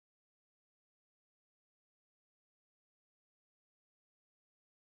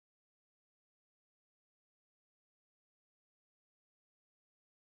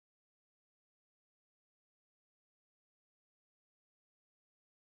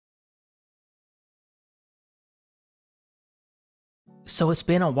So it's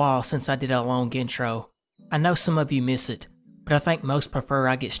been a while since I did a long intro. I know some of you miss it, but I think most prefer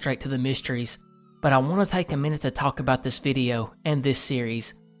I get straight to the mysteries. But I want to take a minute to talk about this video and this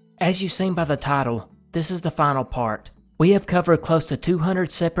series. As you've seen by the title, this is the final part. We have covered close to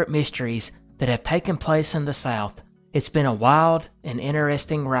 200 separate mysteries that have taken place in the South. It's been a wild and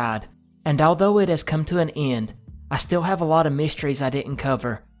interesting ride, and although it has come to an end, I still have a lot of mysteries I didn't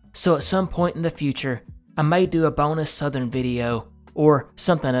cover, so at some point in the future, I may do a bonus Southern video, or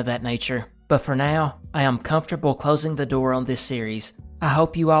something of that nature. But for now, I am comfortable closing the door on this series. I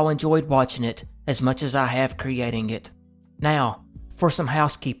hope you all enjoyed watching it as much as I have creating it. Now, for some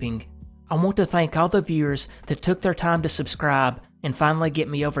housekeeping. I want to thank all the viewers that took their time to subscribe and finally get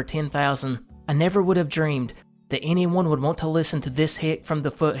me over 10,000. I never would have dreamed that anyone would want to listen to this hit from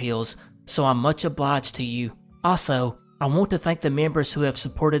the foothills, so I'm much obliged to you. Also, I want to thank the members who have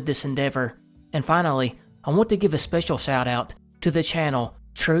supported this endeavor. And finally, I want to give a special shout out to the channel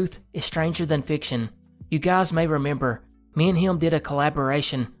Truth is Stranger Than Fiction. You guys may remember, me and him did a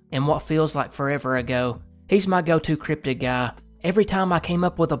collaboration in what feels like forever ago. He's my go-to cryptid guy. Every time I came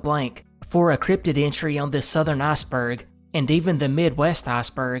up with a blank for a cryptid entry on this southern iceberg, and even the Midwest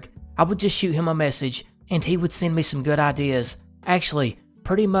iceberg, I would just shoot him a message and he would send me some good ideas. Actually,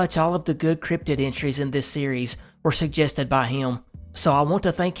 pretty much all of the good cryptid entries in this series were suggested by him. So I want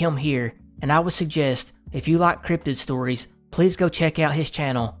to thank him here, and I would suggest, if you like cryptid stories, please go check out his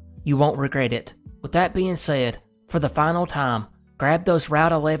channel. You won't regret it. With that being said, for the final time, grab those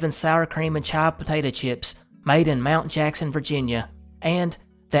Route 11 sour cream and chive potato chips made in Mount Jackson, Virginia, and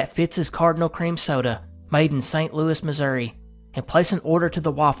that Fitz's Cardinal Cream Soda made in St. Louis, Missouri, and place an order to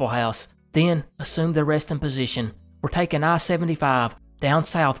the Waffle House. Then assume the resting position. We're taking I-75 down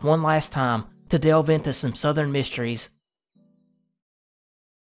south one last time to delve into some southern mysteries.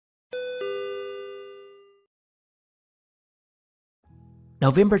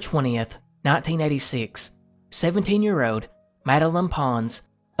 November 20th, 1986, 17-year-old Madeline Pons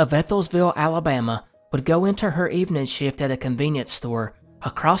of Ethelsville, Alabama, would go into her evening shift at a convenience store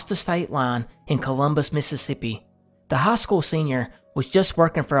across the state line in Columbus, Mississippi. The high school senior was just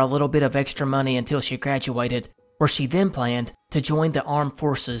working for a little bit of extra money until she graduated, where she then planned to join the armed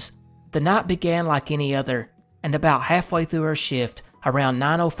forces. The night began like any other, and about halfway through her shift, around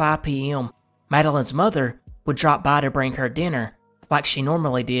 9:05 p.m., Madeline's mother would drop by to bring her dinner, like she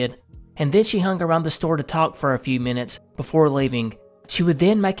normally did, and then she hung around the store to talk for a few minutes before leaving. She would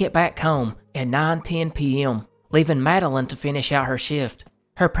then make it back home at 9:10 p.m., leaving Madeline to finish out her shift.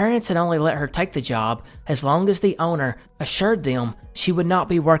 Her parents had only let her take the job as long as the owner assured them she would not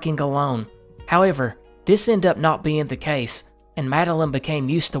be working alone. However, this ended up not being the case, and Madeline became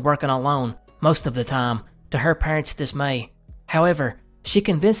used to working alone most of the time, to her parents' dismay. However, she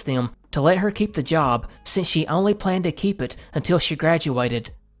convinced them to let her keep the job since she only planned to keep it until she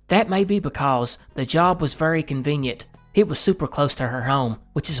graduated. That may be because the job was very convenient. It was super close to her home,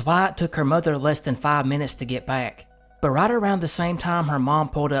 which is why it took her mother less than 5 minutes to get back. But right around the same time her mom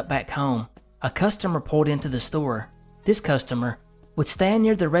pulled up back home, a customer pulled into the store. This customer would stand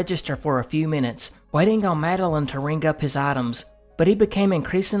near the register for a few minutes, waiting on Madeline to ring up his items, but he became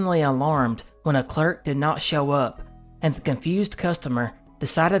increasingly alarmed when a clerk did not show up, and the confused customer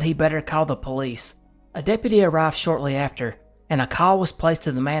decided he better call the police. A deputy arrived shortly after, and a call was placed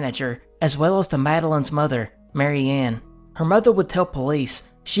to the manager as well as to Madeline's mother, Mary Ann. Her mother would tell police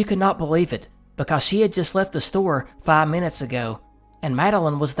she could not believe it because she had just left the store 5 minutes ago, and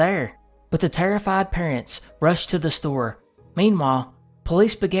Madeline was there. But the terrified parents rushed to the store. Meanwhile,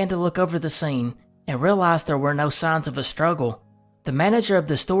 police began to look over the scene and realized there were no signs of a struggle. The manager of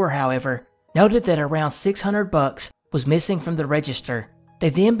the store, however, noted that around $600 was missing from the register. They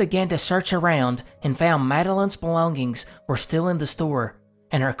then began to search around and found Madeline's belongings were still in the store,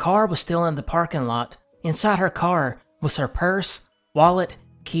 and her car was still in the parking lot. Inside her car was her purse, wallet,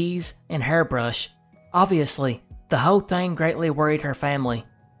 keys, and hairbrush. Obviously, the whole thing greatly worried her family,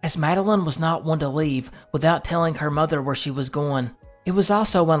 as Madeline was not one to leave without telling her mother where she was going. It was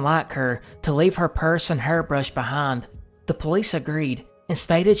also unlike her to leave her purse and hairbrush behind. The police agreed and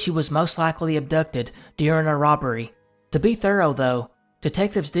stated she was most likely abducted during a robbery. To be thorough though,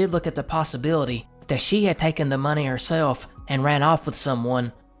 detectives did look at the possibility that she had taken the money herself and ran off with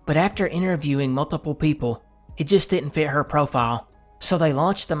someone, but after interviewing multiple people, it just didn't fit her profile, so they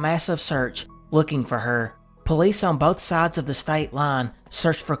launched a massive search looking for her. Police on both sides of the state line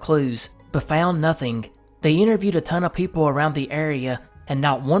searched for clues, but found nothing. They interviewed a ton of people around the area, and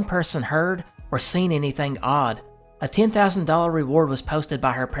not one person heard or seen anything odd. A $10,000 reward was posted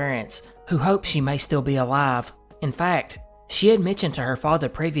by her parents, who hope she may still be alive. In fact, she had mentioned to her father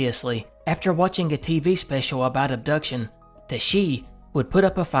previously, after watching a TV special about abduction, that she would put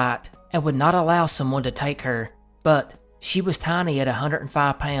up a fight and would not allow someone to take her, but she was tiny at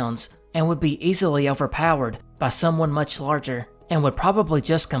 105 pounds and would be easily overpowered by someone much larger and would probably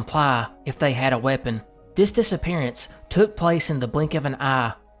just comply if they had a weapon. This disappearance took place in the blink of an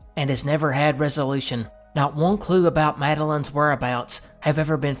eye and has never had resolution. Not one clue about Madeline's whereabouts have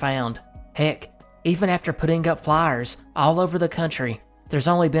ever been found. Heck, even after putting up flyers all over the country, there's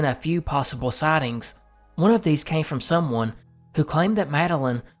only been a few possible sightings. One of these came from someone who claimed that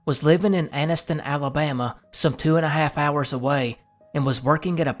Madeline was living in Anniston, Alabama, some 2.5 hours away, and was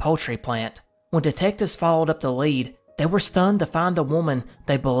working at a poultry plant. When detectives followed up the lead, they were stunned to find the woman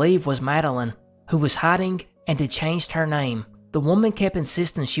they believed was Madeline, who was hiding and had changed her name. The woman kept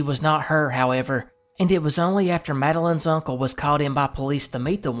insisting she was not her, however, and it was only after Madeline's uncle was called in by police to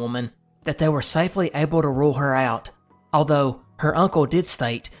meet the woman that they were safely able to rule her out, although her uncle did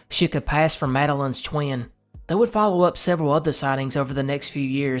state she could pass for Madeline's twin. They would follow up several other sightings over the next few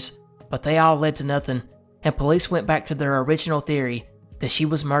years, but they all led to nothing, and police went back to their original theory that she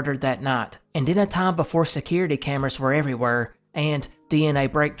was murdered that night, and in a time before security cameras were everywhere and DNA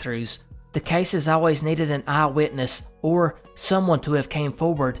breakthroughs. The case has always needed an eyewitness or someone to have came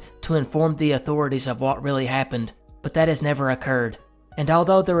forward to inform the authorities of what really happened, but that has never occurred. And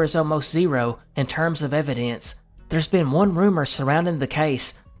although there is almost zero in terms of evidence, there's been one rumor surrounding the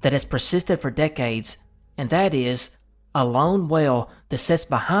case that has persisted for decades, and that is, a lone well that sits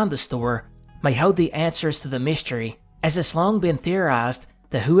behind the store may hold the answers to the mystery, as it's long been theorized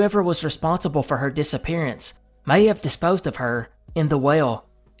that whoever was responsible for her disappearance may have disposed of her in the well,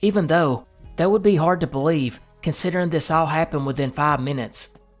 even though that would be hard to believe considering this all happened within 5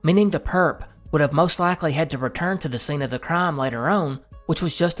 minutes, meaning the perp would have most likely had to return to the scene of the crime later on, which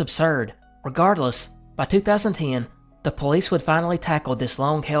was just absurd. Regardless, by 2010, the police would finally tackle this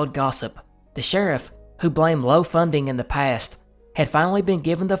long-held gossip. The sheriff, who blamed low funding in the past, had finally been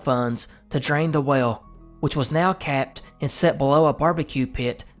given the funds to drain the well, which was now capped and set below a barbecue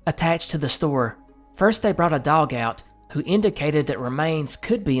pit attached to the store. First they brought a dog out who indicated that remains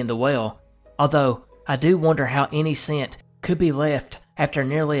could be in the well, although I do wonder how any scent could be left after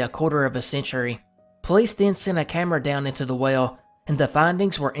nearly a quarter of a century. Police then sent a camera down into the well, and the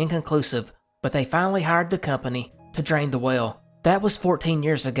findings were inconclusive, but they finally hired the company to drain the well. That was 14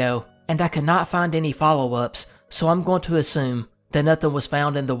 years ago, and I could not find any follow-ups, so I'm going to assume that nothing was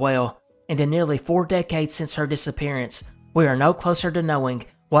found in the well, and in nearly 4 decades since her disappearance, we are no closer to knowing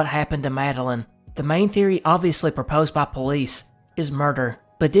what happened to Madeline. The main theory obviously proposed by police is murder,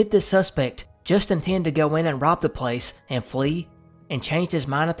 but did this suspect just intend to go in and rob the place and flee, and changed his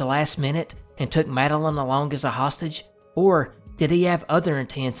mind at the last minute and took Madeline along as a hostage? Or did he have other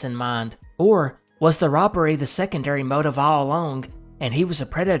intents in mind? Or was the robbery the secondary motive all along, and he was a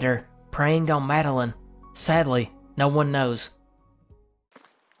predator preying on Madeline? Sadly, no one knows.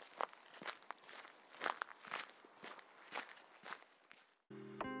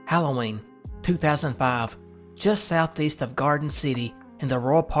 Halloween, 2005. Just southeast of Garden City in the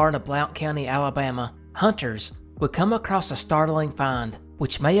rural part of Blount County, Alabama, hunters would come across a startling find,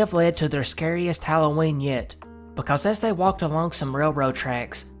 which may have led to their scariest Halloween yet, because as they walked along some railroad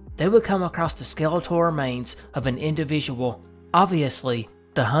tracks, they would come across the skeletal remains of an individual. Obviously,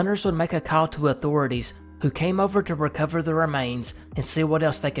 the hunters would make a call to authorities, who came over to recover the remains and see what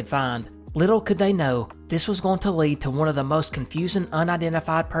else they could find. Little could they know, this was going to lead to one of the most confusing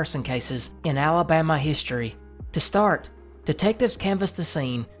unidentified person cases in Alabama history. To start, detectives canvassed the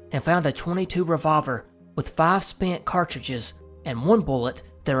scene and found a .22 revolver with 5 spent cartridges and 1 bullet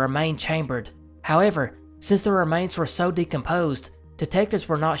that remained chambered. However, since the remains were so decomposed, detectives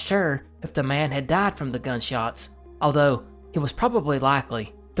were not sure if the man had died from the gunshots, although it was probably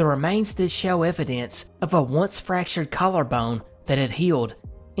likely. The remains did show evidence of a once fractured collarbone that had healed.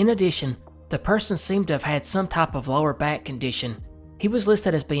 In addition, the person seemed to have had some type of lower back condition. He was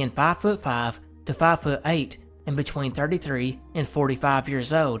listed as being 5'5" to 5'8" and between 33 and 45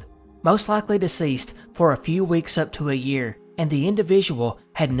 years old, most likely deceased for a few weeks up to a year, and the individual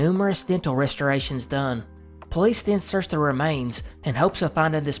had numerous dental restorations done. Police then searched the remains in hopes of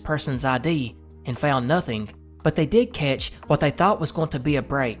finding this person's ID and found nothing, but they did catch what they thought was going to be a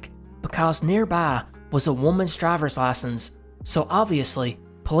break, because nearby was a woman's driver's license, so obviously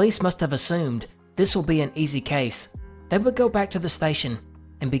police must have assumed this will be an easy case. They would go back to the station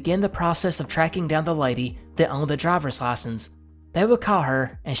and begin the process of tracking down the lady that owned the driver's license. They would call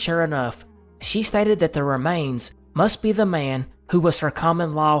her, and sure enough, she stated that the remains must be the man who was her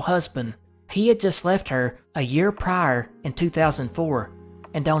common-law husband. He had just left her a year prior in 2004,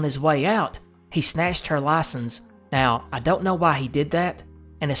 and on his way out, he snatched her license. Now, I don't know why he did that,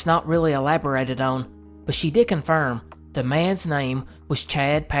 and it's not really elaborated on, but she did confirm The man's name was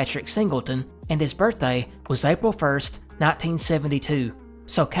Chad Patrick Singleton, and his birthday was April 1st, 1972.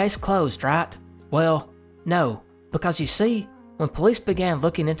 So case closed, right? Well, no, because you see, when police began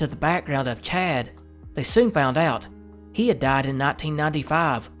looking into the background of Chad, they soon found out he had died in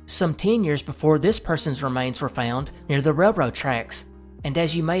 1995, some 10 years before this person's remains were found near the railroad tracks. And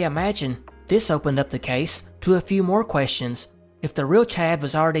as you may imagine, this opened up the case to a few more questions. If the real Chad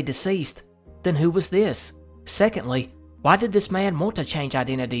was already deceased, then who was this? Secondly, why did this man want to change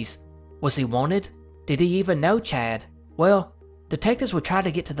identities? Was he wanted? Did he even know Chad? Well, detectives would try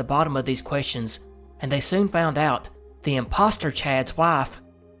to get to the bottom of these questions, and they soon found out the imposter Chad's wife,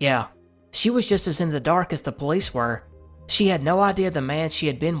 yeah, she was just as in the dark as the police were. She had no idea the man she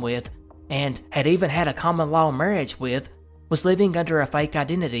had been with, and had even had a common law marriage with, was living under a fake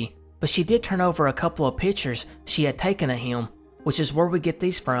identity, but she did turn over a couple of pictures she had taken of him, which is where we get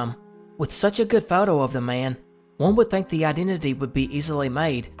these from. With such a good photo of the man, one would think the identity would be easily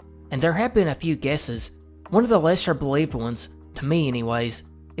made, and there have been a few guesses. One of the lesser believed ones, to me anyways,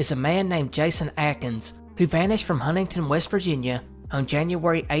 is a man named Jason Atkins, who vanished from Huntington, West Virginia on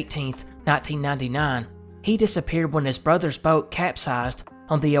January 18th, 1999. He disappeared when his brother's boat capsized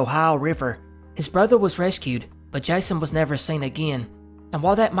on the Ohio River. His brother was rescued, but Jason was never seen again. And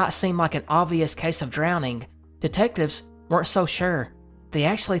while that might seem like an obvious case of drowning, detectives weren't so sure. They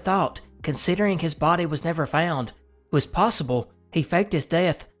actually thought, considering his body was never found, it was possible he faked his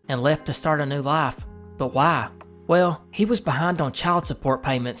death and left to start a new life. But why? Well, he was behind on child support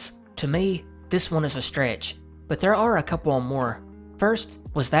payments. To me, this one is a stretch, but there are a couple more. First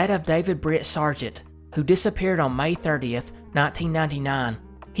was that of David Britt Sargent, who disappeared on May 30th, 1999.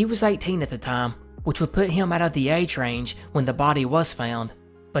 He was 18 at the time, which would put him out of the age range when the body was found,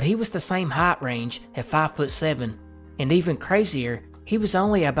 but he was the same height range at 5'7", and even crazier, he was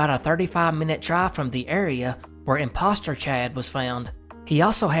only about a 35-minute drive from the area where imposter Chad was found. He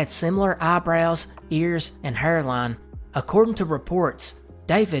also had similar eyebrows, ears, and hairline. According to reports,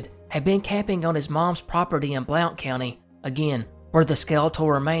 David had been camping on his mom's property in Blount County, again, where the skeletal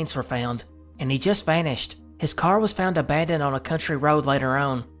remains were found, and he just vanished. His car was found abandoned on a country road later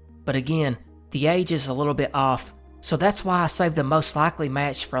on, but again, the age is a little bit off, so that's why I saved the most likely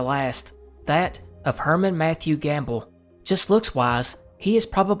match for last, that of Herman Matthew Gamble. Just looks-wise, he is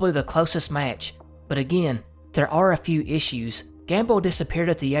probably the closest match, but again, there are a few issues. Gamble disappeared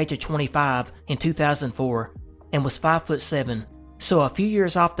at the age of 25 in 2004 and was 5'7", so a few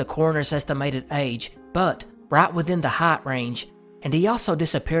years off the coroner's estimated age, but right within the height range. And he also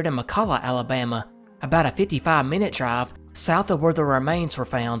disappeared in McCalla, Alabama, about a 55-minute drive south of where the remains were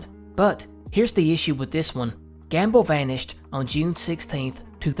found. But here's the issue with this one. Gamble vanished on June 16,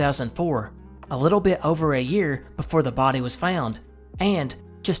 2004, a little bit over a year before the body was found, and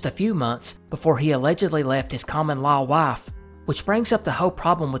just a few months before he allegedly left his common law wife. Which brings up the whole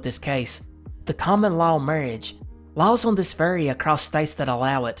problem with this case, the common law marriage. Laws on this vary across states that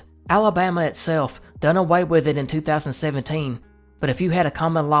allow it. Alabama itself done away with it in 2017, but if you had a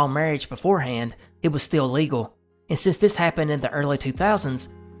common law marriage beforehand, it was still legal. And since this happened in the early 2000s,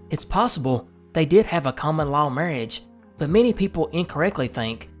 it's possible they did have a common law marriage, but many people incorrectly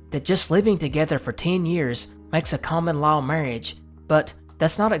think that just living together for 10 years makes a common law marriage, but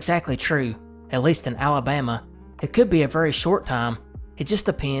that's not exactly true, at least in Alabama. It could be a very short time. It just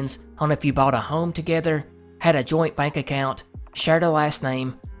depends on if you bought a home together, had a joint bank account, shared a last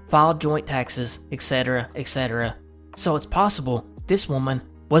name, filed joint taxes, etc., etc. So it's possible this woman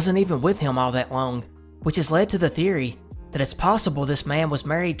wasn't even with him all that long, which has led to the theory that it's possible this man was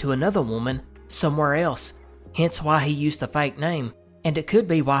married to another woman somewhere else, hence why he used a fake name, and it could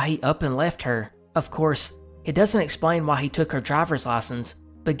be why he up and left her. Of course, it doesn't explain why he took her driver's license,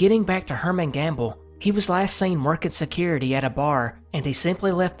 but getting back to Herman Gamble, he was last seen working security at a bar, and he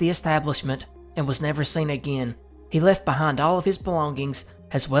simply left the establishment and was never seen again. He left behind all of his belongings,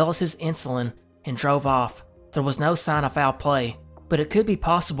 as well as his insulin, and drove off. There was no sign of foul play, but it could be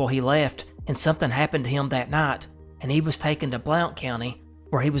possible he left and something happened to him that night, and he was taken to Blount County,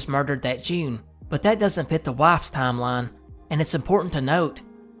 where he was murdered that June. But that doesn't fit the wife's timeline, and it's important to note,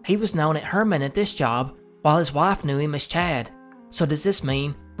 he was known at Herman at this job, while his wife knew him as Chad. So does this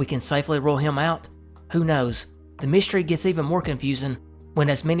mean we can safely rule him out? Who knows? The mystery gets even more confusing when,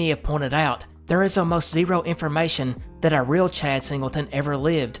 as many have pointed out, there is almost zero information that a real Chad Singleton ever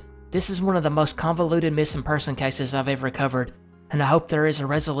lived. This is one of the most convoluted missing person cases I've ever covered, and I hope there is a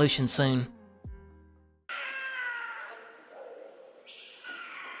resolution soon.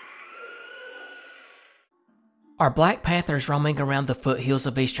 Are Black Panthers roaming around the foothills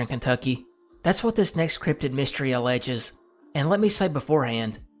of eastern Kentucky? That's what this next cryptid mystery alleges. And let me say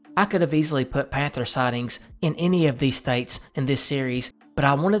beforehand, I could have easily put panther sightings in any of these states in this series, but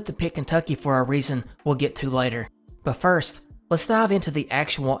I wanted to pick Kentucky for a reason we'll get to later. But first, let's dive into the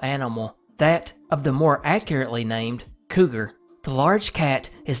actual animal, that of the more accurately named cougar. The large cat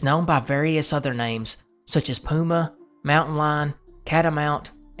is known by various other names, such as puma, mountain lion,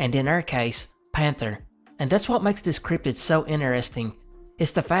 catamount, and in our case, panther. And that's what makes this cryptid so interesting.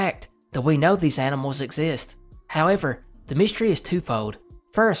 It's the fact that we know these animals exist. However, the mystery is twofold.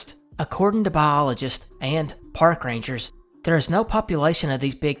 First, according to biologists and park rangers, there is no population of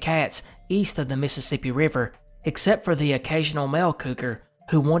these big cats east of the Mississippi River, except for the occasional male cougar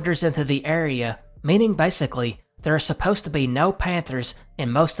who wanders into the area, meaning basically there are supposed to be no panthers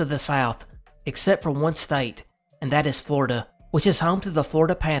in most of the South, except for one state, and that is Florida, which is home to the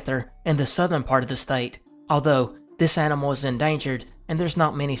Florida panther in the southern part of the state, although this animal is endangered and there's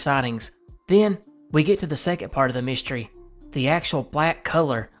not many sightings. Then, we get to the second part of the mystery, the actual black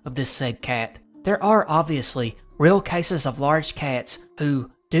color of this said cat. There are obviously real cases of large cats who,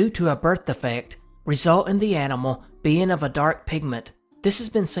 due to a birth defect, result in the animal being of a dark pigment. This has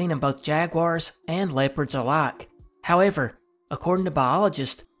been seen in both jaguars and leopards alike. However, according to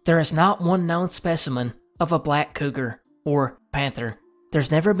biologists, there is not one known specimen of a black cougar, or panther.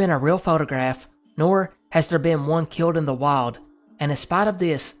 There's never been a real photograph, nor has there been one killed in the wild, and in spite of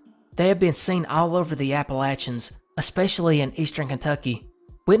this, they have been seen all over the Appalachians, especially in eastern Kentucky.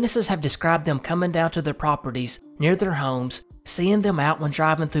 Witnesses have described them coming down to their properties near their homes, seeing them out when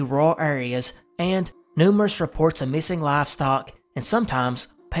driving through rural areas, and numerous reports of missing livestock and sometimes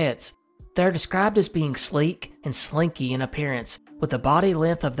pets. They are described as being sleek and slinky in appearance, with the body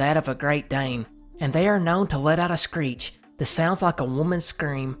length of that of a Great Dane, and they are known to let out a screech that sounds like a woman's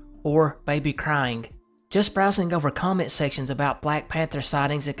scream or baby crying. Just browsing over comment sections about Black Panther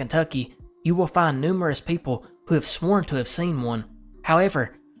sightings in Kentucky, you will find numerous people who have sworn to have seen one.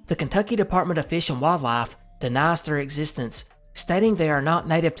 However, the Kentucky Department of Fish and Wildlife denies their existence, stating they are not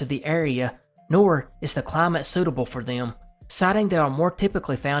native to the area, nor is the climate suitable for them, citing they are more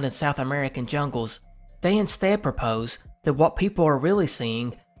typically found in South American jungles. They instead propose that what people are really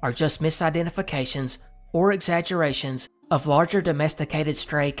seeing are just misidentifications or exaggerations of larger domesticated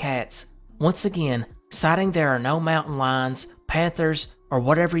stray cats, once again citing there are no mountain lions, panthers, or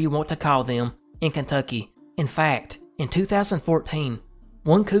whatever you want to call them in Kentucky. In fact, in 2014,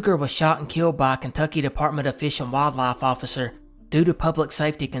 one cougar was shot and killed by a Kentucky Department of Fish and Wildlife officer due to public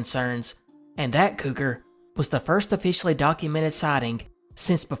safety concerns, and that cougar was the first officially documented sighting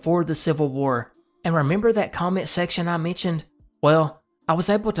since before the Civil War. And remember that comment section I mentioned? Well, I was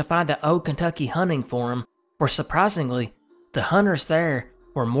able to find an old Kentucky hunting forum where surprisingly, the hunters there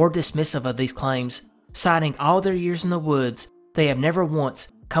were more dismissive of these claims, citing all their years in the woods they have never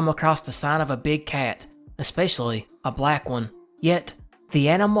once come across the sign of a big cat, especially a black one. Yet, the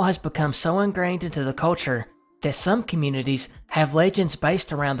animal has become so ingrained into the culture that some communities have legends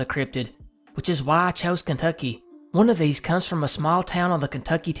based around the cryptid, which is why I chose Kentucky. One of these comes from a small town on the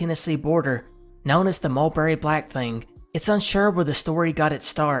Kentucky-Tennessee border, known as the Mulberry Black Thing. It's unsure where the story got its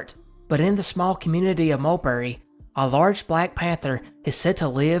start, but in the small community of Mulberry, a large black panther is said to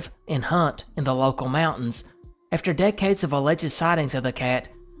live and hunt in the local mountains. After decades of alleged sightings of the cat,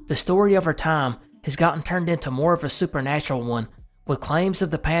 the story over time has gotten turned into more of a supernatural one, with claims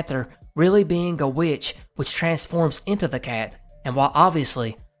of the panther really being a witch which transforms into the cat. And while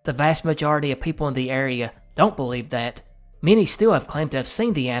obviously the vast majority of people in the area don't believe that, many still have claimed to have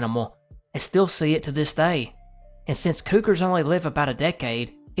seen the animal and still see it to this day. And since cougars only live about a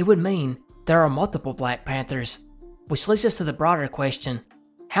decade, it would mean there are multiple black panthers. Which leads us to the broader question,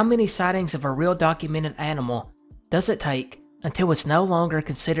 how many sightings of a real documented animal does it take until it's no longer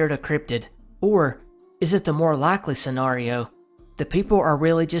considered a cryptid? Or is it the more likely scenario that people are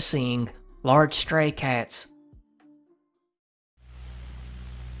really just seeing large stray cats?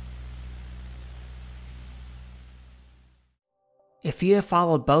 If you have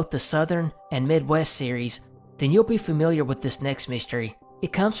followed both the Southern and Midwest series, then you'll be familiar with this next mystery.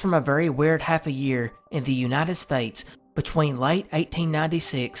 It comes from a very weird half a year in the United States between late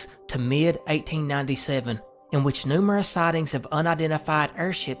 1896 to mid-1897, in which numerous sightings of unidentified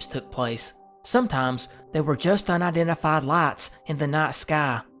airships took place. Sometimes they were just unidentified lights in the night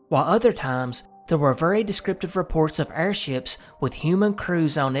sky, while other times there were very descriptive reports of airships with human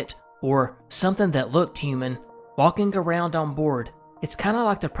crews on it, or something that looked human, walking around on board. It's kinda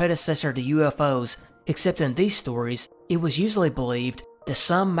like the predecessor to UFOs, except in these stories, it was usually believed that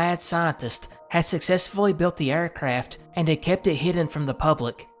some mad scientist had successfully built the aircraft and had kept it hidden from the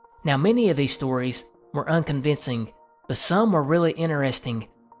public. Now many of these stories were unconvincing, but some were really interesting,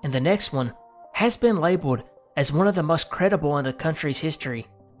 and the next one has been labeled as one of the most credible in the country's history.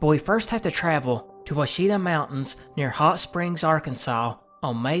 but we first have to travel to Washita Mountains near Hot Springs, Arkansas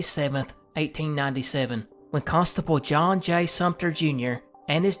on May 7, 1897, when Constable John J. Sumter Jr.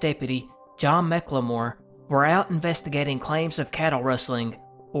 and his deputy, John McLemore, were out investigating claims of cattle rustling,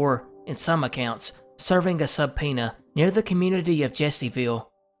 or, in some accounts, serving a subpoena near the community of Jesseville.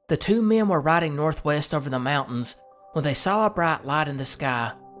 The two men were riding northwest over the mountains when they saw a bright light in the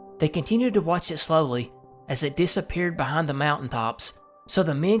sky. They continued to watch it slowly as it disappeared behind the mountaintops, so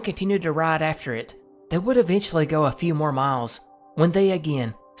the men continued to ride after it. They would eventually go a few more miles when they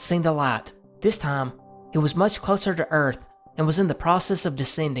again seen the light. This time, it was much closer to Earth and was in the process of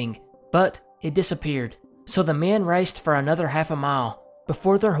descending, but it disappeared. So the men raced for another half a mile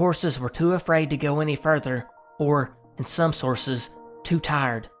before their horses were too afraid to go any further, or, in some sources, too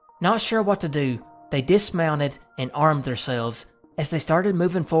tired. Not sure what to do, they dismounted and armed themselves. As they started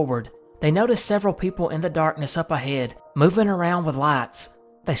moving forward, they noticed several people in the darkness up ahead, moving around with lights.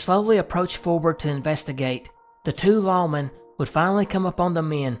 They slowly approached forward to investigate. The two lawmen would finally come upon the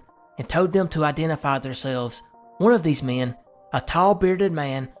men and told them to identify themselves. One of these men, a tall bearded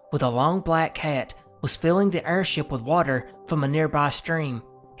man with a long black hat, was filling the airship with water from a nearby stream.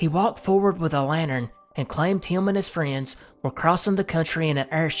 He walked forward with a lantern and claimed him and his friends were crossing the country in an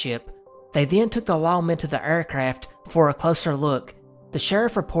airship. They then took the lawmen to the aircraft for a closer look. The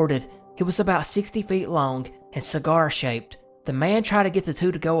sheriff reported it was about 60 feet long and cigar-shaped. The man tried to get the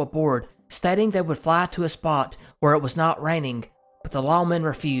two to go aboard, stating they would fly to a spot where it was not raining, but the lawmen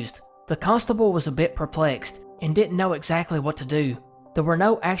refused. The constable was a bit perplexed and didn't know exactly what to do. There were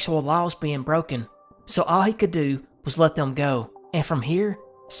no actual laws being broken, so all he could do was let them go. And from here,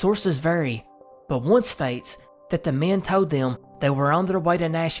 sources vary, but one states that the men told them they were on their way to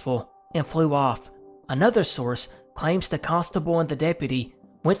Nashville and flew off. Another source claims the constable and the deputy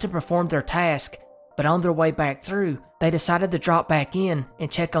went to perform their task, but on their way back through, they decided to drop back in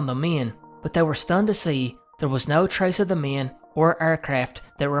and check on the men, but they were stunned to see there was no trace of the men or aircraft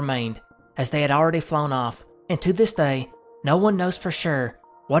that remained, as they had already flown off. And to this day, no one knows for sure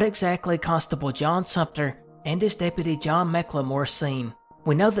what exactly Constable John Sumter and his deputy John McLemore seen.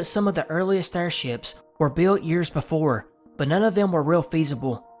 We know that some of the earliest airships were built years before, but none of them were real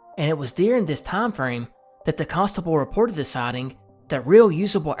feasible, and it was during this time frame that the constable reported the sighting that real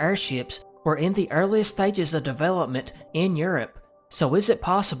usable airships were in the earliest stages of development in Europe. So is it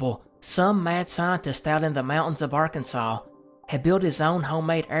possible some mad scientist out in the mountains of Arkansas had built his own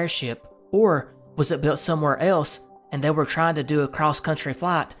homemade airship, or was it built somewhere else and they were trying to do a cross-country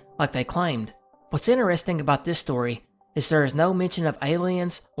flight like they claimed? What's interesting about this story is there is no mention of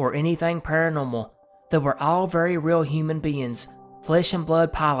aliens or anything paranormal. They were all very real human beings, flesh and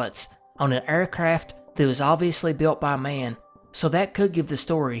blood pilots, on an aircraft that was obviously built by man, so that could give the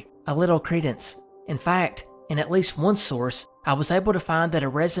story a little credence. In fact, in at least one source, I was able to find that a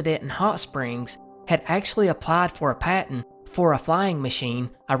resident in Hot Springs had actually applied for a patent for a flying machine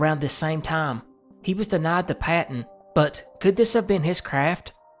around this same time. He was denied the patent, but could this have been his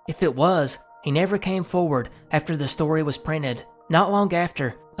craft? If it was, he never came forward after the story was printed. Not long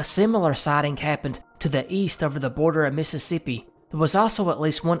after, a similar sighting happened to the east over the border of Mississippi. There was also at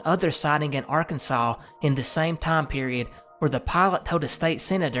least one other sighting in Arkansas in the same time period, where the pilot told a state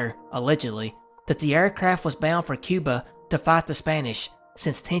senator, allegedly, that the aircraft was bound for Cuba to fight the Spanish,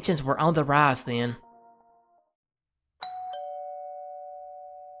 since tensions were on the rise then.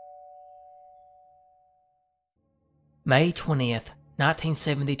 May 20th,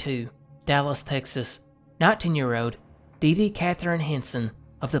 1972, Dallas, Texas. 19-year-old DeDe Catherine Henson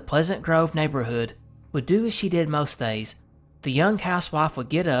of the Pleasant Grove neighborhood would do as she did most days. The young housewife would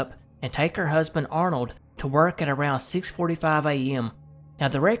get up and take her husband Arnold to work at around 6:45 a.m. Now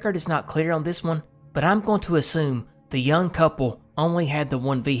the record is not clear on this one, but I'm going to assume the young couple only had the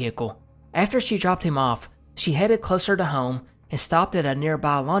one vehicle. After she dropped him off, she headed closer to home and stopped at a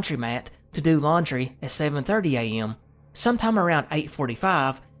nearby laundromat to do laundry at 7:30 a.m. Sometime around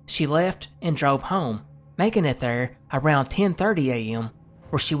 8:45, she left and drove home, making it there around 10:30 a.m.,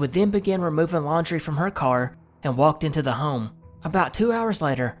 where she would then begin removing laundry from her car and walked into the home. About 2 hours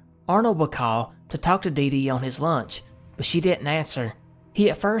later, Arnold would call to talk to DeDe on his lunch, but she didn't answer. He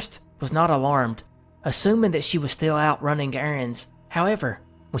at first was not alarmed, assuming that she was still out running errands. However,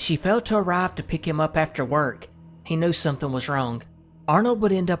 when she failed to arrive to pick him up after work, he knew something was wrong. Arnold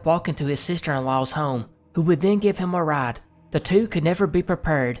would end up walking to his sister-in-law's home, who would then give him a ride. The two could never be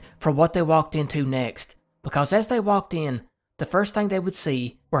prepared for what they walked into next, because as they walked in, the first thing they would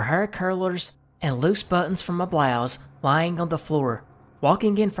see were hair curlers and loose buttons from a blouse lying on the floor.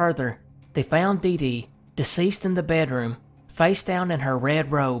 Walking in further, they found DeDe deceased in the bedroom, face down in her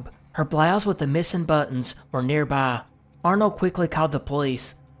red robe. Her blouse with the missing buttons were nearby. Arnold quickly called the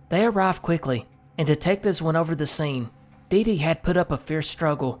police. They arrived quickly, and detectives went over the scene. DeDe had put up a fierce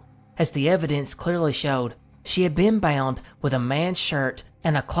struggle, as the evidence clearly showed. She had been bound with a man's shirt,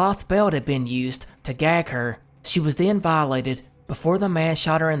 and a cloth belt had been used to gag her. She was then violated before the man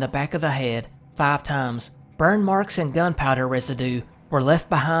shot her in the back of the head 5 times. Burn marks and gunpowder residue were left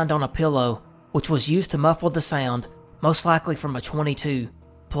behind on a pillow, which was used to muffle the sound, most likely from a .22.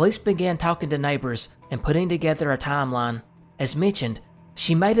 Police began talking to neighbors and putting together a timeline. As mentioned,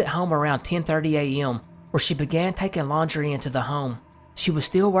 she made it home around 10:30 a.m., where she began taking laundry into the home. She was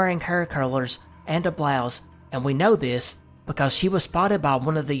still wearing hair curlers and a blouse, and we know this because she was spotted by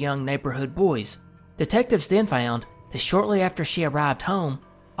one of the young neighborhood boys. Detectives then found that shortly after she arrived home,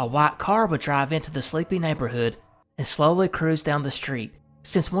 a white car would drive into the sleepy neighborhood and slowly cruise down the street.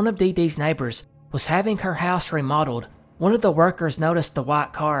 Since one of DeDe's neighbors was having her house remodeled, one of the workers noticed the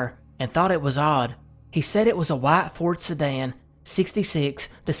white car and thought it was odd. He said it was a white Ford sedan 66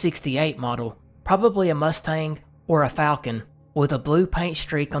 to 68 model, probably a Mustang or a Falcon, with a blue paint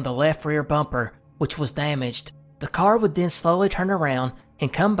streak on the left rear bumper, which was damaged. The car would then slowly turn around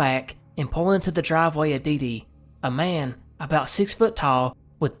and come back and pull into the driveway of DeDe. A man, about 6 foot tall,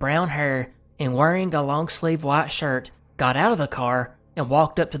 with brown hair and wearing a long-sleeve white shirt, got out of the car and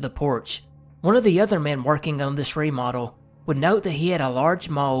walked up to the porch. One of the other men working on this remodel would note that he had a large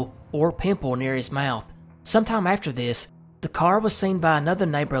mole or pimple near his mouth. Sometime after this, the car was seen by another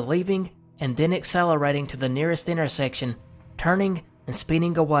neighbor leaving and then accelerating to the nearest intersection, turning and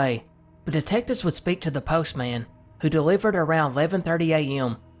speeding away. But detectives would speak to the postman, who delivered around 11:30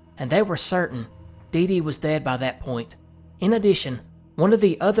 a.m., and they were certain DeDe was dead by that point. In addition, one of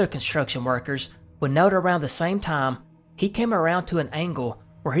the other construction workers would note around the same time he came around to an angle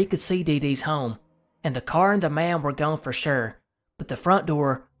where he could see DeDe's home, and the car and the man were gone for sure, but the front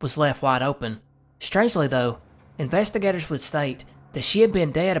door was left wide open. Strangely though, investigators would state that she had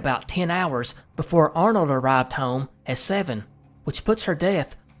been dead about 10 hours before Arnold arrived home at 7, which puts her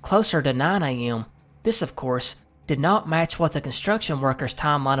death closer to 9 a.m. This, of course, did not match what the construction workers'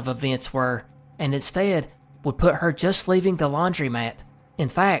 timeline of events were, and instead would put her just leaving the laundromat. In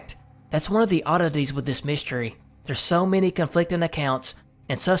fact, that's one of the oddities with this mystery. There's so many conflicting accounts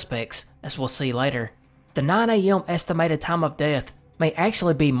and suspects, as we'll see later. The 9 a.m. estimated time of death may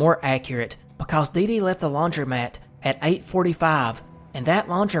actually be more accurate because DeDe left the laundromat at 8:45, and that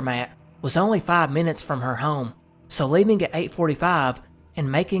laundromat was only 5 minutes from her home. So leaving at 8:45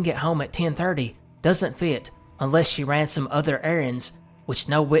 and making it home at 10:30 doesn't fit unless she ran some other errands, which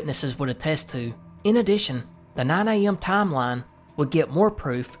no witnesses would attest to. In addition, the 9 a.m. timeline would get more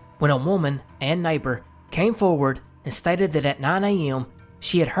proof when a woman and neighbor came forward and stated that at 9 a.m.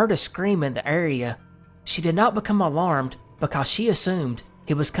 she had heard a scream in the area. She did not become alarmed because she assumed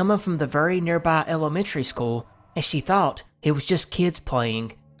it was coming from the very nearby elementary school, and she thought it was just kids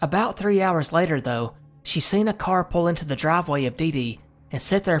playing. About 3 hours later though, she seen a car pull into the driveway of DeDe and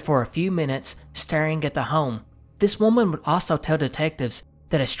sit there for a few minutes staring at the home. This woman would also tell detectives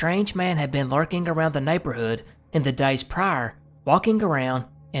that a strange man had been lurking around the neighborhood in the days prior, walking around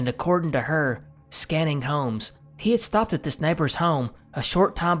and, according to her, scanning homes. He had stopped at this neighbor's home a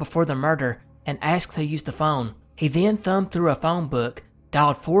short time before the murder and asked to use the phone. He then thumbed through a phone book,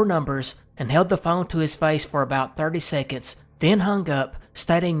 dialed 4 numbers, and held the phone to his face for about 30 seconds, then hung up,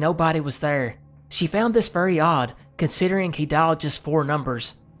 stating nobody was there. She found this very odd, considering he dialed just 4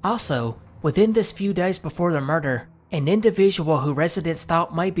 numbers. Also, within this few days before the murder, an individual who residents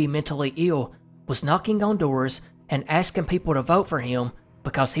thought may be mentally ill was knocking on doors and asking people to vote for him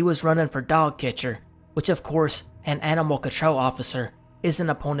because he was running for dog catcher, which of course an animal control officer is an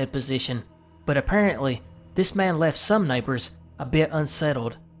appointed position. But apparently, this man left some neighbors a bit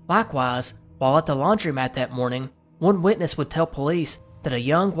unsettled. Likewise, while at the laundromat that morning, one witness would tell police that a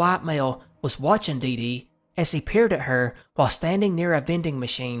young white male was watching DeDe as he peered at her while standing near a vending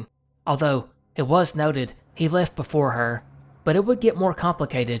machine, although it was noted he left before her. But it would get more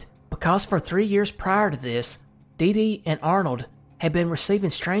complicated because for 3 years prior to this, DeDe and Arnold had been receiving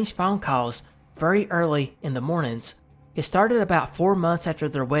strange phone calls very early in the mornings. It started about 4 months after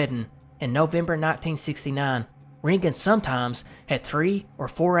their wedding in November 1969, ringing sometimes at 3 or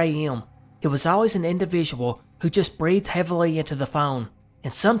 4 a.m. It was always an individual who just breathed heavily into the phone,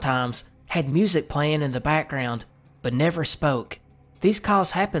 and sometimes had music playing in the background, but never spoke. These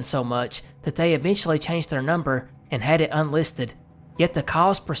calls happened so much that they eventually changed their number and had it unlisted, yet the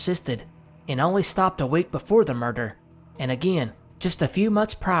calls persisted and only stopped a week before the murder. And again, just a few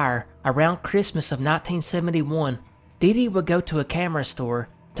months prior, around Christmas of 1971, DeDe would go to a camera store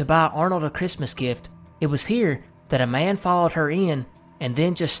to buy Arnold a Christmas gift. It was here that a man followed her in and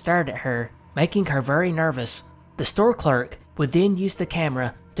then just stared at her, making her very nervous. The store clerk would then use the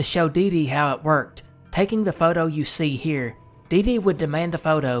camera To show DeDe how it worked, taking the photo you see here, DeDe would demand the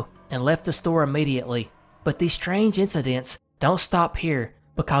photo and left the store immediately. But these strange incidents don't stop here,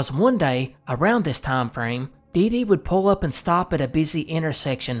 because one day, around this time frame, DeDe would pull up and stop at a busy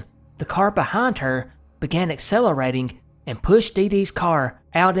intersection. The car behind her began accelerating and pushed DeDe's car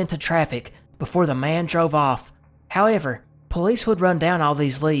out into traffic before the man drove off. However, police would run down all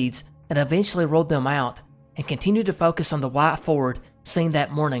these leads and eventually ruled them out, and continued to focus on the white Ford seen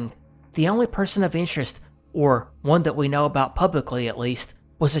that morning. The only person of interest, or one that we know about publicly at least,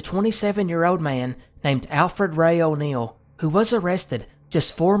 was a 27-year-old man named Alfred Ray O'Neill, who was arrested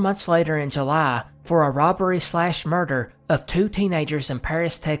just 4 months later in July for a robbery/murder of 2 teenagers in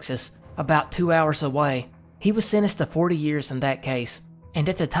Paris, Texas, about 2 hours away. He was sentenced to 40 years in that case, and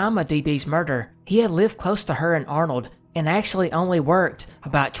at the time of DeDe's murder, he had lived close to her in Arnold and actually only worked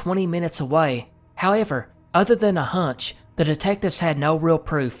about 20 minutes away. However, other than a hunch, the detectives had no real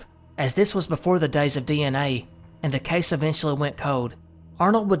proof, as this was before the days of DNA, and the case eventually went cold.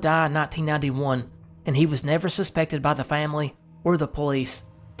 Arnold would die in 1991, and he was never suspected by the family or the police.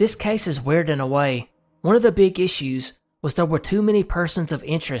 This case is weird in a way. One of the big issues was there were too many persons of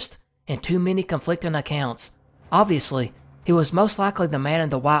interest and too many conflicting accounts. Obviously, it was most likely the man in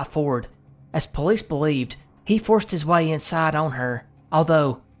the white Ford, as police believed he forced his way inside on her,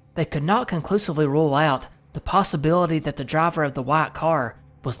 although they could not conclusively rule out the possibility that the driver of the white car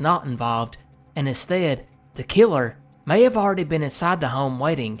was not involved, and instead, the killer may have already been inside the home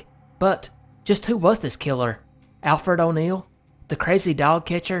waiting. But just who was this killer? Alfred O'Neill? The crazy dog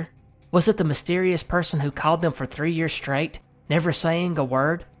catcher? Was it the mysterious person who called them for 3 years straight, never saying a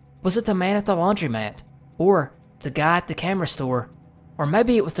word? Was it the man at the laundromat? Or the guy at the camera store? Or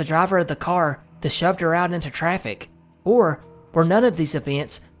maybe it was the driver of the car that shoved her out into traffic? Or were none of these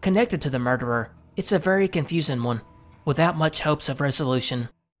events connected to the murderer? It's a very confusing one, without much hopes of resolution.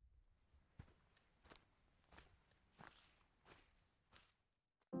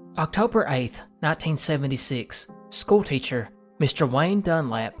 October 8th, 1976, schoolteacher Mr. Wayne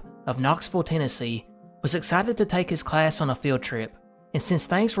Dunlap of Knoxville, Tennessee, was excited to take his class on a field trip, and since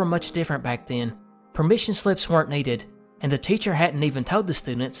things were much different back then, permission slips weren't needed, and the teacher hadn't even told the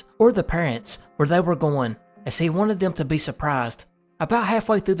students or the parents where they were going, as he wanted them to be surprised. About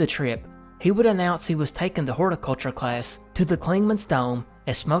halfway through the trip, he would announce he was taking the horticulture class to the Clingman's Dome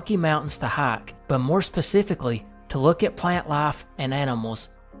at Smoky Mountains to hike, but more specifically, to look at plant life and animals.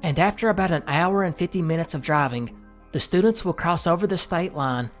 And after about an hour and 50 minutes of driving, the students would cross over the state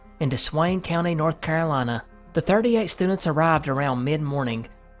line into Swain County, North Carolina. The 38 students arrived around mid-morning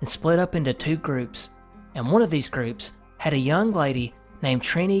and split up into 2 groups, and one of these groups had a young lady named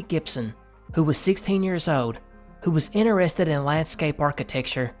Trenny Gibson, who was 16 years old, who was interested in landscape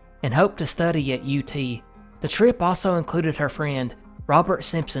architecture and hoped to study at UT. The trip also included her friend, Robert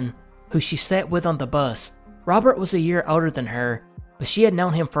Simpson, who she sat with on the bus. Robert was a year older than her, but she had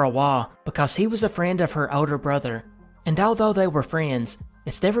known him for a while because he was a friend of her older brother. And although they were friends,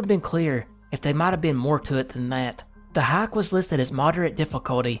 it's never been clear if they might have been more to it than that. The hike was listed as moderate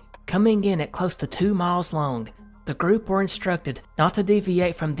difficulty, coming in at close to 2 miles long. The group were instructed not to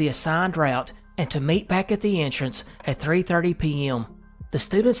deviate from the assigned route and to meet back at the entrance at 3:30 p.m. The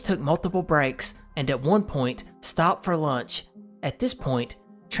students took multiple breaks and at one point stopped for lunch. At this point,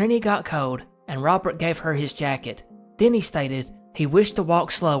 Trenny got cold and Robert gave her his jacket. Then he stated he wished to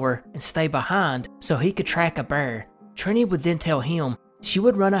walk slower and stay behind so he could track a bear. Trenny would then tell him she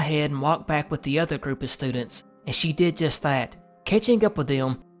would run ahead and walk back with the other group of students, and she did just that, catching up with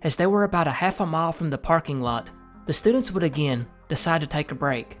them as they were about a half a mile from the parking lot. The students would again decide to take a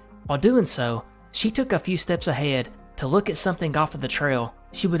break. While doing so, she took a few steps ahead to look at something off of the trail.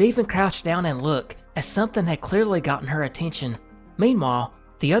 She would even crouch down and look, as something had clearly gotten her attention. Meanwhile,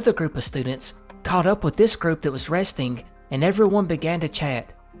 the other group of students caught up with this group that was resting, and everyone began to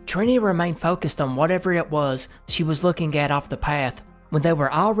chat. Trenny remained focused on whatever it was she was looking at off the path. When they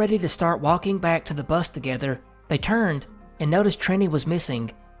were all ready to start walking back to the bus together, they turned and noticed Trenny was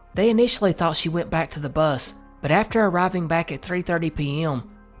missing. They initially thought she went back to the bus, but after arriving back at 3:30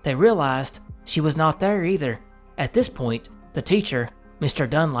 p.m., they realized she was not there either. At this point, the teacher, Mr.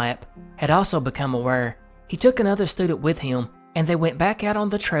 Dunlap, had also become aware. He took another student with him, and they went back out on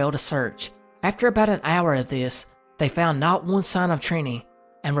the trail to search. After about an hour of this, they found not one sign of Trenny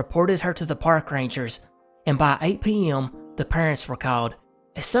and reported her to the park rangers, and by 8 p.m., the parents were called.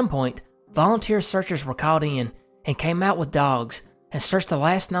 At some point, volunteer searchers were called in and came out with dogs and searched the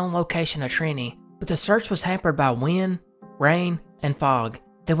last known location of Trenny, but the search was hampered by wind, rain, and fog.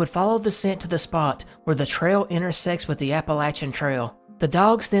 They would follow the scent to the spot where the trail intersects with the Appalachian Trail. The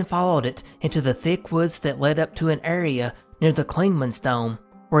dogs then followed it into the thick woods that led up to an area near the Clingman's Dome.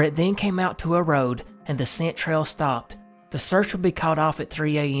 where it then came out to a road and the scent trail stopped. The search would be called off at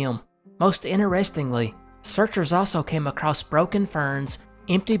 3 a.m. Most interestingly, searchers also came across broken ferns,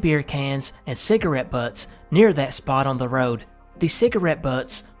 empty beer cans, and cigarette butts near that spot on the road. These cigarette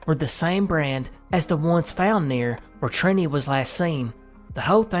butts were the same brand as the ones found near where Trenny was last seen. The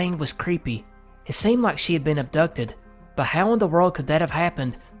whole thing was creepy. It seemed like she had been abducted, but how in the world could that have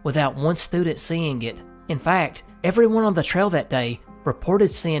happened without one student seeing it? In fact, everyone on the trail that day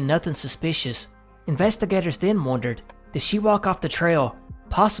reported seeing nothing suspicious. Investigators then wondered, did she walk off the trail,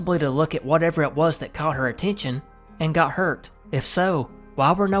 possibly to look at whatever it was that caught her attention, and got hurt? If so,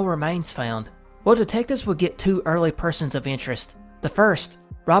 why were no remains found? Well, detectives would get two early persons of interest. The first,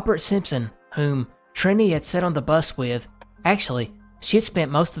 Robert Simpson, whom Trenny had sat on the bus with. Actually, she had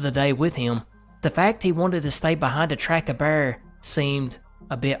spent most of the day with him. The fact he wanted to stay behind to track a bear seemed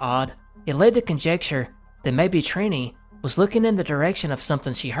a bit odd. It led to conjecture that maybe Trenny was looking in the direction of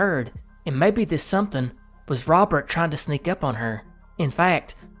something she heard, and maybe this something was Robert trying to sneak up on her. In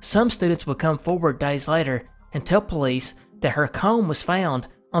fact, some students would come forward days later and tell police that her comb was found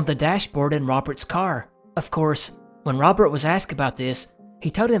on the dashboard in Robert's car. Of course, when Robert was asked about this,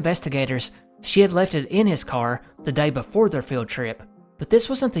 he told investigators she had left it in his car the day before their field trip. But this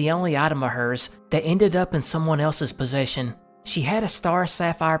wasn't the only item of hers that ended up in someone else's possession. She had a star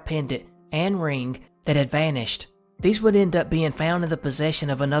sapphire pendant and ring that had vanished. These would end up being found in the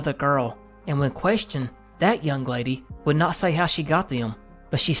possession of another girl, and when questioned, that young lady would not say how she got them,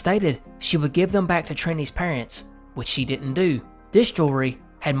 but she stated she would give them back to Trenny's parents, which she didn't do. This jewelry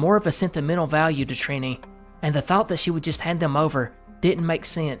had more of a sentimental value to Trenny, and the thought that she would just hand them over didn't make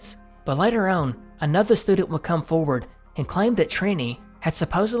sense. But later on, another student would come forward and claim that Trenny had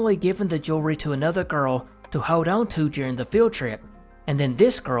supposedly given the jewelry to another girl to hold on to during the field trip, and then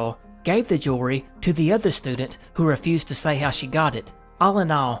this girl gave the jewelry to the other student who refused to say how she got it. All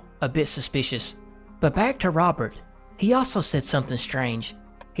in all, a bit suspicious. But back to Robert. He also said something strange.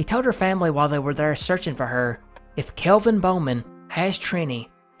 He told her family while they were there searching for her, if Kelvin Bowman has Trenny,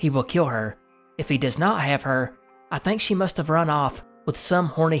 he will kill her. If he does not have her, I think she must have run off with some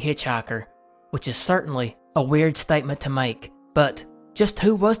horny hitchhiker, which is certainly a weird statement to make. But just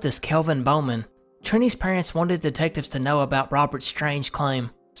who was this Kelvin Bowman? Trenny's parents wanted detectives to know about Robert's strange claim,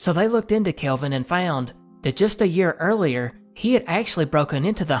 so they looked into Kelvin and found that just a year earlier, he had actually broken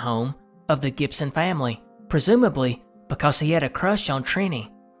into the home of the Gibson family, presumably because he had a crush on Trenny.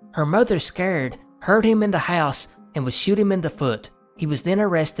 Her mother, scared, heard him in the house and would shoot him in the foot. He was then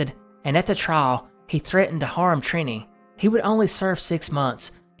arrested, and at the trial, he threatened to harm Trenny. He would only serve 6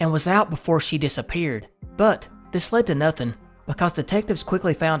 months and was out before she disappeared. But this led to nothing, because detectives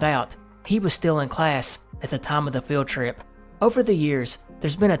quickly found out he was still in class at the time of the field trip. Over the years,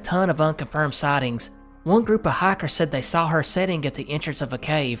 there's been a ton of unconfirmed sightings. One group of hikers said they saw her sitting at the entrance of a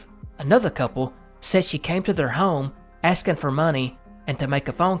cave. Another couple said she came to their home asking for money and to make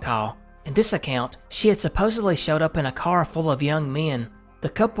a phone call. In this account, she had supposedly showed up in a car full of young men. The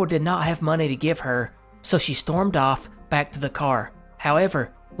couple did not have money to give her, so she stormed off back to the car.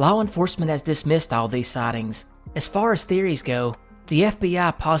 However, law enforcement has dismissed all these sightings. As far as theories go, the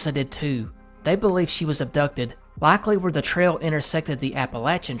FBI posited two. They believe she was abducted, likely where the trail intersected the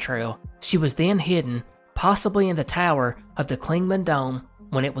Appalachian Trail. She was then hidden, possibly in the tower of the Klingman Dome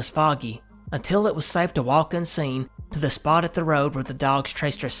when it was foggy, until it was safe to walk unseen to the spot at the road where the dogs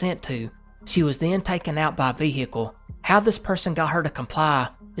traced her scent to. She was then taken out by vehicle. How this person got her to comply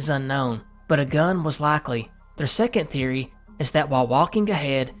is unknown, but a gun was likely. Their second theory is that while walking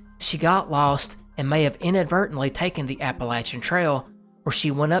ahead, she got lost and may have inadvertently taken the Appalachian Trail, where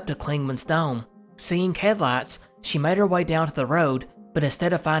she went up to Klingman's Dome. Seeing headlights, she made her way down to the road, but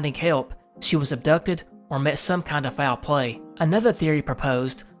instead of finding help, she was abducted or met some kind of foul play. Another theory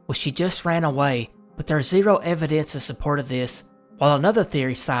proposed was she just ran away, but there's zero evidence in support of this, while another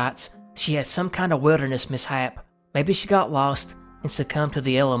theory cites she had some kind of wilderness mishap. Maybe she got lost and succumbed to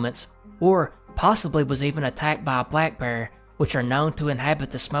the elements, or possibly was even attacked by a black bear, which are known to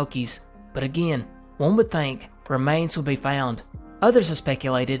inhabit the Smokies. But again, one would think remains would be found. Others have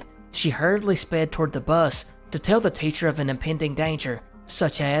speculated she hurriedly sped toward the bus to tell the teacher of an impending danger,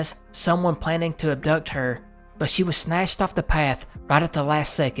 such as someone planning to abduct her, but she was snatched off the path right at the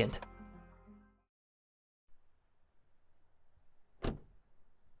last second.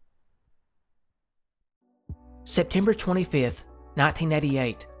 September 25th,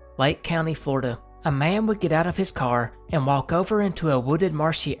 1988, Lake County, Florida. A man would get out of his car and walk over into a wooded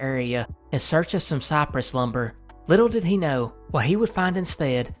marshy area in search of some cypress lumber. Little did he know what he would find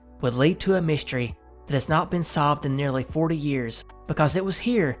instead would lead to a mystery that has not been solved in nearly 40 years, because it was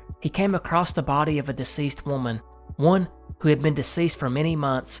here he came across the body of a deceased woman, one who had been deceased for many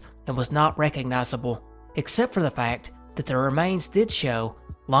months and was not recognizable, except for the fact that the remains did show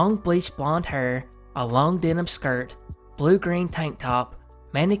long bleached blonde hair, a long denim skirt, blue-green tank top,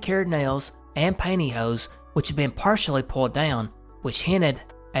 manicured nails, and pantyhose which had been partially pulled down, which hinted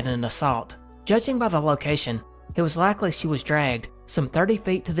at an assault. Judging by the location, it was likely she was dragged some 30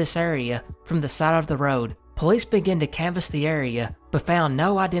 feet to this area from the side of the road. Police began to canvass the area, but found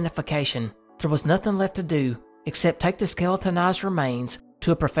no identification. There was nothing left to do except take the skeletonized remains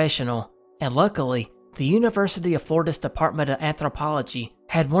to a professional, and luckily, the University of Florida's Department of Anthropology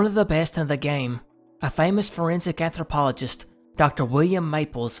had one of the best in the game. A famous forensic anthropologist, Dr. William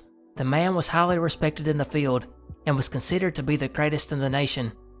Maples. The man was highly respected in the field and was considered to be the greatest in the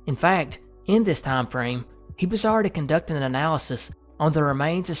nation. In fact, in this time frame, he was already conducting an analysis on the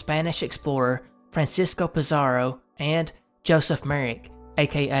remains of Spanish explorer Francisco Pizarro and Joseph Merrick,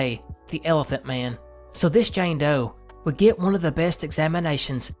 aka the Elephant Man. So this Jane Doe would get one of the best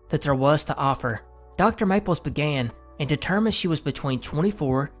examinations that there was to offer. Dr. Maples began and determined she was between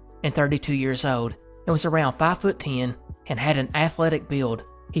 24 and 32 years old and was around 5'10" and had an athletic build.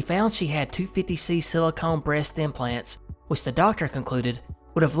 He found she had 250C silicone breast implants, which the doctor concluded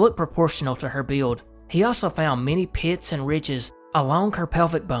would have looked proportional to her build. He also found many pits and ridges along her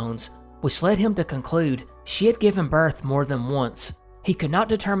pelvic bones, which led him to conclude she had given birth more than once. He could not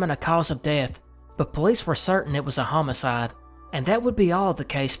determine a cause of death, but police were certain it was a homicide, and that would be all the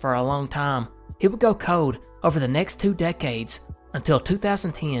case for a long time. It would go cold over the next 2 decades, until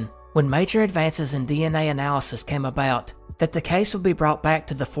 2010, when major advances in DNA analysis came about, that the case would be brought back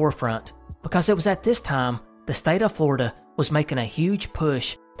to the forefront, because it was at this time the state of Florida was making a huge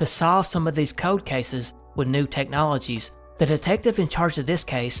push to solve some of these cold cases with new technologies. The detective in charge of this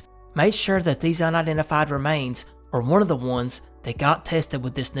case made sure that these unidentified remains were one of the ones that got tested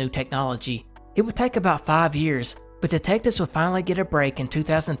with this new technology. It would take about 5 years, but detectives would finally get a break in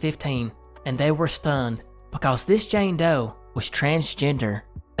 2015, and they were stunned, because this Jane Doe was transgender.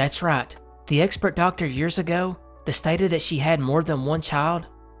 That's right, the expert doctor years ago that stated that she had more than one child,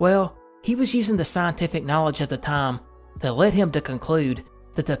 well, he was using the scientific knowledge of the time that led him to conclude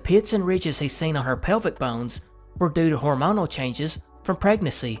that the pits and ridges he's seen on her pelvic bones were due to hormonal changes from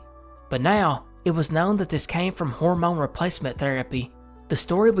pregnancy. But now, it was known that this came from hormone replacement therapy. The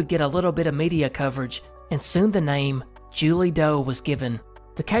story would get a little bit of media coverage, and soon the name Julie Doe was given.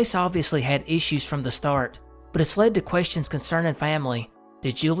 The case obviously had issues from the start, but it's led to questions concerning family.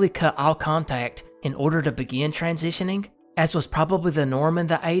 Did Julie cut all contact in order to begin transitioning, as was probably the norm in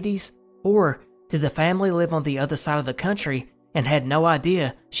the 80s? Or did the family live on the other side of the country and had no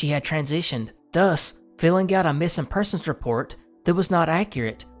idea she had transitioned, thus filling out a missing persons report that was not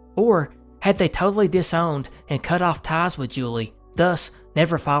accurate? Or had they totally disowned and cut off ties with Julie, thus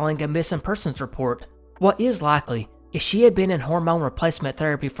never filing a missing persons report? What is likely is she had been in hormone replacement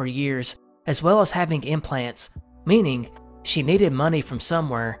therapy for years, as well as having implants, meaning she needed money from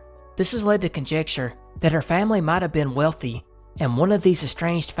somewhere. This has led to conjecture that her family might have been wealthy, and one of these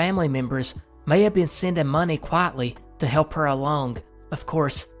estranged family members may have been sending money quietly to help her along. Of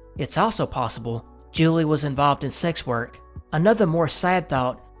course, it's also possible Julie was involved in sex work. Another more sad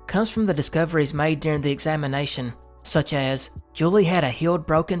thought comes from the discoveries made during the examination, such as Julie had a healed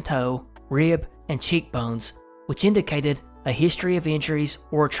broken toe, rib, and cheekbones, which indicated a history of injuries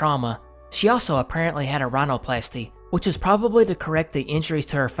or trauma. She also apparently had a rhinoplasty, which was probably to correct the injuries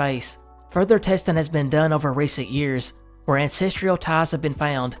to her face. Further testing has been done over recent years, where ancestral ties have been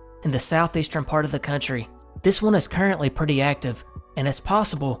found in the southeastern part of the country. This one is currently pretty active, and it's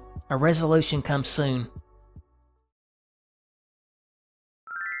possible a resolution comes soon.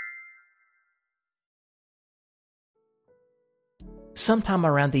 Sometime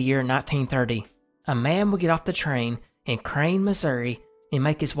around the year 1930, a man would get off the train in Crane, Missouri, and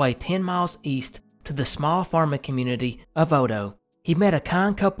make his way 10 miles east to the small farming community of Odo. He met a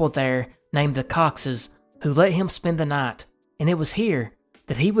kind couple there named the Coxes, who let him spend the night, and it was here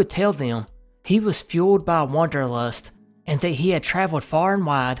that he would tell them he was fueled by wanderlust and that he had traveled far and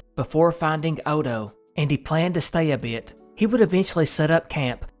wide before finding Odo, and he planned to stay a bit. He would eventually set up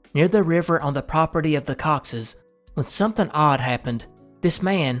camp near the river on the property of the Coxes when something odd happened. This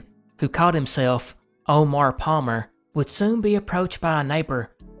man, who called himself Omar Palmer, would soon be approached by a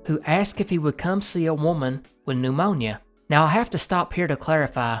neighbor who asked if he would come see a woman with pneumonia. Now I have to stop here to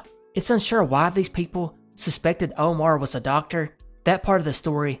clarify. It's unsure why these people suspected Omar was a doctor. That part of the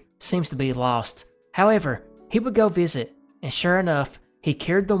story seems to be lost. However, he would go visit, and sure enough, he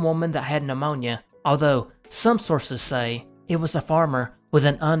cured the woman that had pneumonia, although some sources say it was a farmer with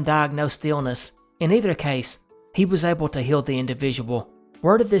an undiagnosed illness. In either case, he was able to heal the individual.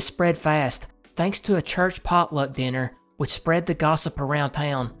 Word of this spread fast thanks to a church potluck dinner which spread the gossip around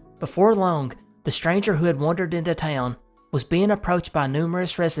town. Before long, the stranger who had wandered into town was being approached by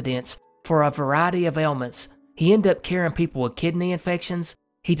numerous residents for a variety of ailments. He ended up curing people with kidney infections,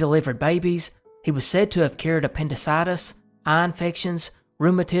 he delivered babies, he was said to have cured appendicitis, eye infections,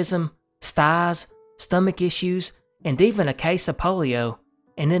 rheumatism, styes, stomach issues, and even a case of polio.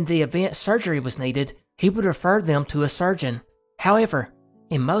 And in the event surgery was needed, he would refer them to a surgeon. However,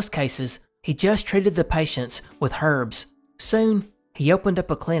 in most cases, he just treated the patients with herbs. Soon, he opened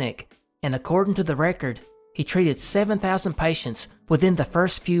up a clinic, and according to the record, he treated 7,000 patients within the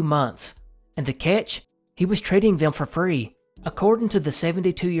first few months. And the catch? He was treating them for free. According to the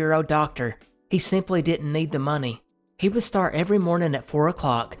 72-year-old doctor, he simply didn't need the money. He would start every morning at 4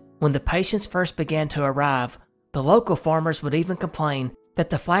 o'clock when the patients first began to arrive. The local farmers would even complain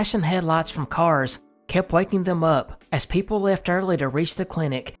that the flashing headlights from cars kept waking them up as people left early to reach the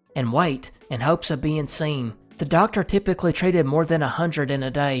clinic and wait in hopes of being seen. The doctor typically treated more than 100 in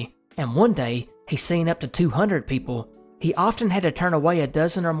a day, and one day he's seen up to 200 people. He often had to turn away a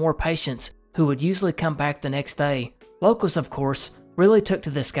dozen or more patients who would usually come back the next day. Locals, of course, really took to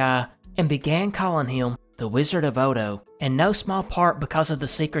this guy and began calling him the Wizard of Odo, in no small part because of the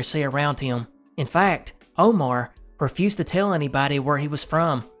secrecy around him. In fact, Omar refused to tell anybody where he was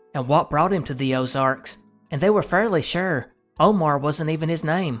from and what brought him to the Ozarks, and they were fairly sure Omar wasn't even his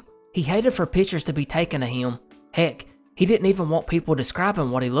name. He hated for pictures to be taken of him. Heck, he didn't even want people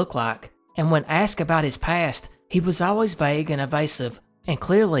describing what he looked like. And when asked about his past, he was always vague and evasive, and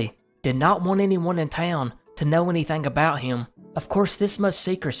clearly did not want anyone in town to know anything about him. Of course, this much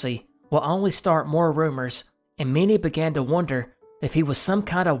secrecy will only start more rumors, and many began to wonder if he was some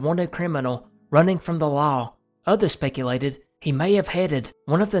kind of wanted criminal running from the law. Others speculated he may have headed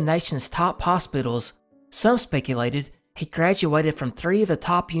one of the nation's top hospitals. Some speculated he graduated from 3 of the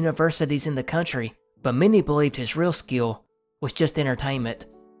top universities in the country, but many believed his real skill was just entertainment.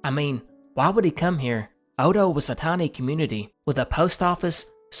 I mean, why would he come here? Odo was a tiny community with a post office,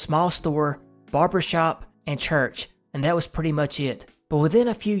 small store, barbershop, and church, and that was pretty much it. But within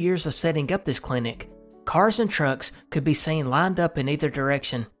a few years of setting up this clinic, cars and trucks could be seen lined up in either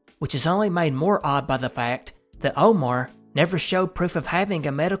direction, which is only made more odd by the fact that Omar never showed proof of having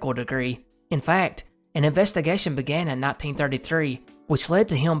a medical degree. In fact, an investigation began in 1933, which led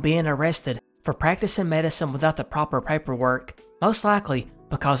to him being arrested for practicing medicine without the proper paperwork, most likely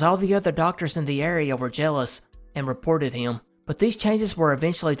because all the other doctors in the area were jealous and reported him. But these changes were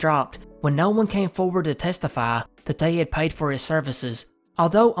eventually dropped when no one came forward to testify that they had paid for his services.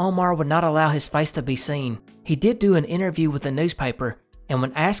 Although Omar would not allow his face to be seen, he did do an interview with a newspaper, and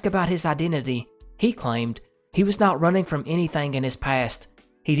when asked about his identity, he claimed he was not running from anything in his past.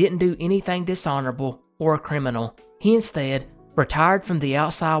 He didn't do anything dishonorable or criminal. He instead retired from the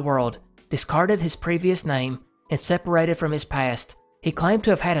outside world, discarded his previous name, and separated from his past. He claimed to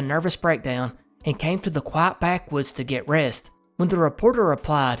have had a nervous breakdown and came to the quiet backwoods to get rest. When the reporter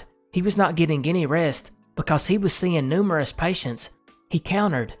replied he was not getting any rest because he was seeing numerous patients, he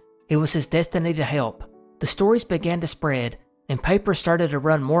countered it was his destiny to help. The stories began to spread, and papers started to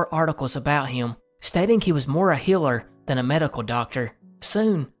run more articles about him, stating he was more a healer than a medical doctor.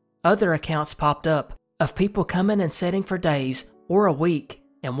 Soon, other accounts popped up of people coming and sitting for days or a week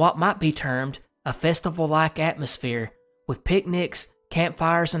in what might be termed a festival-like atmosphere, with picnics,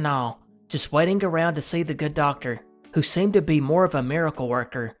 campfires and all, just waiting around to see the good doctor, who seemed to be more of a miracle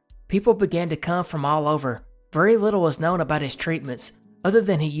worker. People began to come from all over. Very little was known about his treatments, other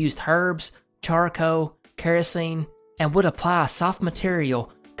than he used herbs, charcoal, kerosene, and would apply a soft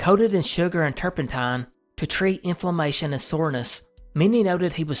material coated in sugar and turpentine to treat inflammation and soreness. Many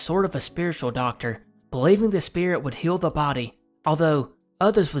noted he was sort of a spiritual doctor, believing the spirit would heal the body, although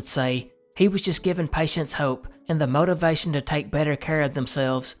others would say he was just giving patients hope and the motivation to take better care of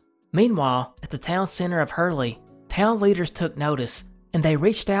themselves. Meanwhile, at the town center of Hurley, town leaders took notice, and they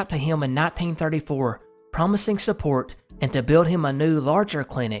reached out to him in 1934, promising support and to build him a new, larger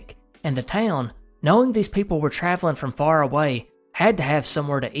clinic. And the town, knowing these people were traveling from far away, had to have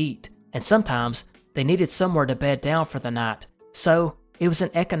somewhere to eat, and sometimes they needed somewhere to bed down for the night. So, it was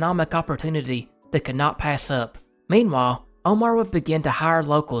an economic opportunity they could not pass up. Meanwhile, Omar would begin to hire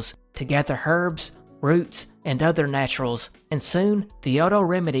locals to gather herbs, roots, and other naturals, and soon the Odo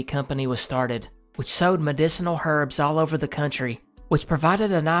Remedy Company was started, which sold medicinal herbs all over the country, which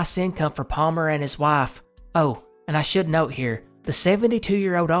provided a nice income for Palmer and his wife. Oh, and I should note here, the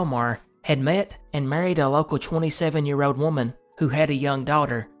 72-year-old Omar had met and married a local 27-year-old woman who had a young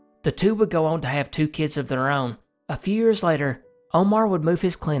daughter. The two would go on to have 2 kids of their own. A few years later, Omar would move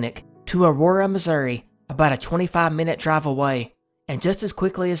his clinic to Aurora, Missouri, about a 25-minute drive away, and just as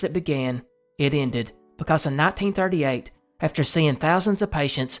quickly as it began, it ended, because in 1938, after seeing thousands of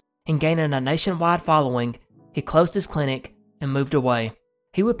patients and gaining a nationwide following, he closed his clinic and moved away.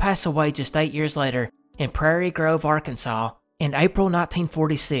 He would pass away just 8 years later in Prairie Grove, Arkansas, in April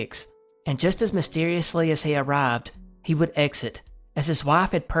 1946, and just as mysteriously as he arrived, he would exit, as his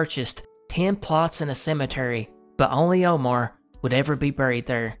wife had purchased 10 plots in a cemetery, but only Omar would ever be buried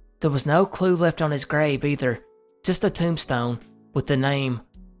there. There was no clue left on his grave either, just a tombstone with the name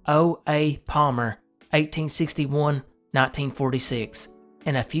O. A. Palmer, 1861-1946.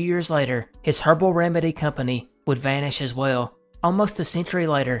 And a few years later, his herbal remedy company would vanish as well, almost a century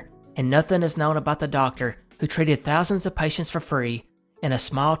later, and nothing is known about the doctor who treated thousands of patients for free in a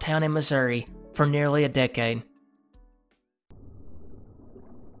small town in Missouri for nearly a decade.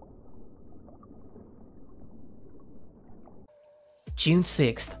 June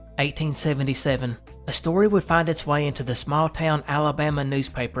 6, 1877, a story would find its way into the small-town Alabama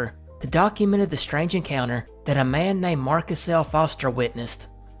newspaper that documented the strange encounter that a man named Marcus L. Foster witnessed.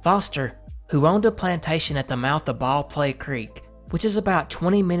 Foster, who owned a plantation at the mouth of Ball Play Creek, which is about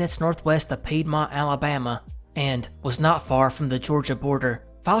 20 minutes northwest of Piedmont, Alabama, and was not far from the Georgia border,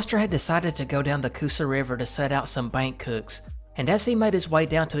 Foster had decided to go down the Coosa River to set out some bank cooks, and as he made his way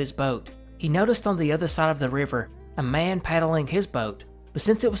down to his boat, he noticed on the other side of the river a man paddling his boat, but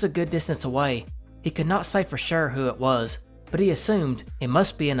since it was a good distance away, he could not say for sure who it was, but he assumed it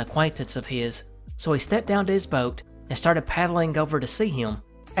must be an acquaintance of his, so he stepped down to his boat and started paddling over to see him.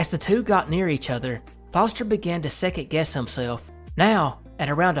 As the two got near each other, Foster began to second-guess himself. Now, at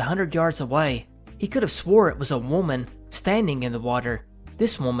around 100 yards away, he could have swore it was a woman standing in the water.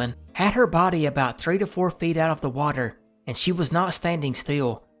 This woman had her body about 3 to 4 feet out of the water, and she was not standing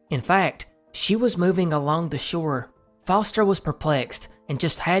still. In fact, she was moving along the shore. Foster was perplexed and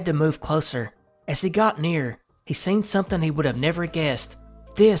just had to move closer. As he got near, he seen something he would have never guessed.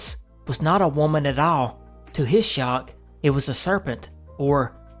 This was not a woman at all. To his shock, it was a serpent,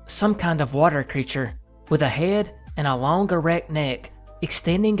 or some kind of water creature, with a head and a long erect neck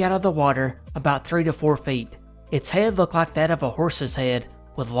extending out of the water about 3 to 4 feet. Its head looked like that of a horse's head,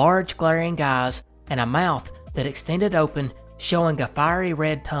 with large glaring eyes and a mouth that extended open, showing a fiery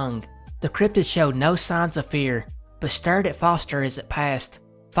red tongue. The cryptid showed no signs of fear, but stared at Foster as it passed.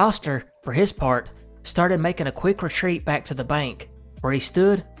 Foster, for his part, started making a quick retreat back to the bank, where he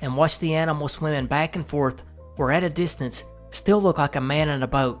stood and watched the animal swimming back and forth, where at a distance still looked like a man in a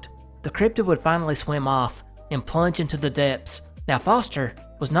boat. The cryptid would finally swim off and plunge into the depths. Now Foster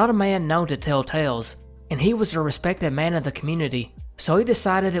was not a man known to tell tales, and he was a respected man in the community, so he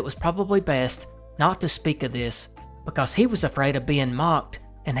decided it was probably best not to speak of this, because he was afraid of being mocked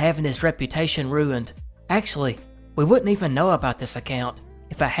and having his reputation ruined. Actually, we wouldn't even know about this account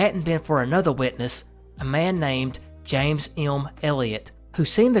if it hadn't been for another witness, a man named James M. Elliott, who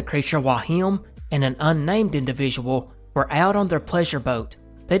seen the creature while him and an unnamed individual were out on their pleasure boat.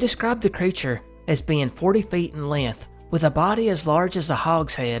 They described the creature as being 40 feet in length, with a body as large as a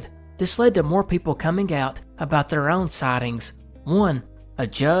hogshead. This led to more people coming out about their own sightings. One, a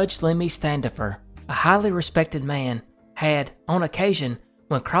Judge Lemmy Standifer, a highly respected man, had, on occasion,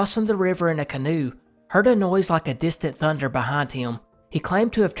 when crossing the river in a canoe, heard a noise like a distant thunder behind him. He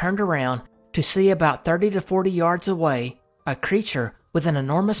claimed to have turned around to see about 30 to 40 yards away a creature with an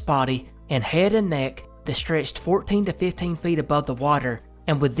enormous body and head and neck that stretched 14 to 15 feet above the water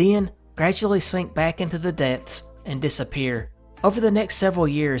and would then gradually sink back into the depths and disappear. Over the next several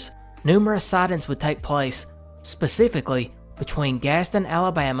years, numerous sightings would take place, specifically between Gadsden,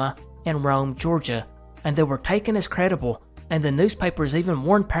 Alabama and Rome, Georgia, and they were taken as credible, and the newspapers even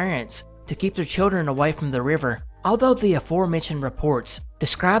warned parents to keep their children away from the river. Although the aforementioned reports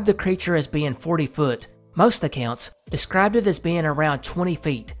described the creature as being 40 foot, most accounts described it as being around 20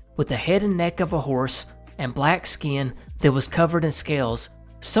 feet, with the head and neck of a horse and black skin that was covered in scales.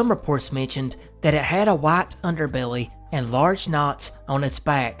 Some reports mentioned that it had a white underbelly and large knots on its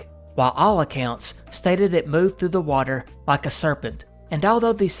back, while all accounts stated it moved through the water like a serpent. And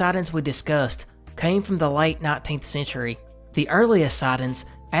although these sightings we discussed came from the late 19th century, the earliest sightings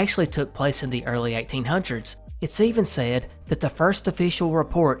actually took place in the early 1800s. It's even said that the first official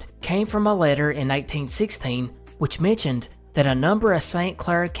report came from a letter in 1816 which mentioned that a number of St.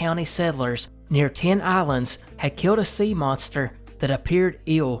 Clair County settlers near 10 Islands had killed a sea monster that appeared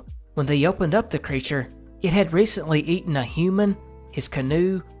ill. When they opened up the creature, it had recently eaten a human, his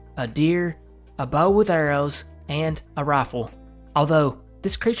canoe, a deer, a bow with arrows, and a rifle. Although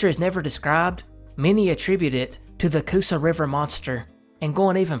this creature is never described, many attribute it to the Coosa River monster. And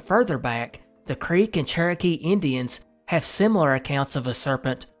going even further back, the Creek and Cherokee Indians have similar accounts of a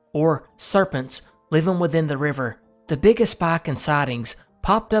serpent, or serpents, living within the river. The biggest spike in sightings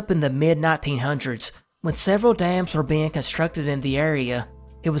popped up in the mid-1900s When several dams were being constructed in the area,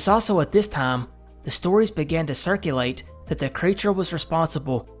 it was also at this time the stories began to circulate that the creature was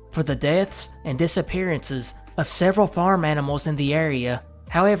responsible for the deaths and disappearances of several farm animals in the area.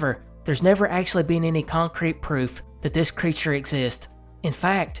 However, there's never actually been any concrete proof that this creature exists. In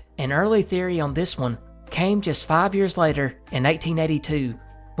fact, an early theory on this one came just 5 years later in 1882,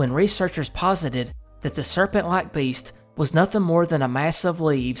 when researchers posited that the serpent-like beast was nothing more than a mass of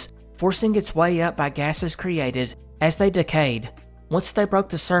leaves forcing its way up by gases created as they decayed. Once they broke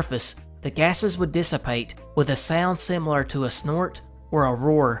the surface, the gases would dissipate with a sound similar to a snort or a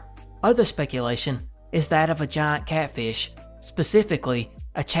roar. Other speculation is that of a giant catfish, specifically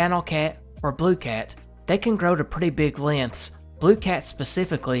a channel cat or blue cat. They can grow to pretty big lengths. Blue cats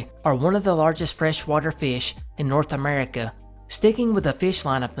specifically are one of the largest freshwater fish in North America. Sticking with the fish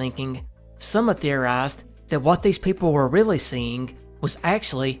line of thinking, some have theorized that what these people were really seeing was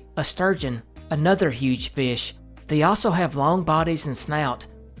actually a sturgeon, another huge fish. They also have long bodies and snout,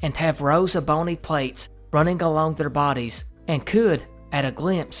 and have rows of bony plates running along their bodies, and could, at a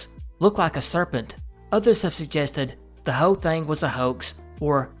glimpse, look like a serpent. Others have suggested the whole thing was a hoax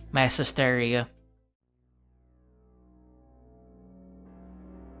or mass hysteria.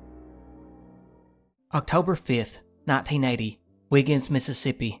 October 5th, 1980, Wiggins,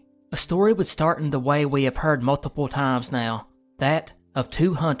 Mississippi. A story would start in the way we have heard multiple times now, that of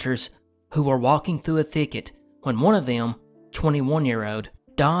two hunters who were walking through a thicket when one of them, 21-year-old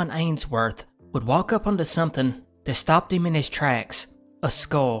Don Ainsworth, would walk up onto something that stopped him in his tracks, a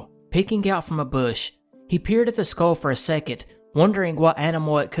skull, peeking out from a bush. He peered at the skull for a second, wondering what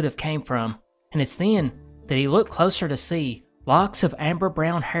animal it could have came from, and it's then that he looked closer to see locks of amber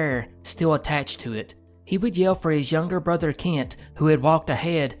brown hair still attached to it. He would yell for his younger brother Kent, who had walked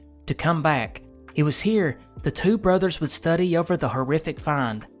ahead, to come back. It was here the two brothers would study over the horrific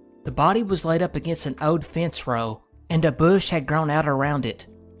find. The body was laid up against an old fence row, and a bush had grown out around it.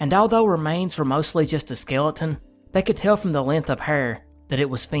 And although remains were mostly just a skeleton, they could tell from the length of hair that it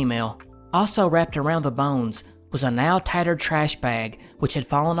was female. Also wrapped around the bones was a now tattered trash bag which had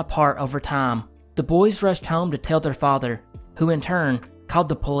fallen apart over time. The boys rushed home to tell their father, who in turn called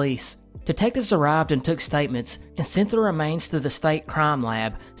the police. Detectives arrived and took statements and sent the remains to the state crime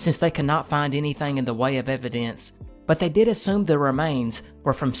lab since they could not find anything in the way of evidence. But they did assume the remains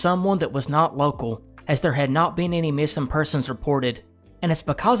were from someone that was not local, as there had not been any missing persons reported. And it's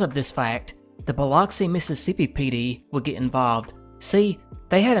because of this fact the Biloxi, Mississippi PD would get involved. See,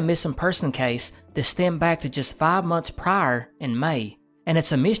 they had a missing person case that stemmed back to just 5 months prior in May, and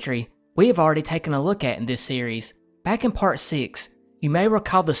it's a mystery we have already taken a look at in this series. Back in part 6, you may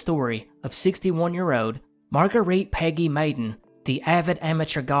recall the story of 61-year-old Marguerite Peggy Maiden, the avid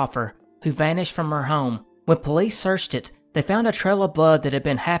amateur golfer who vanished from her home. When police searched it, they found a trail of blood that had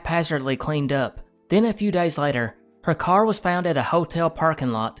been haphazardly cleaned up. Then a few days later, her car was found at a hotel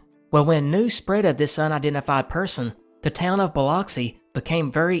parking lot. Well, when news spread of this unidentified person, the town of Biloxi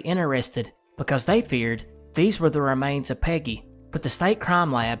became very interested because they feared these were the remains of Peggy. But the state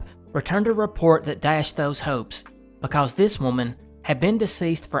crime lab returned a report that dashed those hopes, because this woman had been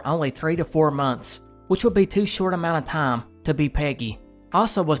deceased for only 3 to 4 months, which would be too short amount of time to be Peggy.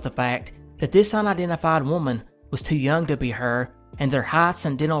 Also was the fact that this unidentified woman was too young to be her, and their heights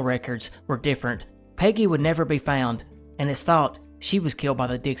and dental records were different. Peggy would never be found, and it's thought she was killed by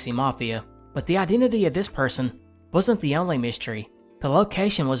the Dixie Mafia. But the identity of this person wasn't the only mystery. The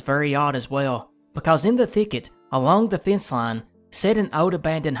location was very odd as well, because in the thicket along the fence line sat an old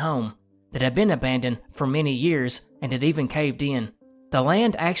abandoned home that had been abandoned for many years and had even caved in. The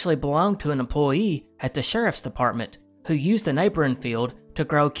land actually belonged to an employee at the sheriff's department who used a neighboring field to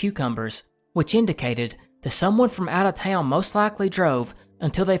grow cucumbers, which indicated that someone from out of town most likely drove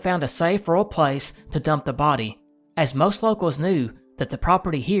until they found a safe rural place to dump the body, as most locals knew that the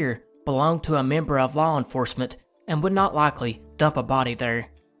property here belonged to a member of law enforcement and would not likely dump a body there.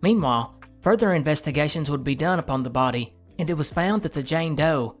 Meanwhile, further investigations would be done upon the body, and it was found that the Jane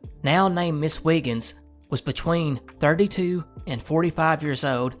Doe, now named Miss Wiggins, was between 32 and 45 years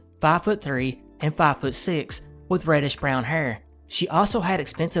old, 5'3" and 5'6", with reddish-brown hair. She also had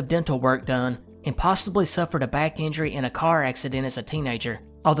expensive dental work done and possibly suffered a back injury in a car accident as a teenager,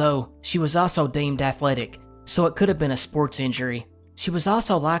 although she was also deemed athletic, so it could have been a sports injury. She was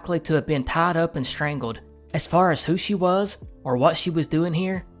also likely to have been tied up and strangled. As far as who she was, or what she was doing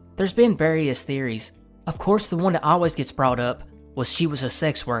here, there's been various theories. Of course, the one that always gets brought up was she was a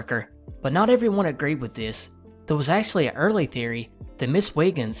sex worker, but not everyone agreed with this. There was actually an early theory that Miss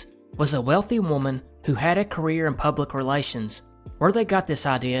Wiggins was a wealthy woman who had a career in public relations. Where they got this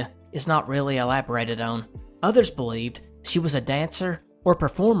idea is not really elaborated on. Others believed she was a dancer or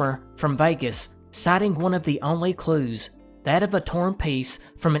performer from Vegas citing one of the only clues, that of a torn piece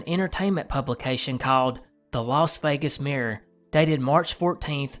from an entertainment publication called The Las Vegas Mirror, dated March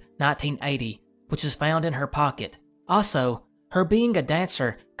 14, 1980, which was found in her pocket. Also, her being a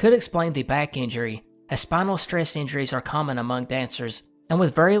dancer could explain the back injury, as spinal stress injuries are common among dancers, and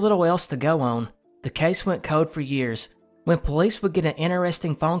with very little else to go on, the case went cold for years, when police would get an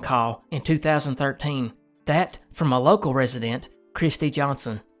interesting phone call in 2013, that from a local resident, Christy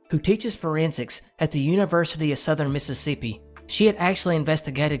Johnson, who teaches forensics at the University of Southern Mississippi. She had actually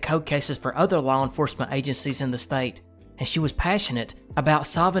investigated cold cases for other law enforcement agencies in the state, and she was passionate about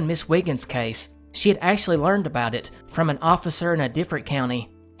solving Miss Wiggins' case. She had actually learned about it from an officer in a different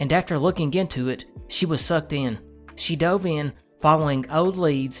county, and after looking into it, she was sucked in. She dove in, following old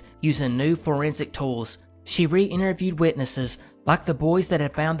leads using new forensic tools. She re-interviewed witnesses like the boys that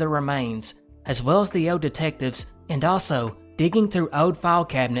had found the remains, as well as the old detectives, and also digging through old file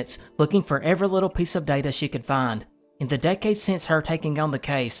cabinets looking for every little piece of data she could find. In the decades since her taking on the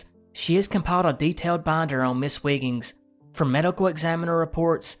case, she has compiled a detailed binder on Miss Wiggins, from medical examiner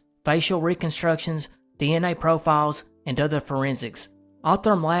reports, facial reconstructions, DNA profiles, and other forensics.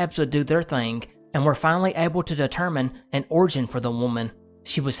 Altherm Labs would do their thing, and were finally able to determine an origin for the woman.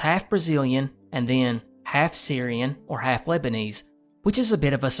 She was half Brazilian, and then half Syrian or half Lebanese, which is a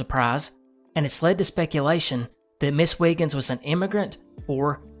bit of a surprise, and it's led to speculation that Miss Wiggins was an immigrant,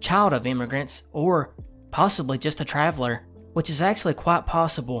 or child of immigrants, or possibly just a traveler, which is actually quite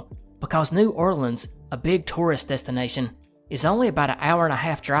possible, because New Orleans, a big tourist destination, is only about an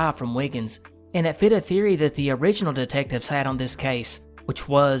hour-and-a-half drive from Wiggins, and it fit a theory that the original detectives had on this case, which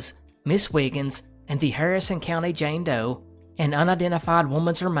was Miss Wiggins and the Harrison County Jane Doe, an unidentified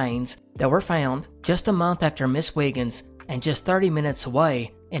woman's remains that were found just a month after Miss Wiggins and just 30 minutes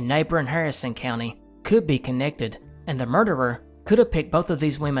away in neighboring Harrison County, could be connected, and the murderer could have picked both of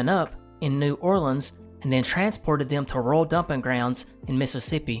these women up in New Orleans and then transported them to rural dumping grounds in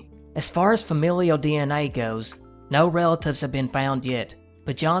Mississippi. As far as familial DNA goes, no relatives have been found yet,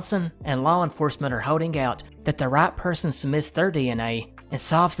 but Johnson and law enforcement are holding out that the right person submits their DNA and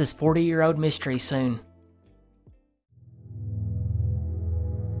solves this 40-year-old mystery soon.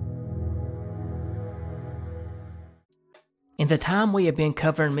 In the time we have been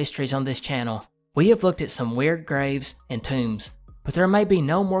covering mysteries on this channel, we have looked at some weird graves and tombs, but there may be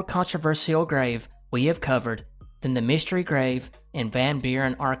no more controversial grave we have covered than the mystery grave in Van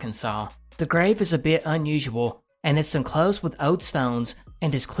Buren, Arkansas. The grave is a bit unusual, and it's enclosed with old stones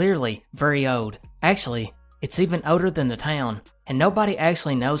and is clearly very old. Actually, it's even older than the town, and nobody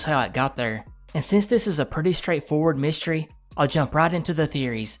actually knows how it got there. And since this is a pretty straightforward mystery, I'll jump right into the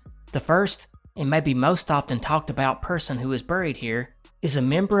theories. The first, and maybe most often talked about person who is buried here, is a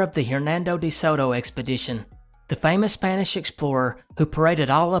member of the Hernando de Soto expedition, the famous Spanish explorer who paraded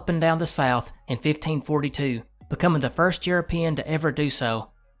all up and down the South in 1542, becoming the first European to ever do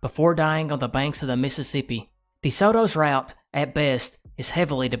so, before dying on the banks of the Mississippi. De Soto's route, at best, is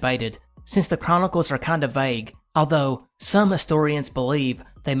heavily debated, since the chronicles are kind of vague, although some historians believe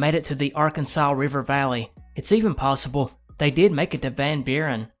they made it to the Arkansas River Valley. It's even possible they did make it to Van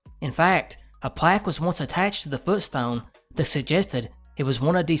Buren. In fact, a plaque was once attached to the footstone that suggested it was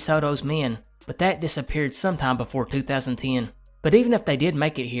one of De Soto's men, but that disappeared sometime before 2010. But even if they did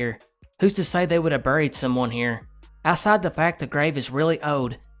make it here, who's to say they would have buried someone here? Outside the fact the grave is really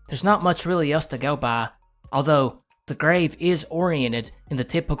old, there's not much really else to go by, although the grave is oriented in the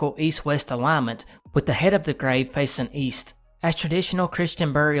typical east-west alignment, with the head of the grave facing east, as traditional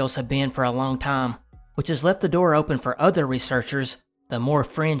Christian burials have been for a long time, which has left the door open for other researchers, the more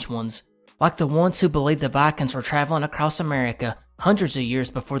fringe ones, like the ones who believe the Vikings were traveling across America hundreds of years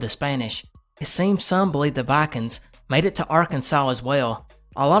before the Spanish. It seems some believe the Vikings made it to Arkansas as well.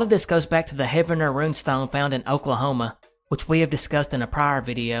 A lot of this goes back to the Heavener runestone found in Oklahoma, which we have discussed in a prior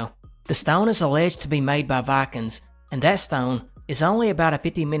video. The stone is alleged to be made by Vikings, and that stone is only about a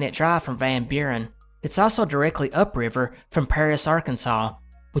 50-minute drive from Van Buren. It's also directly upriver from Paris, Arkansas,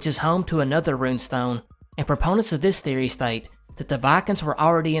 which is home to another runestone, and proponents of this theory state that the Vikings were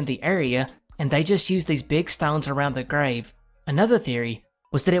already in the area and they just used these big stones around the grave. Another theory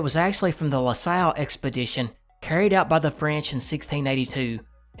was that it was actually from the La Salle expedition carried out by the French in 1682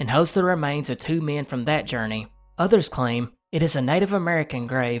 and holds the remains of two men from that journey. Others claim it is a Native American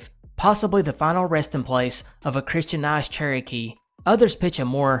grave, possibly the final resting place of a Christianized Cherokee. Others pitch a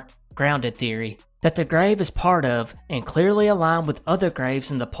more grounded theory that the grave is part of and clearly aligned with other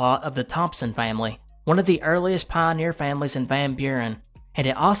graves in the plot of the Thompson family, one of the earliest pioneer families in Van Buren, and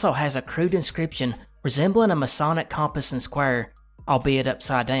it also has a crude inscription resembling a Masonic compass and square, albeit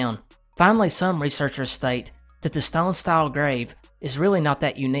upside down. Finally, some researchers state that the stone-style grave is really not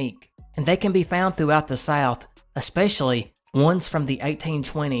that unique. and they can be found throughout the South, especially ones from the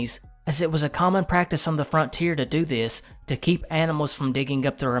 1820s, as it was a common practice on the frontier to do this to keep animals from digging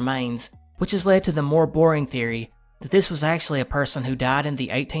up the remains, which has led to the more boring theory that this was actually a person who died in the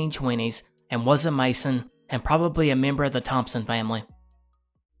 1820s and was a Mason and probably a member of the Thompson family.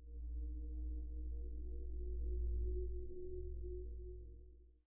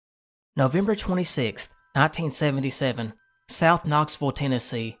 November 26, 1977, South Knoxville,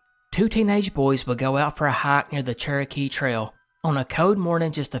 Tennessee. Two teenage boys would go out for a hike near the Cherokee Trail on a cold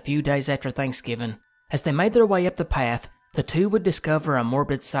morning just a few days after Thanksgiving. As they made their way up the path, the two would discover a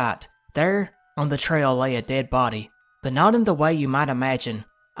morbid sight. There, on the trail, lay a dead body, but not in the way you might imagine.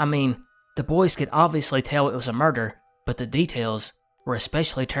 I mean, the boys could obviously tell it was a murder, but the details were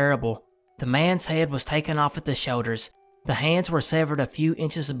especially terrible. The man's head was taken off at the shoulders, the hands were severed a few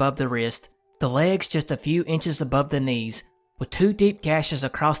inches above the wrist, the legs just a few inches above the knees, with two deep gashes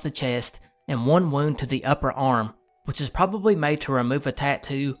across the chest and one wound to the upper arm, which is probably made to remove a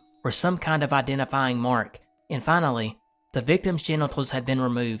tattoo or some kind of identifying mark. And finally, the victim's genitals had been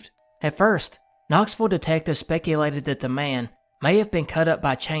removed. At first, Knoxville detectives speculated that the man may have been cut up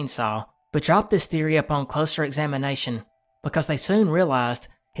by chainsaw, but dropped this theory upon closer examination because they soon realized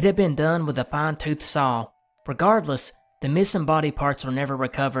it had been done with a fine-toothed saw. Regardless, the missing body parts were never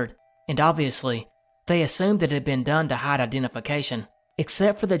recovered, and obviously, they assumed that it had been done to hide identification,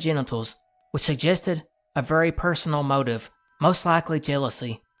 except for the genitals, which suggested a very personal motive, most likely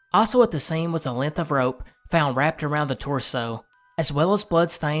jealousy. Also at the scene was a length of rope found wrapped around the torso, as well as blood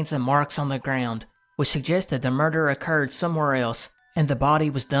stains and marks on the ground, which suggested the murder occurred somewhere else and the body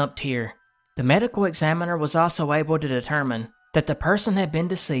was dumped here. The medical examiner was also able to determine that the person had been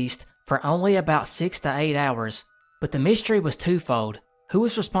deceased for only about 6 to 8 hours, but the mystery was twofold: who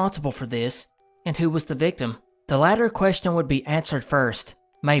was responsible for this, and who was the victim? The latter question would be answered first,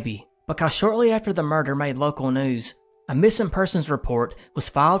 maybe, because shortly after the murder made local news, a missing persons report was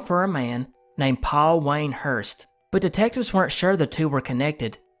filed for a man named Paul Wayne Hurst, but detectives weren't sure the two were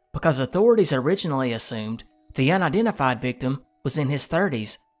connected, because authorities originally assumed the unidentified victim was in his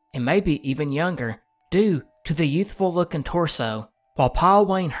 30s, and maybe even younger, due to the youthful-looking torso, while Paul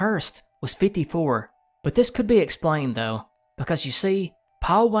Wayne Hurst was 54. But this could be explained though, because you see,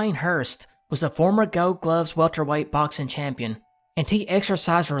 Paul Wayne Hurst was a former Gold Gloves welterweight boxing champion, and he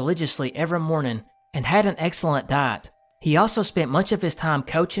exercised religiously every morning and had an excellent diet. He also spent much of his time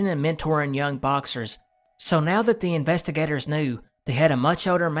coaching and mentoring young boxers. So now that the investigators knew they had a much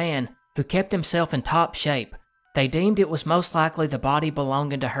older man who kept himself in top shape, they deemed it was most likely the body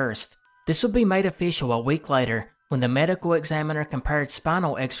belonging to Hurst. This would be made official a week later when the medical examiner compared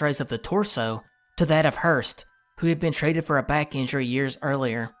spinal x-rays of the torso to that of Hurst, who had been treated for a back injury years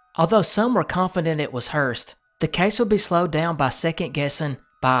earlier. Although some were confident it was Hurst, the case would be slowed down by second guessing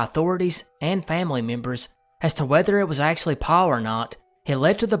by authorities and family members as to whether it was actually Paul or not. It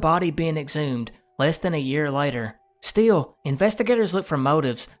led to the body being exhumed less than a year later. Still, investigators looked for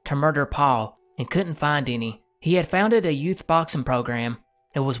motives to murder Paul and couldn't find any. He had founded a youth boxing program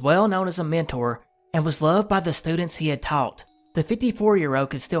and was well known as a mentor and was loved by the students he had taught. The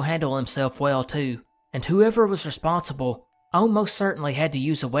 54-year-old could still handle himself well too, and whoever was responsible almost certainly had to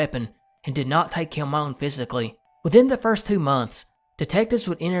use a weapon and did not take him on physically. Within the first 2 months, detectives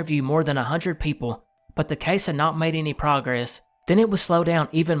would interview more than 100 people, but the case had not made any progress. Then it would slow down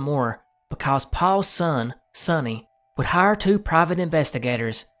even more because Paul's son, Sonny, would hire 2 private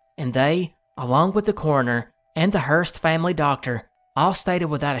investigators, and they, along with the coroner and the Hurst family doctor, all stated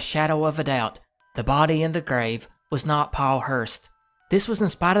without a shadow of a doubt the body in the grave was not Paul Hurst. This was in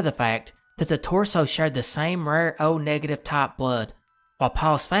spite of the fact that the torso shared the same rare O-negative type blood, while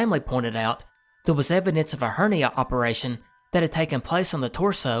Paul's family pointed out there was evidence of a hernia operation that had taken place on the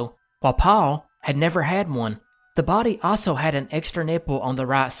torso, while Paul had never had one. The body also had an extra nipple on the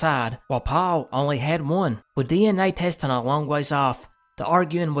right side, while Paul only had one. With DNA testing a long ways off, the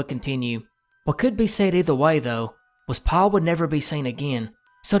arguing would continue. What could be said either way, though, was Paul would never be seen again,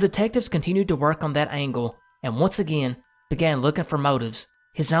 so detectives continued to work on that angle and once again began looking for motives.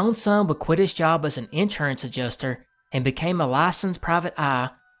 His own son would quit his job as an insurance adjuster and became a licensed private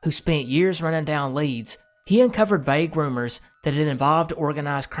eye who spent years running down leads. He uncovered vague rumors that it involved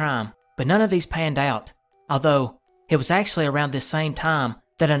organized crime, but none of these panned out. Although, it was actually around this same time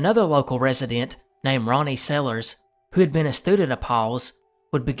that another local resident named Ronnie Sellers, who had been a student of Paul's,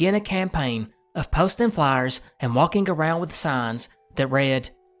 would begin a campaign of posting flyers and walking around with signs that read,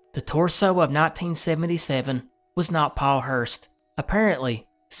 "The torso of 1977 was not Paul Hurst." Apparently,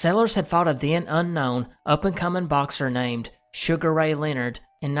 Sellers had fought a then unknown up-and-coming boxer named Sugar Ray Leonard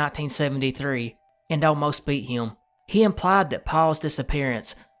in 1973 and almost beat him. He implied that Paul's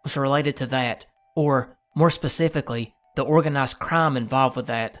disappearance was related to that, or, more specifically, the organized crime involved with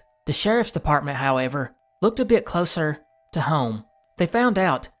that. The sheriff's department, however, looked a bit closer to home. They found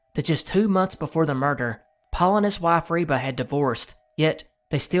out that just 2 months before the murder, Paul and his wife Reba had divorced, yet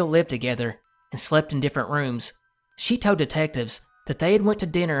they still lived together and slept in different rooms. She told detectives that they had went to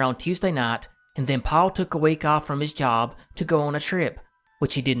dinner on Tuesday night, and then Paul took a week off from his job to go on a trip,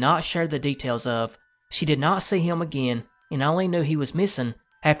 which he did not share the details of. She did not see him again and only knew he was missing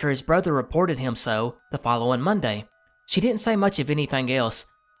after his brother reported him so the following Monday. She didn't say much of anything else,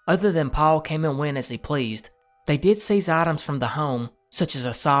 other than Paul came and went as he pleased. They did seize items from the home, such as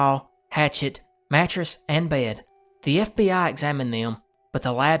a saw, hatchet, mattress, and bed. The FBI examined them, but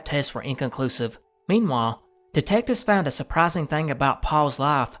the lab tests were inconclusive. Meanwhile, detectives found a surprising thing about Paul's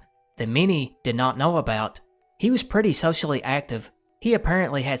life that many did not know about. He was pretty socially active. He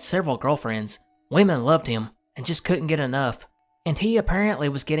apparently had several girlfriends. Women loved him and just couldn't get enough. And he apparently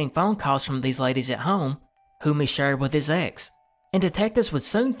was getting phone calls from these ladies at home, whom he shared with his ex. And detectives would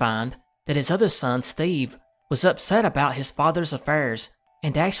soon find that his other son, Steve, was upset about his father's affairs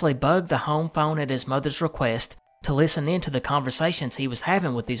and actually bugged the home phone at his mother's request to listen in to the conversations he was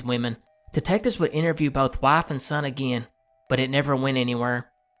having with these women. Detectives would interview both wife and son again, but it never went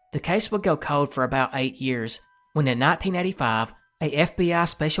anywhere. The case would go cold for about 8 years, when in 1985, a FBI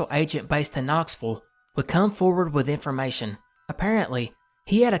special agent based in Knoxville would come forward with information. Apparently,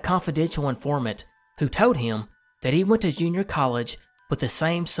 he had a confidential informant who told him that he went to junior college with the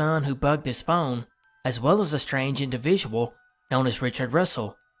same son who bugged his phone, as well as a strange individual known as Richard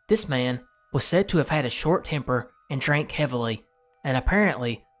Russell. This man was said to have had a short temper and drank heavily, and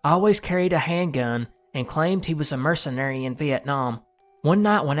apparently always carried a handgun and claimed he was a mercenary in Vietnam. One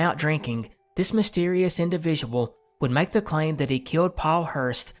night when out drinking, this mysterious individual would make the claim that he killed Paul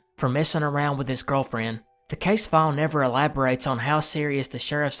Hurst for messing around with his girlfriend. The case file never elaborates on how serious the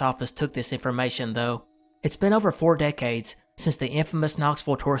sheriff's office took this information, though. It's been over 4 decades since the infamous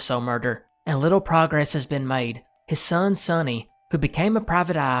Knoxville torso murder, and little progress has been made. His son, Sonny, who became a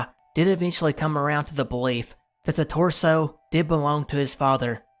private eye, did eventually come around to the belief that the torso did belong to his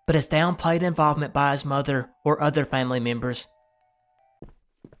father, but has downplayed involvement by his mother or other family members.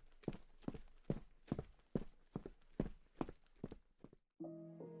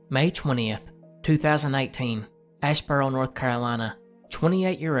 May 20th, 2018, Asheboro, North Carolina.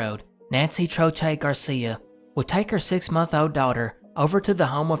 28-year-old Nancy Troche Garcia would take her 6-month-old daughter over to the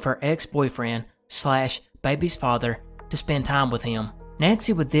home of her ex-boyfriend / baby's father to spend time with him.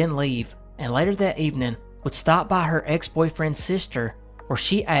 Nancy would then leave, and later that evening would stop by her ex-boyfriend's sister, where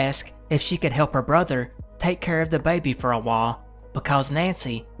she asked if she could help her brother take care of the baby for a while, because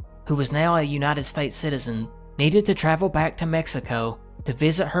Nancy, who was now a United States citizen, needed to travel back to Mexico to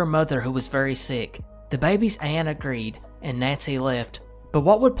visit her mother, who was very sick. The baby's aunt agreed, and Nancy left. But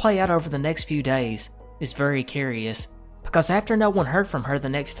what would play out over the next few days is very curious, because after no one heard from her the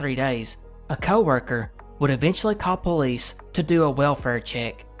next 3 days, a co-worker would eventually call police to do a welfare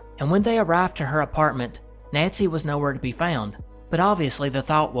check, and when they arrived to her apartment, Nancy was nowhere to be found. But obviously the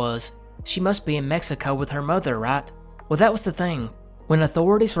thought was, she must be in Mexico with her mother, right? Well, that was the thing. When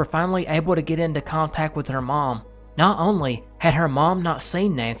authorities were finally able to get into contact with her mom, not only had her mom not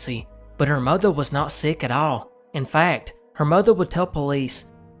seen Nancy, but her mother was not sick at all. In fact, her mother would tell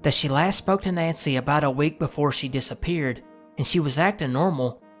police that she last spoke to Nancy about a week before she disappeared, and she was acting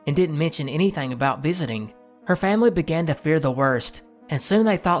normal and didn't mention anything about visiting. Her family began to fear the worst, and soon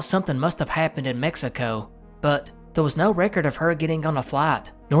they thought something must have happened in Mexico, but there was no record of her getting on a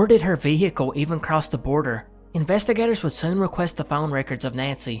flight, nor did her vehicle even cross the border. Investigators would soon request the phone records of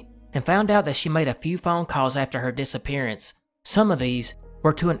Nancy, and found out that she made a few phone calls after her disappearance. Some of these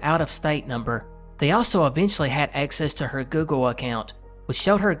were to an out-of-state number. They also eventually had access to her Google account, which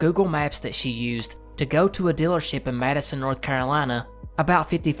showed her Google Maps that she used to go to a dealership in Madison, North Carolina, about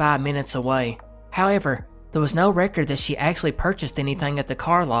 55 minutes away. However, there was no record that she actually purchased anything at the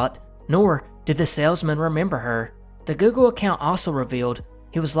car lot, nor did the salesman remember her. The Google account also revealed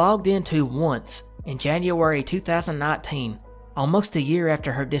he was logged into once in January 2019, almost a year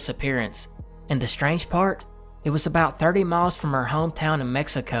after her disappearance. And the strange part? It was about 30 miles from her hometown in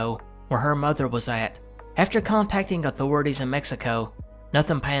Mexico, where her mother was at. After contacting authorities in Mexico,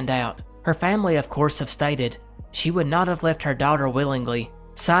 nothing panned out. Her family, of course, have stated she would not have left her daughter willingly,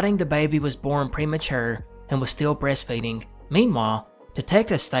 citing the baby was born premature and was still breastfeeding. Meanwhile,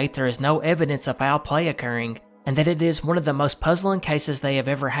 detectives state there is no evidence of foul play occurring, and that it is one of the most puzzling cases they have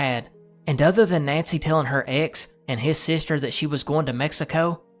ever had. And other than Nancy telling her ex and his sister that she was going to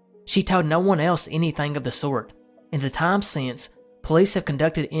Mexico, she told no one else anything of the sort. In the time since, police have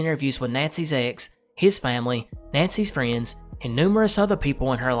conducted interviews with Nancy's ex, his family, Nancy's friends, and numerous other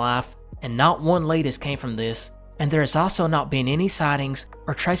people in her life, and not one lead has came from this, and there has also not been any sightings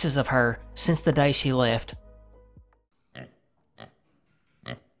or traces of her since the day she left.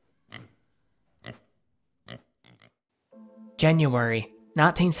 January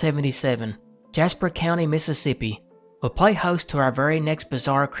 1977, Jasper County, Mississippi will play host to our very next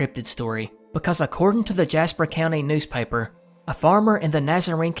bizarre cryptid story, because according to the Jasper County newspaper, a farmer in the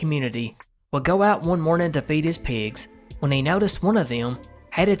Nazarene community would go out one morning to feed his pigs when he noticed one of them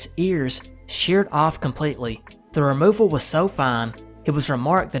had its ears sheared off completely. The removal was so fine, it was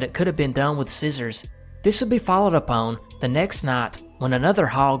remarked that it could have been done with scissors. This would be followed upon the next night when another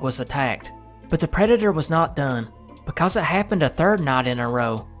hog was attacked, but the predator was not done, because it happened a third night in a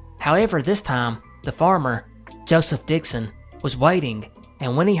row. However, this time, the farmer, Joseph Dixon, was waiting,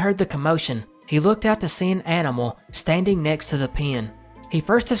 and when he heard the commotion, he looked out to see an animal standing next to the pen. He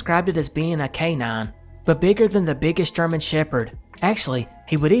first described it as being a canine, but bigger than the biggest German Shepherd. Actually,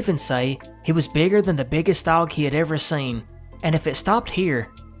 he would even say he was bigger than the biggest dog he had ever seen. And if it stopped here,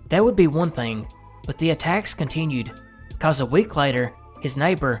 that would be one thing, but the attacks continued, because a week later, his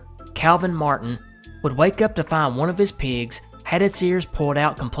neighbor, Calvin Martin, would wake up to find one of his pigs had its ears pulled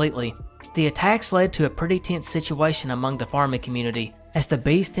out completely. The attacks led to a pretty tense situation among the farming community, as the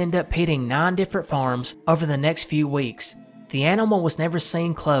beast ended up hitting 9 different farms over the next few weeks. The animal was never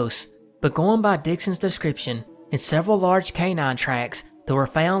seen close, but going by Dixon's description, in several large canine tracks that were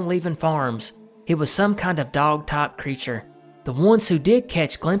found leaving farms, it was some kind of dog-type creature. The ones who did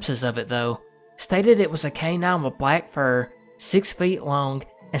catch glimpses of it, though, stated it was a canine with black fur, 6 feet long,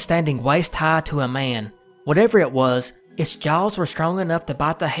 and standing waist-high to a man. Whatever it was, its jaws were strong enough to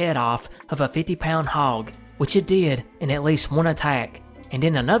bite the head off of a 50-pound hog, which it did in at least one attack, and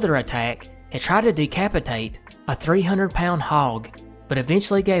in another attack, it tried to decapitate a 300-pound hog, but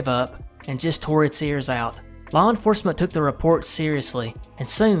eventually gave up and just tore its ears out. Law enforcement took the report seriously, and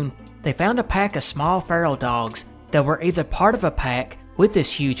soon they found a pack of small feral dogs that were either part of a pack with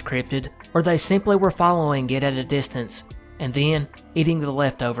this huge cryptid, or they simply were following it at a distance, and then eating the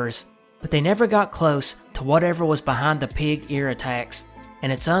leftovers. But they never got close to whatever was behind the pig ear attacks,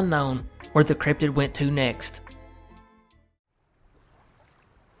 and it's unknown where the cryptid went to next.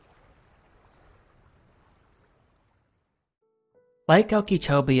 Lake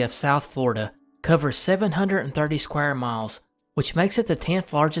Okeechobee of South Florida covers 730 square miles, which makes it the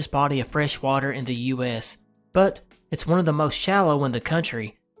 10th largest body of fresh water in the US, but it's one of the most shallow in the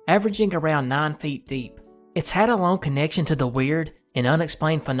country, averaging around 9 feet deep. It's had a long connection to the weird and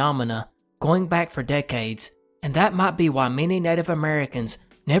unexplained phenomena going back for decades, and that might be why many Native Americans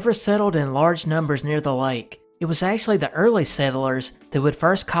never settled in large numbers near the lake. It was actually the early settlers that would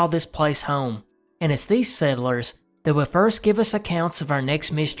first call this place home, and it's these settlers that would first give us accounts of our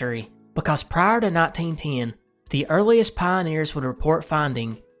next mystery, because prior to 1910, the earliest pioneers would report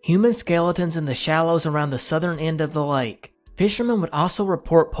finding human skeletons in the shallows around the southern end of the lake. Fishermen would also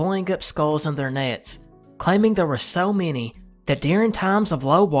report pulling up skulls in their nets, claiming there were so many that during times of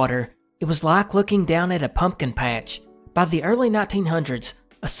low water, it was like looking down at a pumpkin patch. By the early 1900s,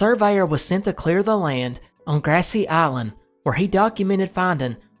 a surveyor was sent to clear the land on Grassy Island, where he documented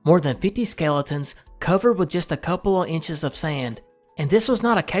finding more than 50 skeletons covered with just a couple of inches of sand. And this was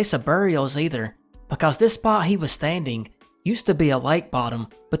not a case of burials either, because this spot he was standing used to be a lake bottom,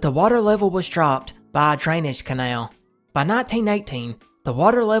 but the water level was dropped by a drainage canal. By 1918, the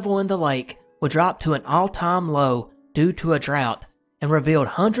water level in the lake would drop to an all-time low due to a drought, and revealed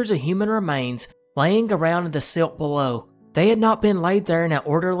hundreds of human remains laying around in the silt below. They had not been laid there in an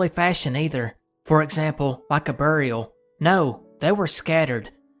orderly fashion either, for example, like a burial. No, they were scattered,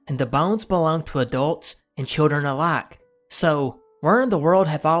 and the bones belonged to adults and children alike. So, where in the world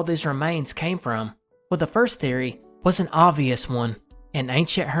have all these remains came from? Well, the first theory was an obvious one, an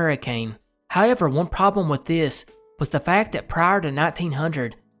ancient hurricane. However, one problem with this was the fact that prior to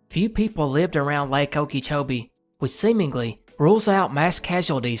 1900, few people lived around Lake Okeechobee, which seemingly rules out mass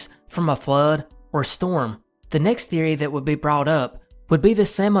casualties from a flood or storm. The next theory that would be brought up would be the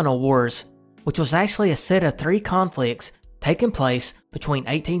Seminole Wars, which was actually a set of 3 conflicts taking place between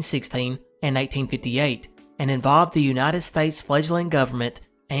 1816 and 1858, and involved the United States fledgling government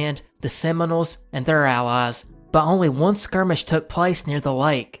and the Seminoles and their allies. But only one skirmish took place near the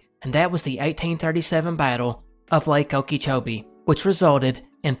lake, and that was the 1837 Battle of Lake Okeechobee, which resulted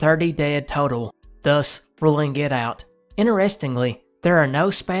in 30 dead total, thus ruling it out. Interestingly, there are no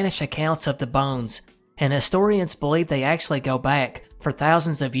Spanish accounts of the bones, and historians believe they actually go back for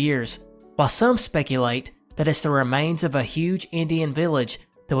thousands of years, while some speculate that it's the remains of a huge Indian village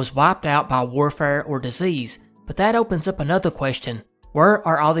that was wiped out by warfare or disease. But that opens up another question. Where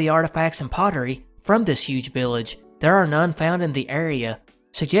are all the artifacts and pottery from this huge village? there are none found in the area,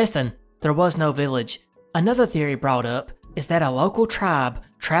 suggesting there was no village. Another theory brought up is that a local tribe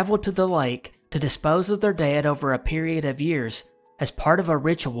traveled to the lake to dispose of their dead over a period of years as part of a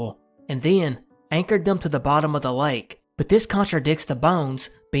ritual, and then anchored them to the bottom of the lake, but this contradicts the bones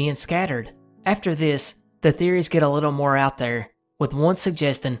being scattered. After this, the theories get a little more out there, with one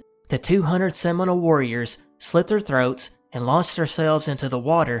suggesting the 200 Seminole warriors slit their throats and launched themselves into the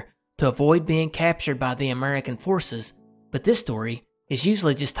water to avoid being captured by the American forces, but this story is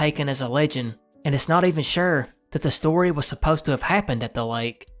usually just taken as a legend, and it's not even sure that the story was supposed to have happened at the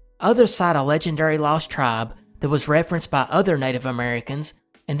lake. Others cite a legendary lost tribe that was referenced by other Native Americans,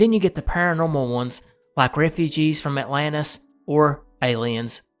 and then you get the paranormal ones like refugees from Atlantis or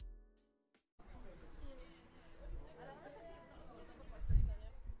aliens.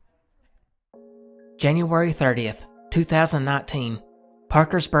 January 30th, 2019,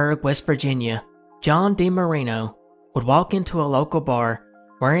 Parkersburg, West Virginia. John DeMarino would walk into a local bar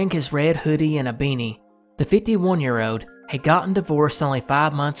wearing his red hoodie and a beanie. The 51-year-old had gotten divorced only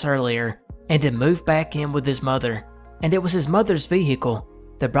 5 months earlier and had moved back in with his mother, and it was his mother's vehicle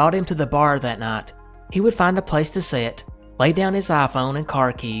that brought him to the bar that night. He would find a place to sit, lay down his iPhone and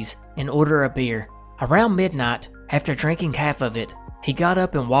car keys, and order a beer. Around midnight, after drinking half of it, he got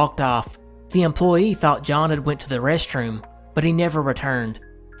up and walked off. The employee thought John had went to the restroom, but he never returned.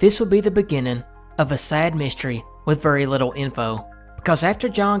 This would be the beginning of a sad mystery with very little info, because after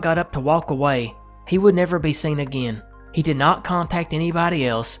John got up to walk away, he would never be seen again. He did not contact anybody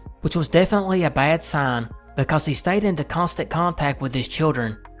else, which was definitely a bad sign because he stayed into constant contact with his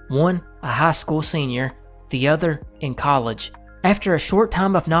children, one a high school senior, the other in college. After a short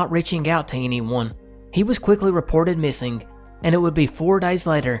time of not reaching out to anyone, he was quickly reported missing, and it would be 4 days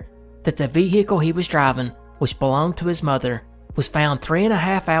later that the vehicle he was driving, which belonged to his mother, was found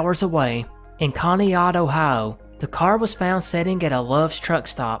 3.5 hours away in Conneaut, Ohio. The car was found sitting at a Love's truck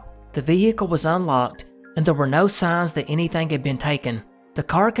stop. The vehicle was unlocked, and there were no signs that anything had been taken. The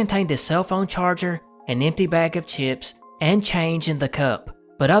car contained a cell phone charger, an empty bag of chips, and change in the cup,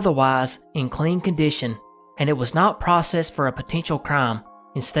 but otherwise in clean condition, and it was not processed for a potential crime.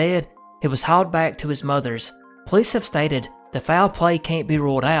 Instead, it was hauled back to his mother's. Police have stated the foul play can't be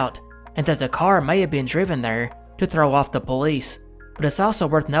ruled out, and that the car may have been driven there to throw off the police, but it's also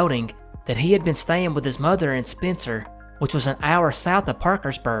worth noting that he had been staying with his mother in Spencer, which was an hour south of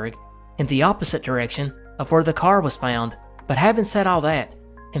Parkersburg, in the opposite direction of where the car was found. But having said all that,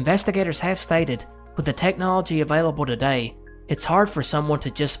 investigators have stated with the technology available today, it's hard for someone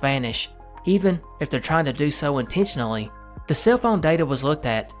to just vanish, even if they're trying to do so intentionally. The cell phone data was looked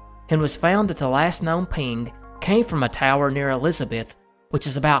at and was found that the last known ping came from a tower near Elizabeth, which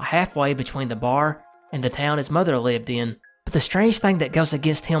is about halfway between the bar and the town his mother lived in. But the strange thing that goes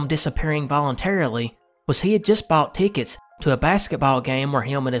against him disappearing voluntarily was he had just bought tickets to a basketball game where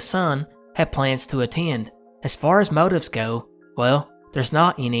him and his son had plans to attend. As far as motives go, well, there's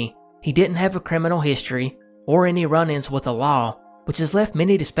not any. He didn't have a criminal history or any run-ins with the law, which has left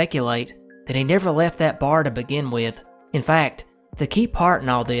many to speculate that he never left that bar to begin with. In fact, the key part in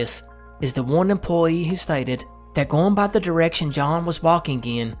all this is the one employee who stated that going by the direction John was walking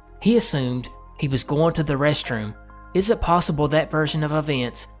in, he assumed he was going to the restroom. Is it possible that version of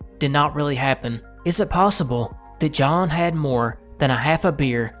events did not really happen? Is it possible that John had more than a half a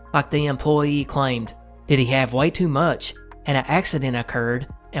beer like the employee claimed? Did he have way too much and an accident occurred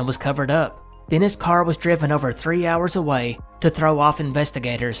and was covered up? Then his car was driven over 3 hours away to throw off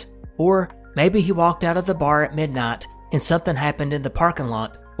investigators. Or maybe he walked out of the bar at midnight and something happened in the parking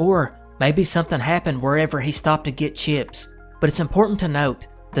lot. Or maybe something happened wherever he stopped to get chips. But it's important to note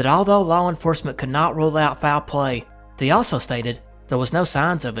that although law enforcement could not rule out foul play, they also stated there was no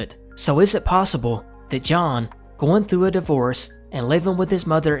signs of it. So is it possible that John, going through a divorce and living with his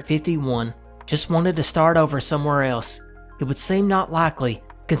mother at 51, just wanted to start over somewhere else? It would seem not likely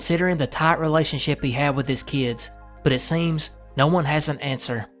considering the tight relationship he had with his kids, but it seems no one has an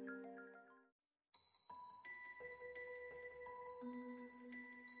answer.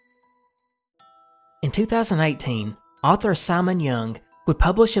 In 2018, author Simon Young would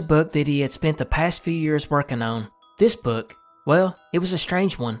publish a book that he had spent the past few years working on. This book, well, it was a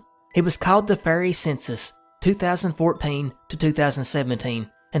strange one. It was called The Fairy Census, 2014 to 2017,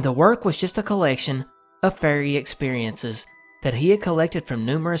 and the work was just a collection of fairy experiences that he had collected from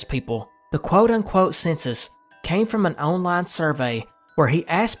numerous people. The quote-unquote census came from an online survey where he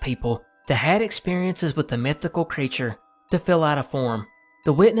asked people that had experiences with the mythical creature to fill out a form.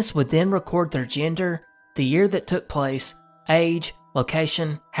 The witness would then record their gender, the year that took place, age,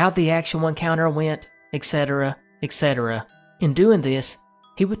 location, how the actual encounter went, etc., etc. In doing this,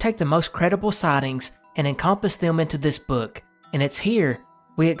 he would take the most credible sightings and encompass them into this book, and it's here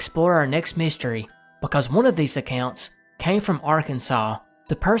we explore our next mystery, because one of these accounts came from Arkansas.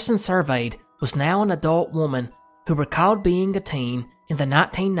 The person surveyed was now an adult woman who recalled being a teen in the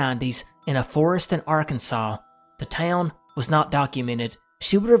 1990s in a forest in Arkansas. The town was not documented.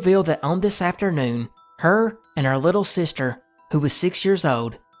 She would reveal that on this afternoon, her and her little sister, who was 6 years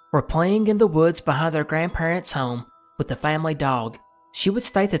old, were playing in the woods behind their grandparents' home with the family dog. She would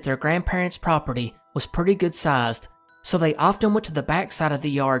state that their grandparents' property was pretty good sized, so they often went to the back side of the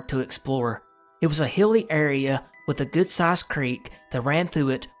yard to explore. It was a hilly area with a good sized creek that ran through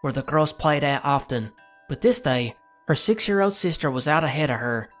it where the girls played at often. But this day, her 6-year-old sister was out ahead of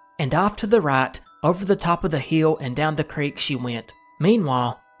her, and off to the right, over the top of the hill and down the creek she went.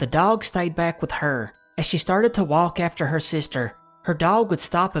 Meanwhile, the dog stayed back with her. As she started to walk after her sister, her dog would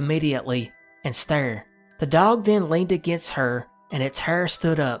stop immediately and stare. The dog then leaned against her and its hair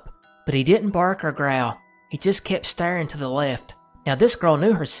stood up, but he didn't bark or growl. He just kept staring to the left. Now this girl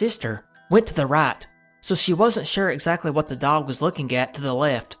knew her sister went to the right, so she wasn't sure exactly what the dog was looking at to the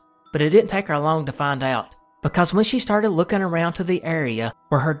left, but it didn't take her long to find out, because when she started looking around to the area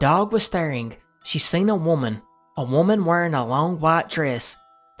where her dog was staring, she seen a woman wearing a long white dress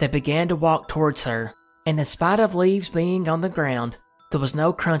that began to walk towards her, and in spite of leaves being on the ground, there was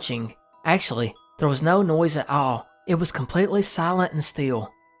no crunching. Actually, there was no noise at all. It was completely silent and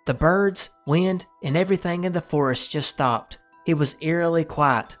still. The birds, wind, and everything in the forest just stopped. It was eerily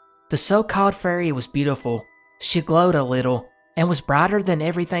quiet. The so-called fairy was beautiful. She glowed a little and was brighter than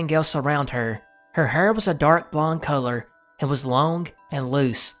everything else around her. Her hair was a dark blonde color and was long and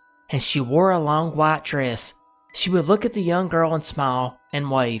loose, and she wore a long white dress. She would look at the young girl and smile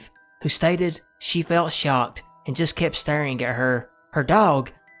and wave, who stated she felt shocked and just kept staring at her. Her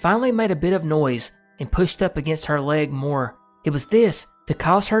dog finally made a bit of noise and pushed up against her leg more. It was this that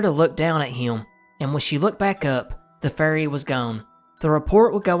caused her to look down at him, and when she looked back up, the fairy was gone. The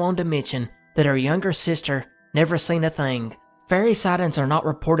report would go on to mention that her younger sister never seen a thing. Fairy sightings are not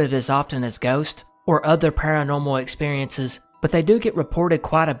reported as often as ghosts or other paranormal experiences, but they do get reported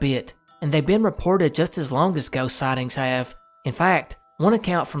quite a bit, and they've been reported just as long as ghost sightings have. In fact, one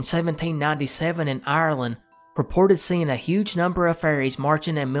account from 1797 in Ireland reported seeing a huge number of fairies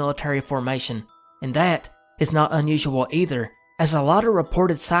marching in military formation, and that is not unusual either, as a lot of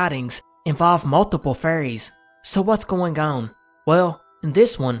reported sightings involve multiple fairies. So what's going on? Well, in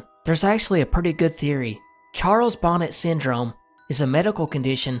this one, there's actually a pretty good theory. Charles Bonnet syndrome is a medical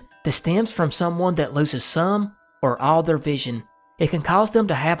condition that stems from someone that loses some or all their vision. It can cause them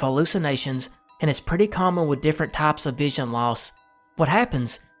to have hallucinations, and it's pretty common with different types of vision loss. What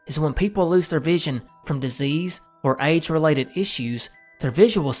happens is when people lose their vision from disease or age-related issues, their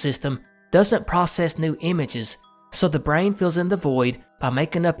visual system doesn't process new images, so the brain fills in the void by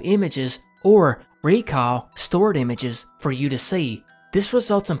making up images or recall stored images for you to see. This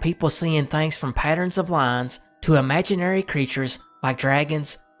results in people seeing things from patterns of lines to imaginary creatures like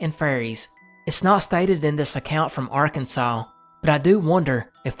dragons and fairies. It's not stated in this account from Arkansas, but I do wonder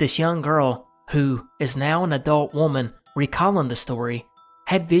if this young girl, who is now an adult woman recalling the story,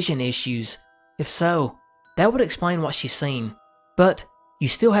 had vision issues. If so, that would explain what she's seen. But you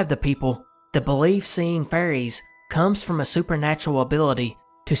still have the people that believe seeing fairies comes from a supernatural ability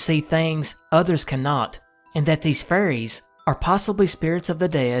to see things others cannot, and that these fairies are possibly spirits of the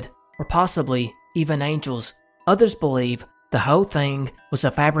dead, or possibly even angels. Others believe the whole thing was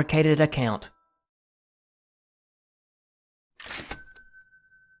a fabricated account.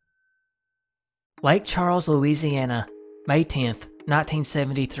 Lake Charles, Louisiana, May 10th,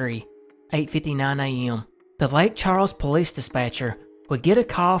 1973, 8:59 a.m. The Lake Charles police dispatcher would get a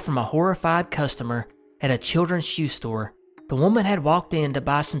call from a horrified customer at a children's shoe store. The woman had walked in to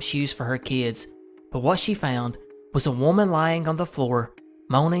buy some shoes for her kids, but what she found was a woman lying on the floor,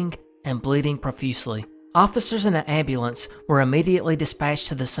 moaning and bleeding profusely. Officers and an ambulance were immediately dispatched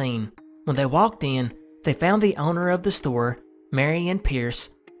to the scene. When they walked in, they found the owner of the store, Marion Pierce,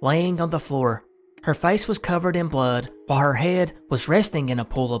 laying on the floor. Her face was covered in blood, while her head was resting in a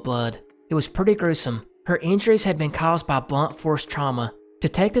pool of blood. It was pretty gruesome. Her injuries had been caused by blunt force trauma.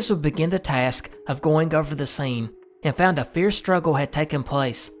 Detectives would begin the task of going over the scene, and found a fierce struggle had taken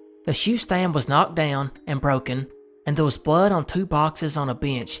place. The shoe stand was knocked down and broken, and there was blood on 2 boxes on a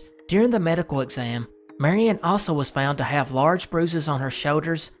bench. During the medical exam, Marion also was found to have large bruises on her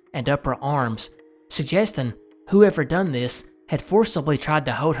shoulders and upper arms, suggesting whoever done this had forcibly tried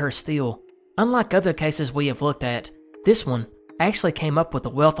to hold her still. Unlike other cases we have looked at, this one actually came up with a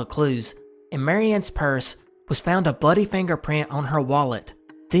wealth of clues. In Marion's purse was found a bloody fingerprint on her wallet.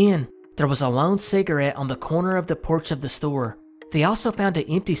 Then, there was a lone cigarette on the corner of the porch of the store. They also found an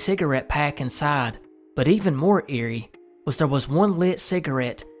empty cigarette pack inside. But even more eerie was there was one lit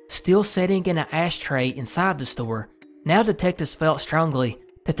cigarette still sitting in an ashtray inside the store. Now detectives felt strongly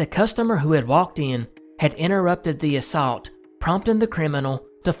that the customer who had walked in had interrupted the assault, prompting the criminal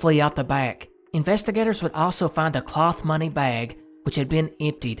to flee out the back. Investigators would also find a cloth money bag which had been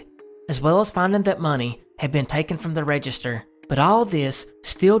emptied, as well as finding that money had been taken from the register. But all this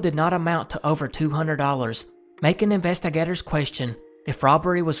still did not amount to over $200, making investigators question if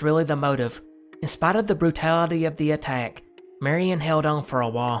robbery was really the motive. In spite of the brutality of the attack, Marion held on for a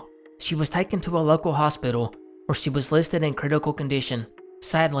while. She was taken to a local hospital where she was listed in critical condition.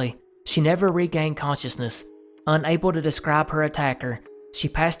 Sadly, she never regained consciousness. Unable to describe her attacker, she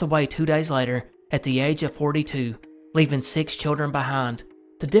passed away 2 days later at the age of 42, leaving 6 children behind.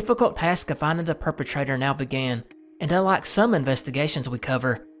 The difficult task of finding the perpetrator now began, and unlike some investigations we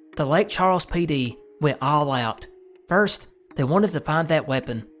cover, the Lake Charles PD went all out. First, they wanted to find that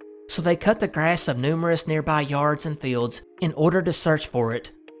weapon, so they cut the grass of numerous nearby yards and fields in order to search for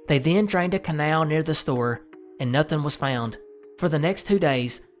it. They then drained a canal near the store, and nothing was found. For the next 2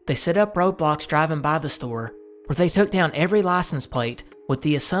 days, they set up roadblocks driving by the store, where they took down every license plate with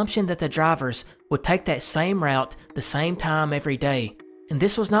the assumption that the drivers would take that same route the same time every day. And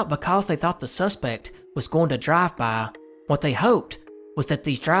this was not because they thought the suspect was going to drive by. What they hoped was that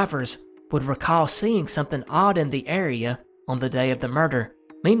these drivers would recall seeing something odd in the area on the day of the murder.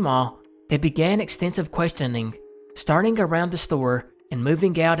 Meanwhile, they began extensive questioning, starting around the store and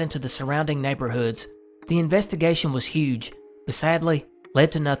moving out into the surrounding neighborhoods. The investigation was huge, but sadly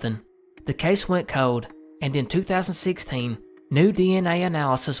led to nothing. The case went cold, and in 2016, new DNA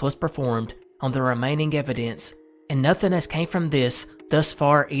analysis was performed on the remaining evidence, and nothing has came from this thus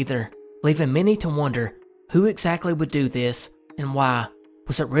far either, leaving many to wonder who exactly would do this and why.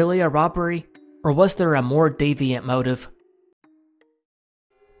 Was it really a robbery, or was there a more deviant motive?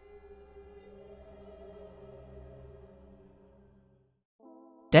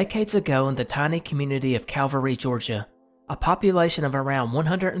 Decades ago in the tiny community of Calvary, Georgia, a population of around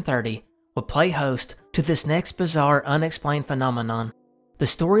 130 would play host to this next bizarre unexplained phenomenon. The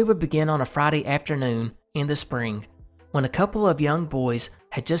story would begin on a Friday afternoon in the spring, when a couple of young boys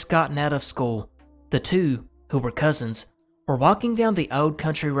had just gotten out of school. The two, who were cousins, were walking down the old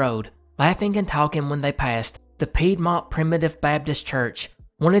country road, laughing and talking when they passed the Piedmont Primitive Baptist Church,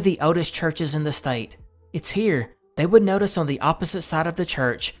 one of the oldest churches in the state. It's here they would notice on the opposite side of the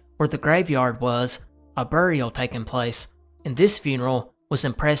church, where the graveyard was, a burial taking place, and this funeral was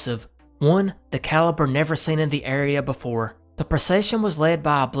impressive, one the caliber never seen in the area before. The procession was led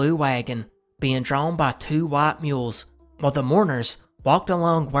by a blue wagon, being drawn by 2 white mules, while the mourners walked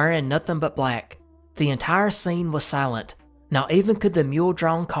along wearing nothing but black. The entire scene was silent. Not even could the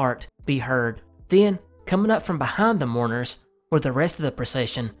mule-drawn cart be heard. Then, coming up from behind the mourners, were the rest of the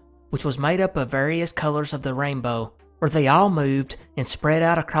procession, which was made up of various colors of the rainbow, where they all moved and spread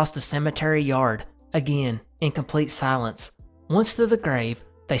out across the cemetery yard, again in complete silence. Once to the grave,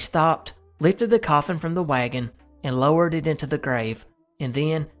 they stopped, lifted the coffin from the wagon, and lowered it into the grave, and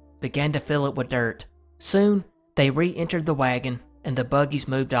then began to fill it with dirt. Soon, they re-entered the wagon, and the buggies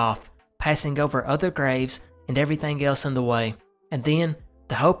moved off, passing over other graves and everything else in the way. And then,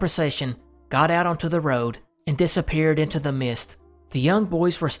 the whole procession got out onto the road and disappeared into the mist. The young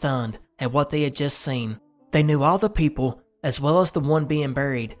boys were stunned at what they had just seen. They knew all the people, as well as the one being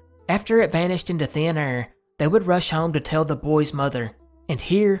buried. After it vanished into thin air, they would rush home to tell the boy's mother. And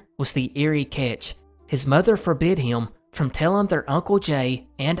here was the eerie catch. His mother forbid him from telling their Uncle Jay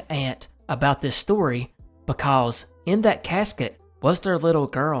and aunt about this story because in that casket was their little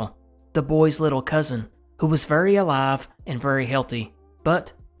girl, the boy's little cousin, who was very alive and very healthy.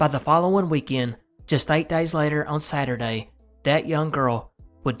 But by the following weekend, just 8 days later on Saturday, that young girl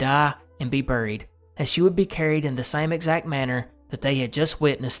would die and be buried, and she would be carried in the same exact manner that they had just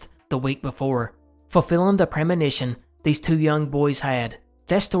witnessed the week before, fulfilling the premonition these 2 young boys had.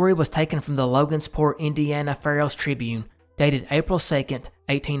 That story was taken from the Logansport, Indiana Pharaoh's Tribune, dated April 2nd,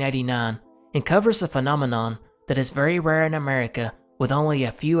 1889, and covers a phenomenon that is very rare in America with only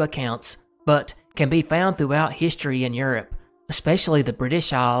a few accounts, but can be found throughout history in Europe, especially the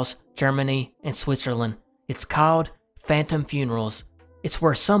British Isles, Germany, and Switzerland. It's called phantom funerals. It's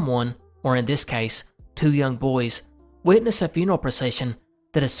where someone, or in this case, 2 young boys, witness a funeral procession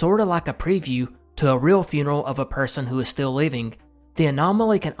that is sorta like a preview to a real funeral of a person who is still living. The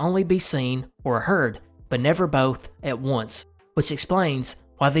anomaly can only be seen or heard, but never both at once, which explains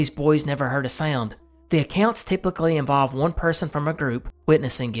why these boys never heard a sound. The accounts typically involve one person from a group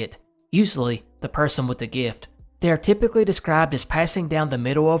witnessing it, usually the person with the gift. They are typically described as passing down the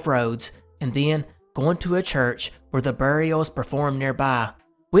middle of roads and then going to a church where the burial is performed nearby.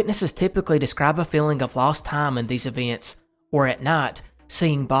 Witnesses typically describe a feeling of lost time in these events, or at night,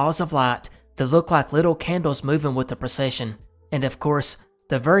 seeing balls of light that look like little candles moving with the procession. And of course,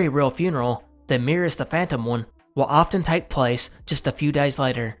 the very real funeral, that mirrors the phantom one, will often take place just a few days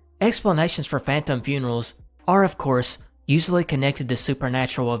later. Explanations for phantom funerals are, of course, usually connected to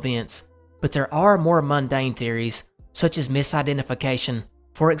supernatural events, but there are more mundane theories, such as misidentification.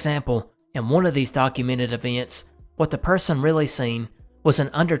 For example, in one of these documented events, what the person really seen was an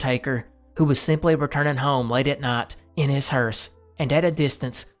undertaker who was simply returning home late at night in his hearse, and at a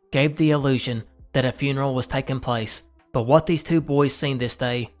distance gave the illusion that a funeral was taking place. But what these two boys seen this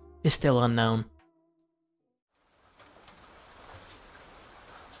day is still unknown.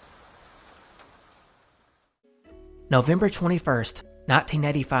 November 21st,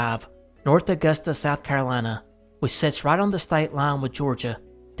 1985, North Augusta, South Carolina, which sits right on the state line with Georgia.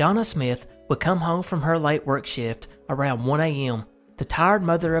 Donna Smith would come home from her late work shift around 1 a.m. The tired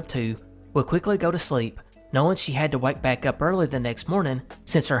mother of two would quickly go to sleep, knowing she had to wake back up early the next morning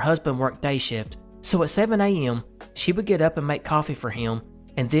since her husband worked day shift. So at 7 a.m., she would get up and make coffee for him,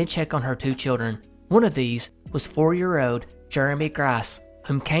 and then check on her two children. One of these was 4-year-old Jeremy Grice,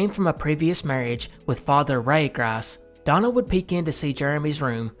 whom came from a previous marriage with Father Ray Grice. Donna would peek in to see Jeremy's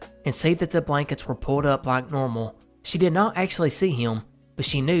room and see that the blankets were pulled up like normal. She did not actually see him, but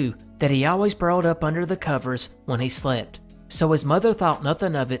she knew that he always burrowed up under the covers when he slept. So his mother thought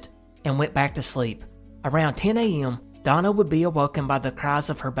nothing of it and went back to sleep. Around 10 a.m., Donna would be awoken by the cries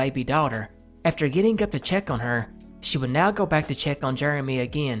of her baby daughter. After getting up to check on her, she would now go back to check on Jeremy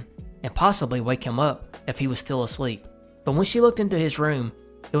again, and possibly wake him up if he was still asleep. But when she looked into his room,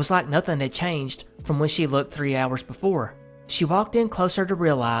 it was like nothing had changed from when she looked 3 hours before. She walked in closer to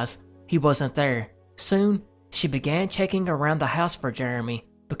realize he wasn't there. Soon, she began checking around the house for Jeremy,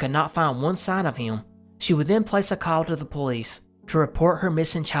 but could not find one sign of him. She would then place a call to the police to report her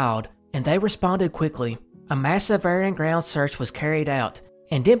missing child, and they responded quickly. A massive air and ground search was carried out,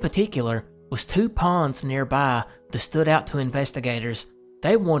 and in particular was 2 ponds nearby that stood out to investigators.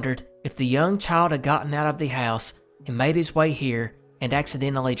 They wondered if the young child had gotten out of the house and made his way here and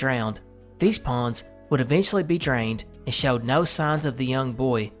accidentally drowned. These ponds would eventually be drained and showed no signs of the young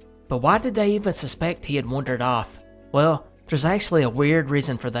boy. But why did they even suspect he had wandered off? Well, there's actually a weird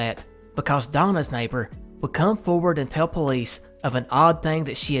reason for that, because Donna's neighbor would come forward and tell police of an odd thing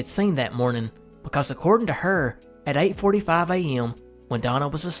that she had seen that morning, because according to her, at 8:45 a.m., when Donna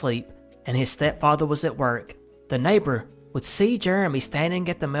was asleep and his stepfather was at work, the neighbor would see Jeremy standing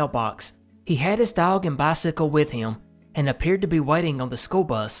at the mailbox. He had his dog and bicycle with him and appeared to be waiting on the school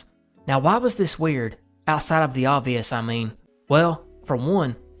bus. Now, why was this weird? Outside of the obvious, I mean. Well, for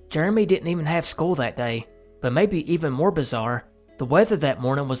one, Jeremy didn't even have school that day, but maybe even more bizarre, the weather that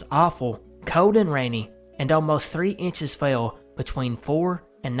morning was awful, cold and rainy, and almost 3 inches fell between 4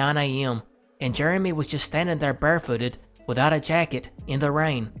 and 9 a.m., and Jeremy was just standing there barefooted without a jacket in the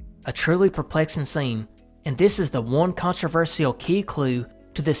rain. A truly perplexing scene, and this is the one controversial key clue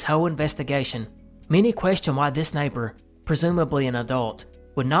to this whole investigation. Many question why this neighbor, presumably an adult,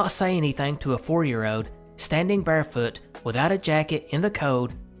 would not say anything to a 4-year-old standing barefoot without a jacket in the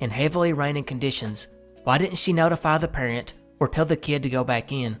cold and heavily raining conditions. Why didn't she notify the parent or tell the kid to go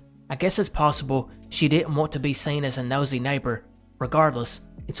back in? I guess it's possible she didn't want to be seen as a nosy neighbor. Regardless,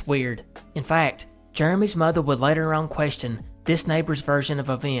 it's weird. In fact, Jeremy's mother would later on question this neighbor's version of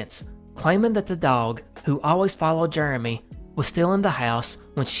events, claiming that the dog, who always followed Jeremy, was still in the house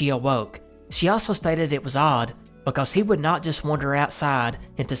when she awoke. She also stated it was odd because he would not just wander outside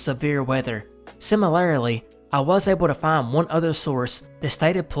into severe weather. Similarly, I was able to find one other source that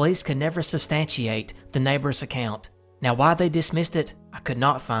stated police could never substantiate the neighbor's account. Now, why they dismissed it, I could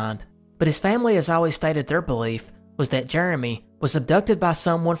not find. But his family has always stated their belief was that Jeremy was abducted by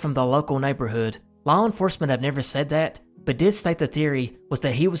someone from the local neighborhood. Law enforcement have never said that, but did state the theory was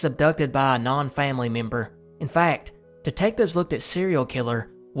that he was abducted by a non-family member. In fact, detectives looked at serial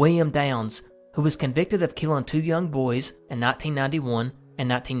killer William Downs, who was convicted of killing 2 young boys in 1991 and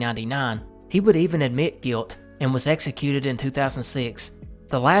 1999. He would even admit guilt and was executed in 2006.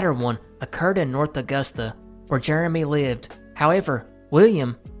 The latter one occurred in North Augusta, where Jeremy lived. However,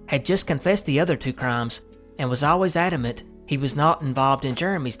 William had just confessed the other 2 crimes and was always adamant he was not involved in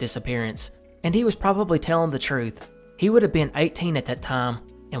Jeremy's disappearance, and he was probably telling the truth. He would have been 18 at that time,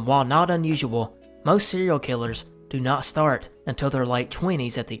 and while not unusual, most serial killers do not start until their late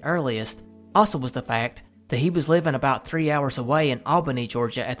 20s at the earliest. Also was the fact that he was living about 3 hours away in Albany,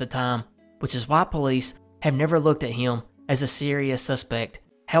 Georgia at the time, which is why police have never looked at him as a serious suspect.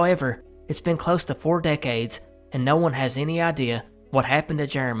 However, it's been close to 4 decades and no one has any idea what happened to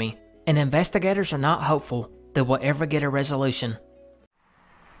Jeremy, and investigators are not hopeful that we'll ever get a resolution.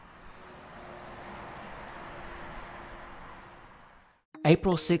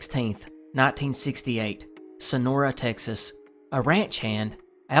 April 16th, 1968, Sonora, Texas. A ranch hand,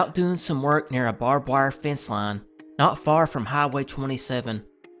 out doing some work near a barbed wire fence line, not far from Highway 27,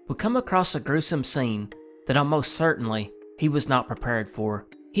 would come across a gruesome scene that almost certainly he was not prepared for.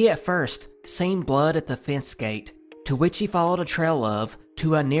 He at first seen blood at the fence gate, to which he followed a trail of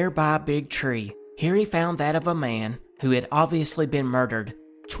to a nearby big tree. Here he found that of a man who had obviously been murdered,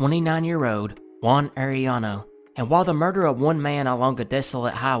 29-year-old Juan Arellano. And while the murder of one man along a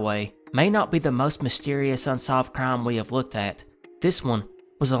desolate highway may not be the most mysterious unsolved crime we have looked at, this one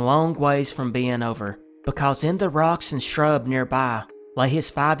was a long ways from being over, because in the rocks and shrub nearby lay his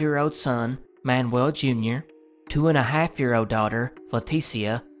 5-year-old son, Manuel Jr., 2.5-year-old daughter,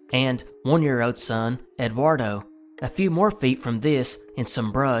 Leticia, and 1-year-old son, Eduardo. A few more feet from this, in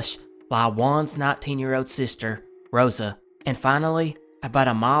some brush, lie Juan's 19-year-old sister, Rosa. And finally, about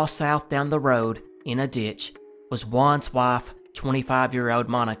a mile south down the road, in a ditch, was Juan's wife, 25-year-old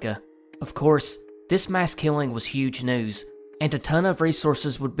Monica. Of course, this mass killing was huge news, and a ton of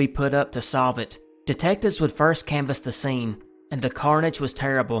resources would be put up to solve it. Detectives would first canvass the scene, and the carnage was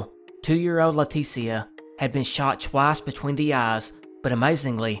terrible. 2-year-old Leticia had been shot twice between the eyes, but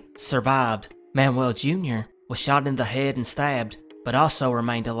amazingly survived. Manuel Jr. was shot in the head and stabbed, but also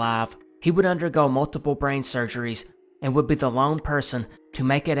remained alive. He would undergo multiple brain surgeries and would be the lone person to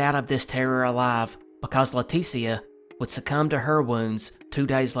make it out of this terror alive, because Leticia would succumb to her wounds 2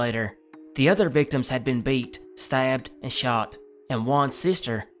 days later. The other victims had been beat, stabbed, and shot, and Juan's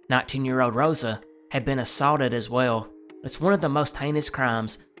sister, 19-year-old Rosa, had been assaulted as well. It's one of the most heinous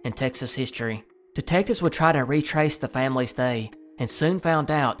crimes in Texas history. Detectives would try to retrace the family's day, and soon found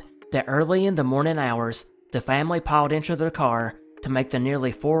out that early in the morning hours, the family piled into their car to make the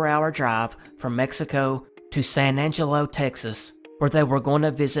nearly 4-hour drive from Mexico to San Angelo, Texas, where they were going to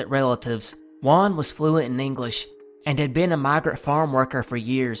visit relatives. Juan was fluent in English and had been a migrant farm worker for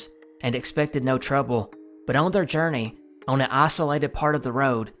years and expected no trouble, but on their journey, on an isolated part of the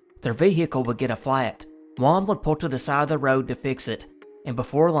road, their vehicle would get a flat. Juan would pull to the side of the road to fix it, and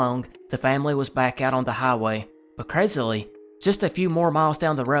before long, the family was back out on the highway. But crazily, just a few more miles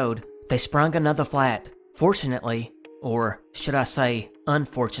down the road, they sprung another flat. Fortunately, or should I say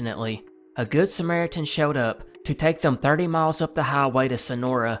unfortunately, a good Samaritan showed up to take them 30 miles up the highway to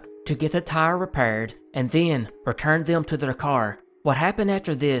Sonora to get the tire repaired and then returned them to their car. What happened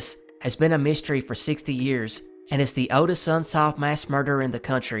after this has been a mystery for 60 years and is the oldest unsolved mass murder in the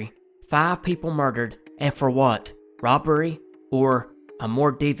country. 5 people murdered, and for what? Robbery? Or a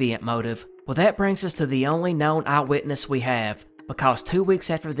more deviant motive? Well, that brings us to the only known eyewitness we have, because 2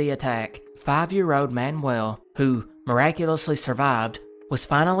 weeks after the attack, 5-year-old Manuel, who miraculously survived, was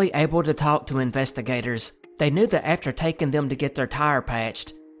finally able to talk to investigators. They knew that after taking them to get their tire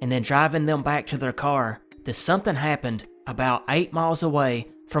patched and then driving them back to their car, that something happened about 8 miles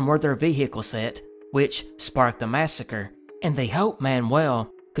away from where their vehicle sat, which sparked the massacre, and they hoped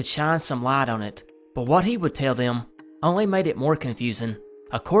Manuel could shine some light on it. But what he would tell them only made it more confusing.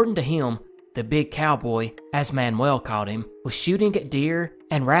 According to him, the big cowboy, as Manuel called him, was shooting at deer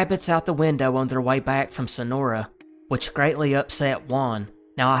and rabbits out the window on their way back from Sonora, which greatly upset Juan.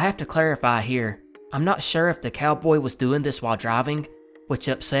 Now I have to clarify here, I'm not sure if the cowboy was doing this while driving, which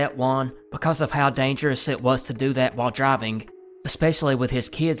upset Juan because of how dangerous it was to do that while driving, especially with his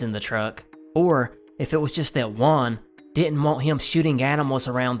kids in the truck, or if it was just that Juan didn't want him shooting animals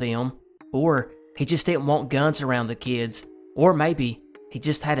around them, or he just didn't want guns around the kids, or maybe he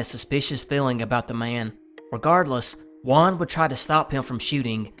just had a suspicious feeling about the man. Regardless, Juan would try to stop him from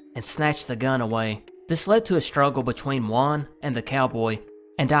shooting and snatch the gun away. This led to a struggle between Juan and the cowboy,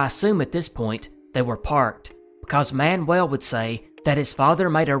 and I assume at this point they were parked, because Manuel would say that his father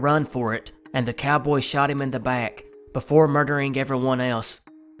made a run for it and the cowboy shot him in the back before murdering everyone else.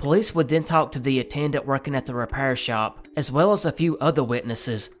 Police would then talk to the attendant working at the repair shop, as well as a few other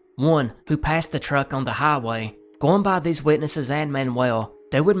witnesses, one who passed the truck on the highway. Going by these witnesses and Manuel,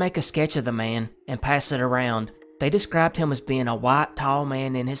 they would make a sketch of the man and pass it around. They described him as being a white, tall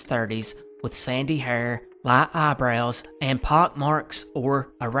man in his 30s with sandy hair, light eyebrows, and pock marks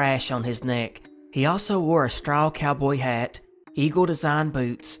or a rash on his neck. He also wore a straw cowboy hat, eagle design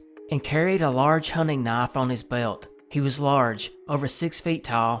boots, and carried a large hunting knife on his belt. He was large, over 6 feet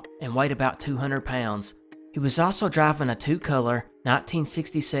tall, and weighed about 200 pounds. He was also driving a 2-color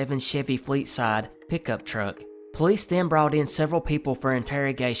 1967 Chevy Fleetside pickup truck. Police then brought in several people for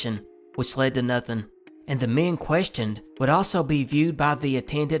interrogation, which led to nothing. And the men questioned would also be viewed by the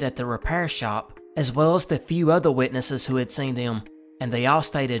attendant at the repair shop, as well as the few other witnesses who had seen them, and they all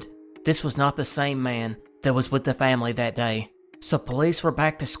stated this was not the same man that was with the family that day. So police were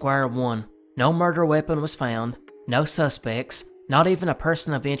back to square one. No murder weapon was found, no suspects, not even a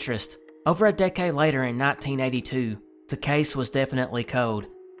person of interest. Over a decade later in 1982, the case was definitely cold.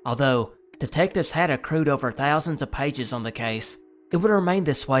 Although detectives had accrued over thousands of pages on the case, it would remain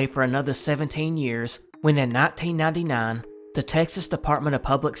this way for another 17 years when in 1999, the Texas Department of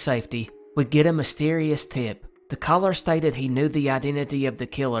Public Safety would get a mysterious tip. The caller stated he knew the identity of the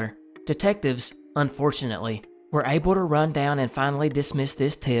killer. Detectives, unfortunately, were able to run down and finally dismiss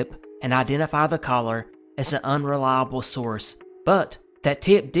this tip and identify the caller as an unreliable source. But that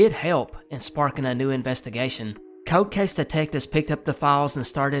tip did help in sparking a new investigation. Cold case detectives picked up the files and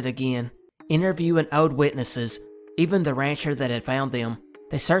started again, interviewing old witnesses, even the rancher that had found them.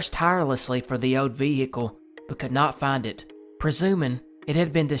 They searched tirelessly for the old vehicle, but could not find it, presuming it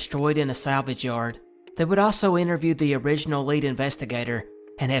had been destroyed in a salvage yard. They would also interview the original lead investigator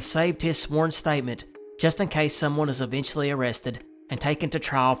and have saved his sworn statement just in case someone is eventually arrested and taken to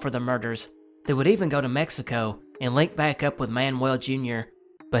trial for the murders. They would even go to Mexico and link back up with Manuel Jr.,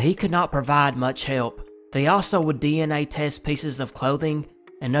 but he could not provide much help. They also would DNA test pieces of clothing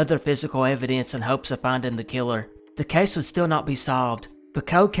and other physical evidence in hopes of finding the killer. The case would still not be solved, but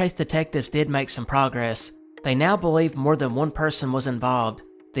cold case detectives did make some progress. They now believed more than one person was involved.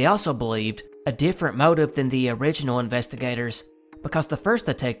 They also believed a different motive than the original investigators, because the first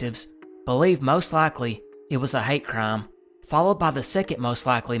detectives believed most likely it was a hate crime, followed by the second most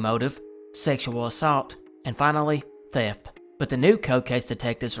likely motive, sexual assault, and finally, theft. But the new cold case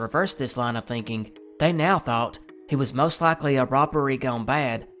detectives reversed this line of thinking. They now thought he was most likely a robbery gone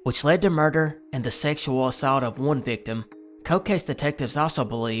bad, which led to murder and the sexual assault of one victim. Cold case detectives also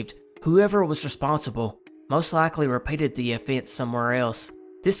believed whoever was responsible most likely repeated the offense somewhere else.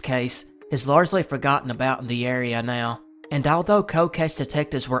 This case is largely forgotten about in the area now, and although cold case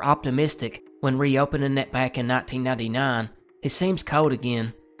detectives were optimistic when reopening it back in 1999, it seems cold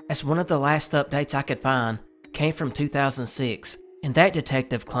again, as one of the last updates I could find came from 2006, and that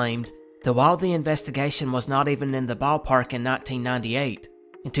detective claimed that while the investigation was not even in the ballpark in 1998,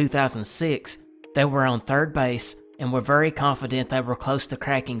 in 2006, they were on third base and were very confident they were close to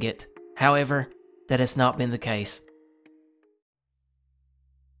cracking it. However, that has not been the case.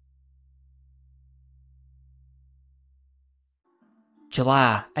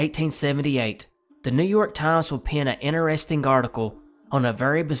 July 1878, the New York Times would pen an interesting article on a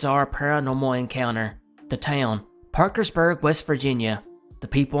very bizarre paranormal encounter. The town, Parkersburg, West Virginia. The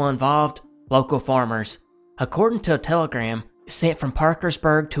people involved, local farmers. According to a telegram sent from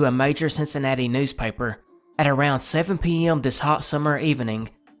Parkersburg to a major Cincinnati newspaper, at around 7 p.m. this hot summer evening,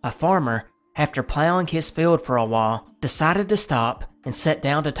 a farmer, after plowing his field for a while, decided to stop and sat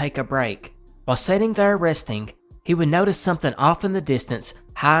down to take a break. While sitting there resting, he would notice something off in the distance,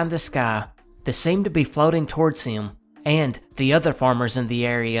 high in the sky, that seemed to be floating towards him and the other farmers in the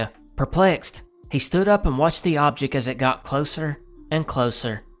area. Perplexed, he stood up and watched the object as it got closer and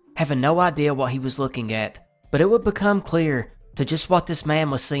closer, having no idea what he was looking at. But it would become clear to just what this man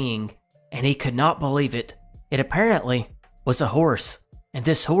was seeing, and he could not believe it. It apparently was a horse, and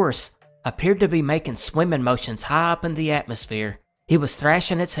this horse appeared to be making swimming motions high up in the atmosphere. He was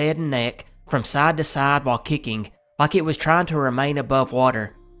thrashing its head and neck from side to side while kicking, like it was trying to remain above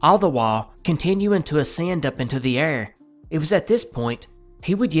water, all the while continuing to ascend up into the air. It was at this point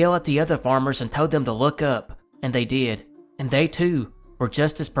he would yell at the other farmers and told them to look up, and they did, and they too were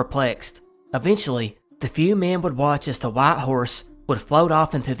just as perplexed. Eventually, the few men would watch as the white horse would float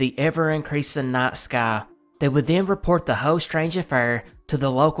off into the ever-increasing night sky. They would then report the whole strange affair to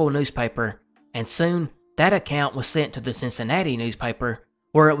the local newspaper, and soon that account was sent to the Cincinnati newspaper,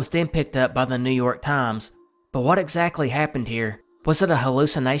 where it was then picked up by the New York Times. But what exactly happened here? Was it a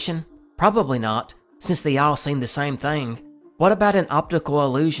hallucination? Probably not, since they all seen the same thing. What about an optical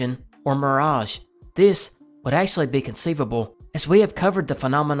illusion or mirage? This would actually be conceivable, as we have covered the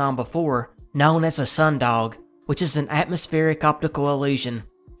phenomenon before, known as a sundog, which is an atmospheric optical illusion,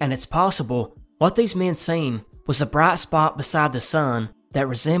 and it's possible what these men seen was a bright spot beside the sun that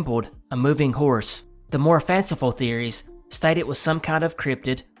resembled a moving horse. The more fanciful theories state it was some kind of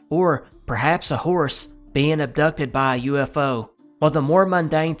cryptid, or perhaps a horse being abducted by a UFO, while the more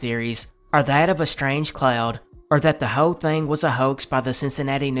mundane theories are that of a strange cloud, or that the whole thing was a hoax by the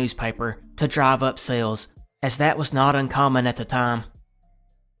Cincinnati newspaper to drive up sales, as that was not uncommon at the time.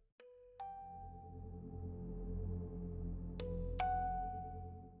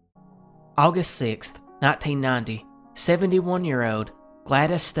 August 6th, 1990, 71-year-old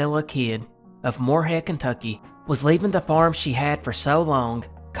Gladys Stella Kidd of Moorhead, Kentucky, was leaving the farm she had for so long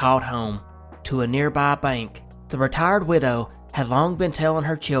called home to a nearby bank. The retired widow had long been telling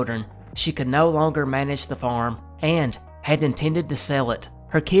her children she could no longer manage the farm and had intended to sell it.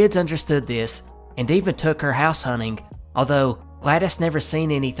 Her kids understood this and even took her house hunting, although Gladys never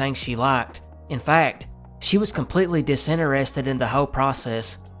seen anything she liked. In fact, she was completely disinterested in the whole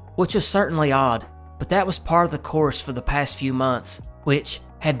process, which was certainly odd, but that was part of the course for the past few months, which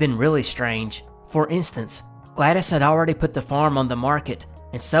had been really strange. For instance, Gladys had already put the farm on the market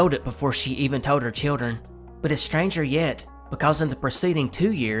and sold it before she even told her children. But it's stranger yet, because in the preceding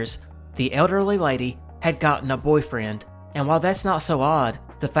 2 years, the elderly lady had gotten a boyfriend, and while that's not so odd,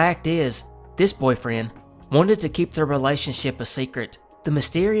 the fact is, this boyfriend wanted to keep their relationship a secret. The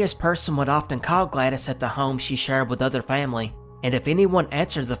mysterious person would often call Gladys at the home she shared with other family, and if anyone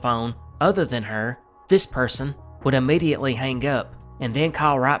answered the phone other than her, this person would immediately hang up and then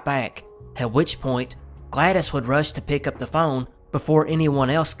call right back, at which point Gladys would rush to pick up the phone before anyone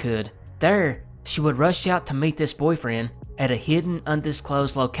else could. There, she would rush out to meet this boyfriend at a hidden,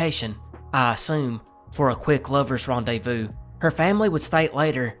 undisclosed location, I assume, for a quick lover's rendezvous. Her family would state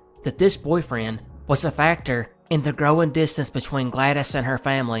later that this boyfriend was a factor in the growing distance between Gladys and her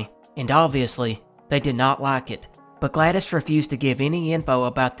family, and obviously, they did not like it. But Gladys refused to give any info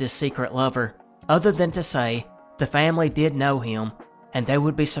about this secret lover, other than to say the family did know him, and they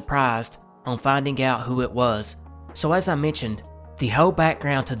would be surprised on finding out who it was. So as I mentioned, the whole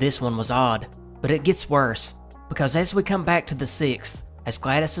background to this one was odd, but it gets worse, because as we come back to the 6th, as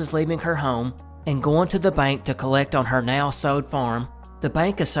Gladys is leaving her home and going to the bank to collect on her now sold farm, the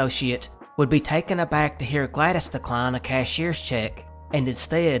bank associate would be taken aback to hear Gladys decline a cashier's check, and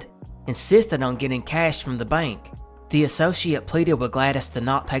instead insisted on getting cash from the bank. The associate pleaded with Gladys to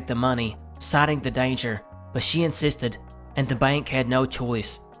not take the money, citing the danger, but she insisted, and the bank had no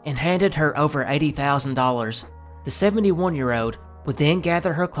choice, and handed her over $80,000. The 71-year-old would then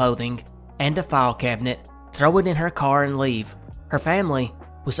gather her clothing and a file cabinet, throw it in her car and leave. Her family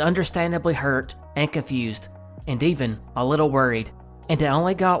was understandably hurt and confused, and even a little worried, and it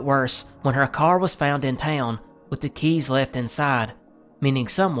only got worse when her car was found in town with the keys left inside, meaning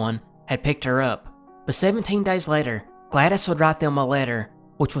someone had picked her up. But 17 days later, Gladys would write them a letter,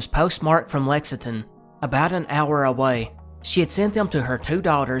 which was postmarked from Lexington, about an hour away. She had sent them to her 2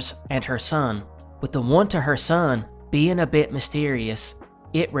 daughters and her son, with the one to her son being a bit mysterious.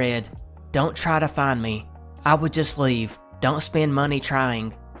 It read, "Don't try to find me. I would just leave. Don't spend money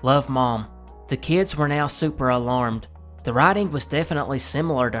trying. Love, Mom." The kids were now super alarmed. The writing was definitely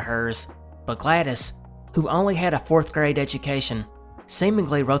similar to hers, but Gladys, who only had a 4th grade education,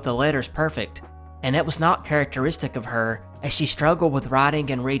 seemingly wrote the letters perfect, and it was not characteristic of her, as she struggled with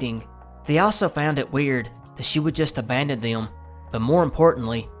writing and reading. They also found it weird that she would just abandon them, but more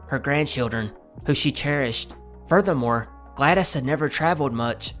importantly, her grandchildren, who she cherished. Furthermore, Gladys had never traveled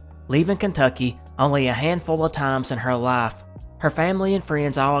much, leaving Kentucky only a handful of times in her life. Her family and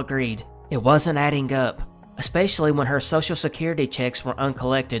friends all agreed it wasn't adding up, especially when her Social Security checks were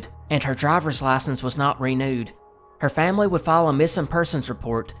uncollected and her driver's license was not renewed. Her family would file a missing persons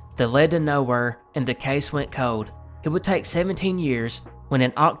report that led to nowhere, and the case went cold. It would take 17 years when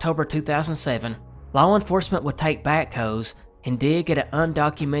in October 2007, law enforcement would take backhoes and dig at an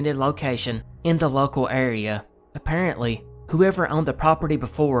undocumented location in the local area. Apparently, whoever owned the property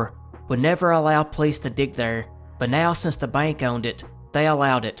before would never allow police to dig there, but now since the bank owned it, they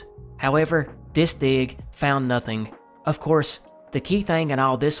allowed it. However, this dig found nothing. Of course, the key thing in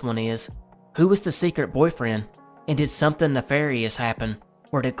all this one is, who was the secret boyfriend? And did something nefarious happen?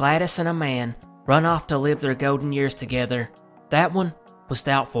 Or did Gladys and a man run off to live their golden years together? That one was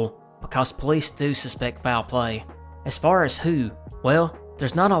doubtful, because police do suspect foul play. As far as who, well,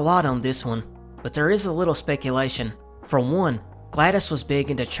 there's not a lot on this one, but there is a little speculation. For one, Gladys was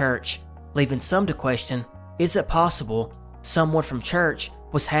big into church, leaving some to question, is it possible someone from church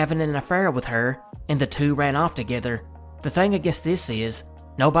was having an affair with her and the two ran off together? The thing against this is,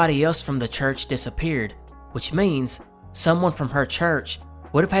 nobody else from the church disappeared, which means someone from her church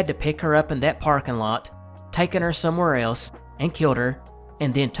would have had to pick her up in that parking lot, taken her somewhere else, and killed her,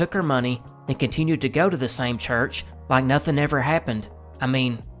 and then took her money and continued to go to the same church like nothing ever happened. I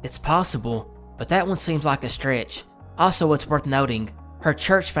mean, it's possible, but that one seems like a stretch. Also, it's worth noting, her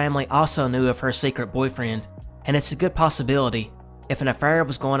church family also knew of her secret boyfriend, and it's a good possibility, if an affair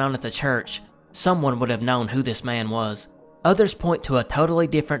was going on at the church, someone would have known who this man was. Others point to a totally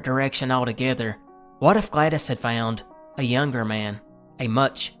different direction altogether. What if Gladys had found a younger man, a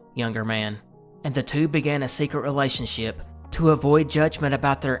much younger man, and the two began a secret relationship to avoid judgment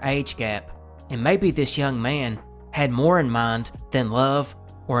about their age gap, and maybe this young man had more in mind than love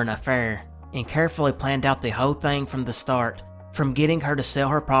or an affair, and carefully planned out the whole thing from the start, from getting her to sell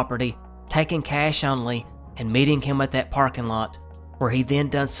her property, taking cash only, and meeting him at that parking lot, where he then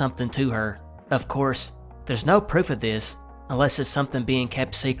done something to her. Of course, there's no proof of this, unless it's something being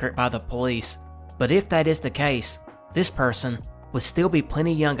kept secret by the police, but if that is the case, this person would still be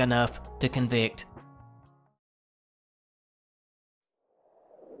plenty young enough to convict.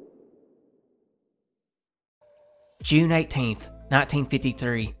 June 18,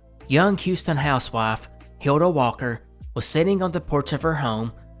 1953. Young Houston housewife Hilda Walker was sitting on the porch of her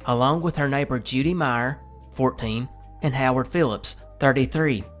home along with her neighbor Judy Meyer, 14, and Howard Phillips,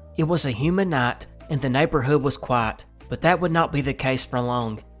 33. It was a humid night and the neighborhood was quiet, but that would not be the case for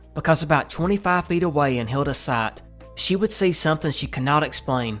long, because about 25 feet away in Hilda's sight, she would see something she could not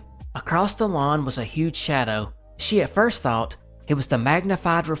explain. Across the lawn was a huge shadow. She at first thought it was the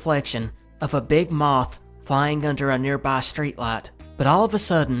magnified reflection of a big moth flying under a nearby streetlight, but all of a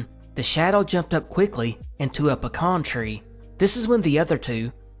sudden, the shadow jumped up quickly into a pecan tree. This is when the other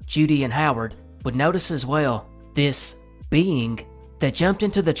two, Judy and Howard, would notice as well. This being that jumped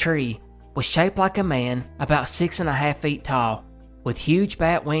into the tree was shaped like a man about 6.5 feet tall, with huge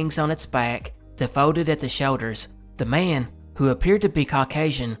bat wings on its back that folded at the shoulders. The man, who appeared to be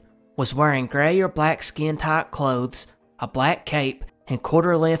Caucasian, was wearing gray or black skin-tight clothes, a black cape, and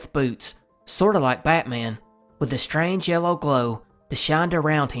quarter-length boots, sorta like Batman, with a strange yellow glow that shined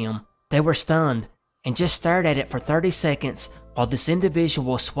around him. They were stunned and just stared at it for 30 seconds while this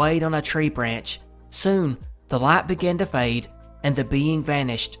individual swayed on a tree branch. Soon, the light began to fade and the being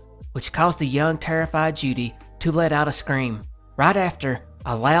vanished, which caused the young, terrified Judy to let out a scream. Right after,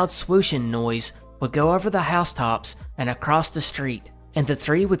 a loud swooshing noise would go over the housetops and across the street, and the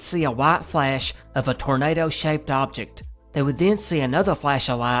three would see a white flash of a tornado-shaped object. They would then see another flash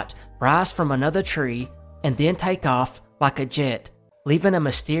of light rise from another tree and then take off like a jet, leaving a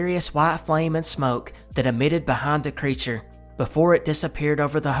mysterious white flame and smoke that emitted behind the creature before it disappeared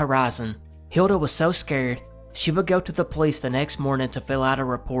over the horizon. Hilda was so scared, she would go to the police the next morning to fill out a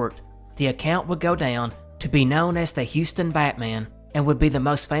report. The account would go down to be known as the Houston Batman and would be the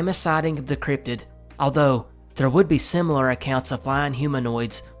most famous sighting of the cryptid, although there would be similar accounts of flying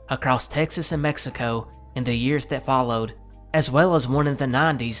humanoids across Texas and Mexico in the years that followed, as well as one in the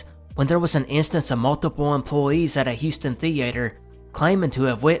 90s when there was an instance of multiple employees at a Houston theater claiming to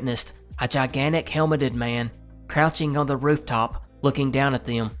have witnessed a gigantic helmeted man crouching on the rooftop looking down at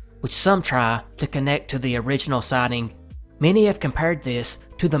them, which some try to connect to the original sighting. Many have compared this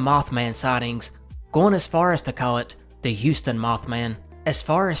to the Mothman sightings, going as far as to call it the Houston Mothman. As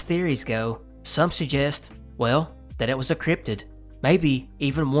far as theories go, some suggest, well, that it was a cryptid, maybe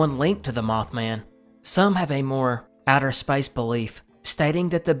even one linked to the Mothman. Some have a more outer space belief, stating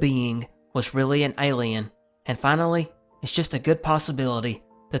that the being was really an alien. And finally, it's just a good possibility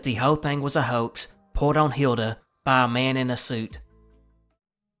that the whole thing was a hoax pulled on Hilda by a man in a suit.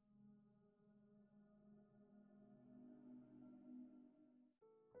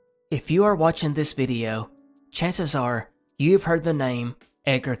 If you are watching this video, chances are you have heard the name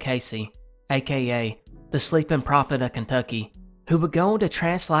Edgar Cayce, aka the Sleeping Prophet of Kentucky, who would go on to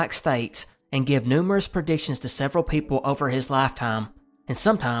trance-like states and give numerous predictions to several people over his lifetime, and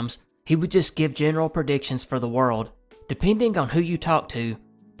sometimes he would just give general predictions for the world. Depending on who you talk to,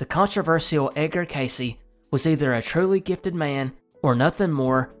 the controversial Edgar Cayce was either a truly gifted man or nothing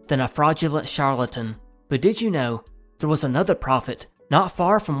more than a fraudulent charlatan. But did you know there was another prophet not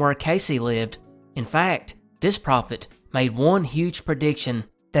far from where Cayce lived? In fact, this prophet made one huge prediction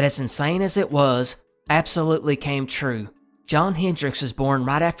that, as insane as it was, absolutely came true. John Hendricks was born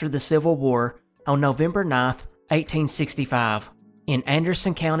right after the Civil War on November 9, 1865, in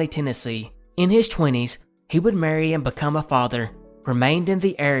Anderson County, Tennessee. In his 20s, he would marry and become a father, remained in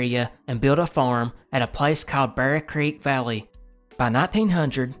the area, and built a farm at a place called Bear Creek Valley. By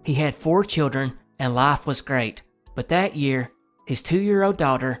 1900, he had 4 children and life was great, but that year, his 2-year-old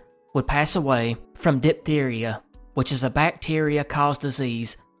daughter would pass away from diphtheria, which is a bacteria-caused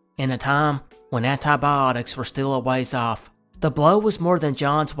disease, in a time when antibiotics were still a ways off. The blow was more than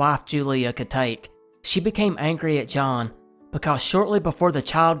John's wife Julia could take. She became angry at John because shortly before the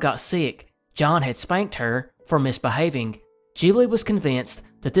child got sick, John had spanked her for misbehaving. Julie was convinced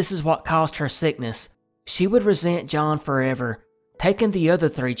that this is what caused her sickness. She would resent John forever, taking the other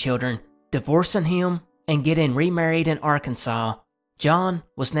 3 children, divorcing him, and getting remarried in Arkansas. John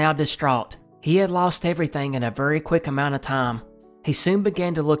was now distraught. He had lost everything in a very quick amount of time. He soon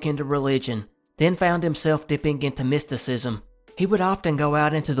began to look into religion, then found himself dipping into mysticism. He would often go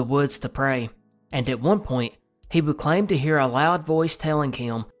out into the woods to pray, and at one point, he would claim to hear a loud voice telling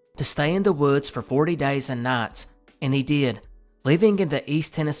him to stay in the woods for 40 days and nights, and he did, living in the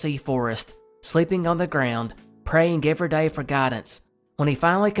East Tennessee forest, sleeping on the ground, praying every day for guidance. When he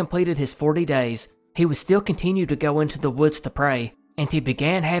finally completed his 40 days, he would still continue to go into the woods to pray, and he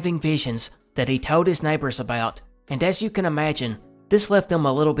began having visions that he told his neighbors about, and as you can imagine, this left them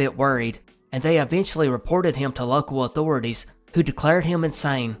a little bit worried, and they eventually reported him to local authorities who declared him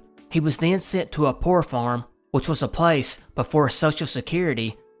insane. He was then sent to a poor farm, which was a place before Social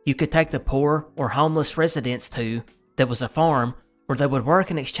Security you could take the poor or homeless residents to. That was a farm where they would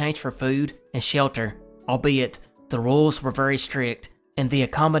work in exchange for food and shelter, albeit the rules were very strict and the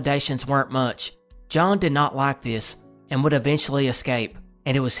accommodations weren't much. John did not like this and would eventually escape,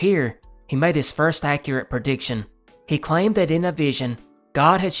 and it was here he made his first accurate prediction. He claimed that in a vision,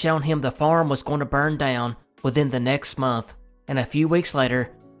 God had shown him the farm was going to burn down within the next month, and a few weeks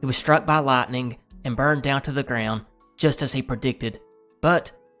later, he was struck by lightning and burned down to the ground, just as he predicted.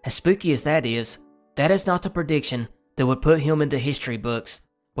 But, as spooky as that is not the prediction that would put him into history books.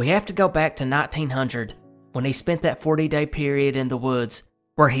 We have to go back to 1900, when he spent that 40-day period in the woods,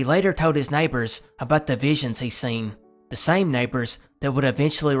 where he later told his neighbors about the visions he's seen. The same neighbors that would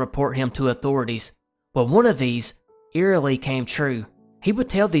eventually report him to authorities. Well, one of these eerily came true. He would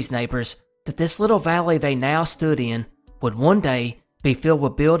tell these neighbors that this little valley they now stood in would one day be filled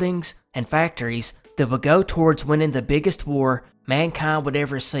with buildings and factories that would go towards winning the biggest war mankind would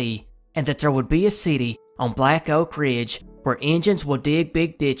ever see, and that there would be a city on Black Oak Ridge where engines will dig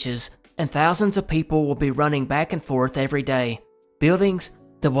big ditches and thousands of people will be running back and forth every day. Buildings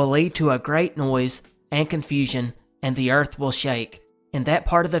that will lead to a great noise and confusion, and the earth will shake. In that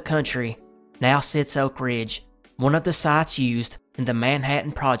part of the country now sits Oak Ridge, one of the sites used in the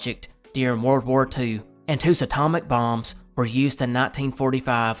Manhattan Project during World War II, and whose atomic bombs were used in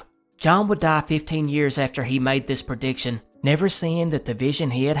 1945. John would die 15 years after he made this prediction, never seeing that the vision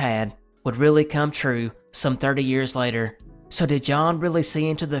he had had would really come true some 30 years later. So did John really see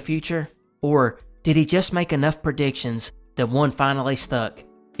into the future? Or did he just make enough predictions that one finally stuck?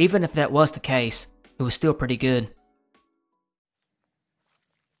 Even if that was the case, it was still pretty good.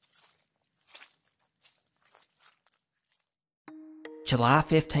 July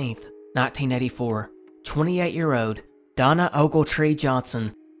 15th, 1984, 28-year-old Donna Ogletree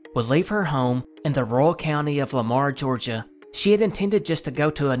Johnson would leave her home in the rural county of Lamar, Georgia. She had intended just to go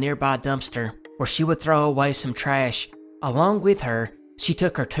to a nearby dumpster where she would throw away some trash. Along with her, she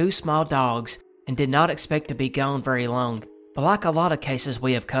took her 2 small dogs and did not expect to be gone very long. But like a lot of cases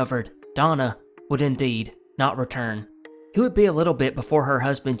we have covered, Donna would indeed not return. It would be a little bit before her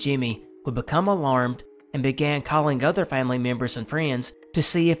husband Jimmy would become alarmed and began calling other family members and friends to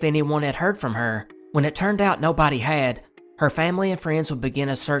see if anyone had heard from her. When it turned out nobody had, her family and friends would begin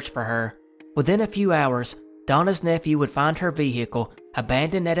a search for her. Within a few hours, Donna's nephew would find her vehicle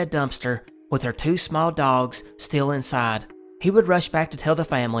abandoned at a dumpster with her 2 small dogs still inside. He would rush back to tell the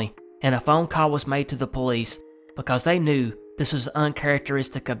family, and a phone call was made to the police because they knew this was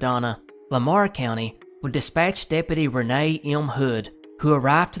uncharacteristic of Donna. Lamar County would dispatch Deputy Renee M. Hood, who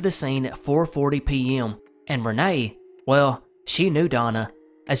arrived to the scene at 4:40 p.m. And Renee, well, she knew Donna,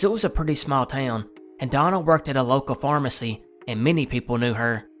 as it was a pretty small town, and Donna worked at a local pharmacy, and many people knew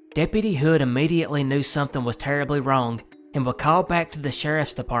her. Deputy Hood immediately knew something was terribly wrong and would call back to the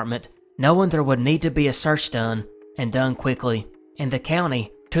sheriff's department, knowing there would need to be a search done, and done quickly. And the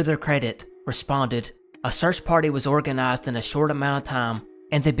county, to their credit, responded. A search party was organized in a short amount of time,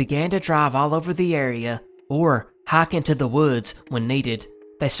 and they began to drive all over the area, or hike into the woods when needed.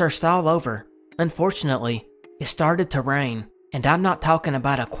 They searched all over. Unfortunately, it started to rain, and I'm not talking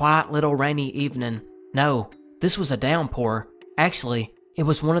about a quiet little rainy evening. No, this was a downpour. Actually, it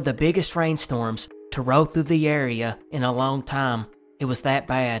was one of the biggest rainstorms to roll through the area in a long time. It was that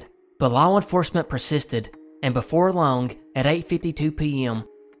bad. But law enforcement persisted, and before long, at 8:52 p.m.,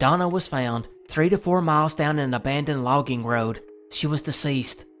 Donna was found 3 to 4 miles down an abandoned logging road. She was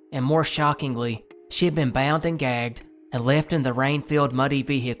deceased, and more shockingly, she had been bound and gagged and left in the rain-filled muddy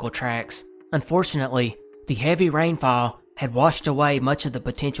vehicle tracks. Unfortunately, the heavy rainfall had washed away much of the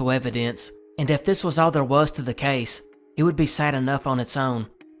potential evidence, and if this was all there was to the case, it would be sad enough on its own.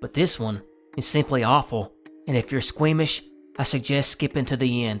 But this one is simply awful, and if you're squeamish, I suggest skipping to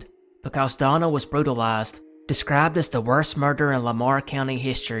the end, because Donna was brutalized, described as the worst murder in Lamar County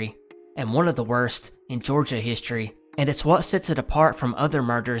history, and one of the worst in Georgia history, and it's what sets it apart from other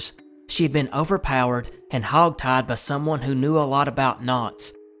murders. She had been overpowered and hogtied by someone who knew a lot about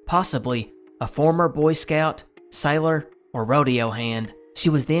knots, possibly a former Boy Scout, sailor, or rodeo hand. She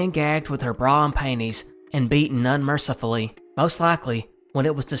was then gagged with her bra and panties and beaten unmercifully, most likely when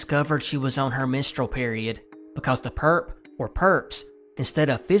it was discovered she was on her menstrual period, because the perp or perps, instead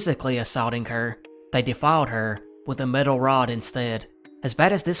of physically assaulting her, they defiled her with a metal rod instead. As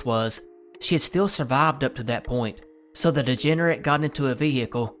bad as this was, she had still survived up to that point, so the degenerate got into a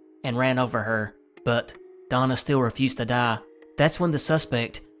vehicle and ran over her, but Donna still refused to die. That's when the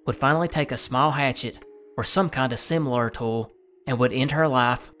suspect would finally take a small hatchet or some kind of similar tool and would end her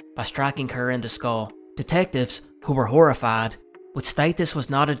life by striking her in the skull. Detectives who were horrified, would state this was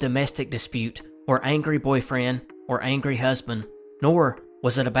not a domestic dispute or angry boyfriend or angry husband, nor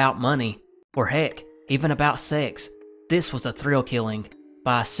was it about money, or heck, even about sex. This was a thrill killing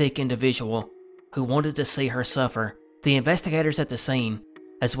by a sick individual who wanted to see her suffer. The investigators at the scene,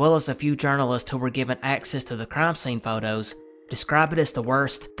 as well as a few journalists who were given access to the crime scene photos, describe it as the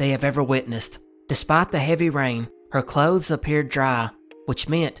worst they have ever witnessed. Despite the heavy rain, her clothes appeared dry, which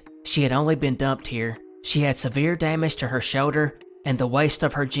meant she had only been dumped here. She had severe damage to her shoulder, and the waist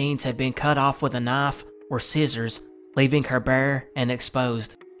of her jeans had been cut off with a knife or scissors, leaving her bare and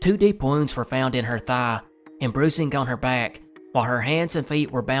exposed. 2 deep wounds were found in her thigh and bruising on her back, while her hands and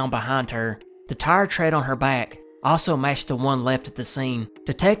feet were bound behind her. The tire tread on her back also matched the one left at the scene.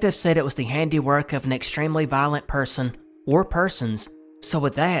 Detectives said it was the handiwork of an extremely violent person or persons, so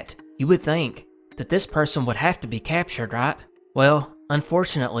with that, you would think that this person would have to be captured, right? Well,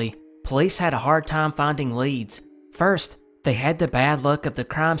 unfortunately, police had a hard time finding leads. First, they had the bad luck of the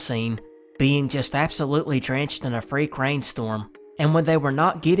crime scene being just absolutely drenched in a freak rainstorm, and when they were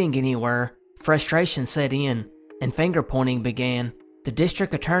not getting anywhere, frustration set in, and finger-pointing began. The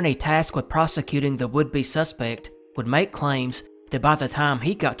district attorney tasked with prosecuting the would-be suspect would make claims that by the time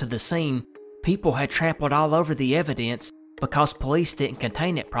he got to the scene, people had trampled all over the evidence because police didn't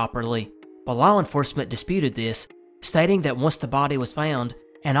contain it properly. But law enforcement disputed this, stating that once the body was found,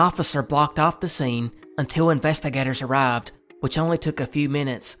 an officer blocked off the scene until investigators arrived, which only took a few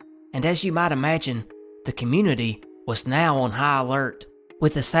minutes. And as you might imagine, the community was now on high alert.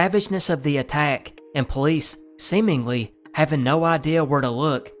 With the savageness of the attack and police seemingly having no idea where to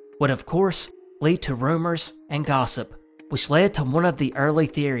look, would of course lead to rumors and gossip, which led to one of the early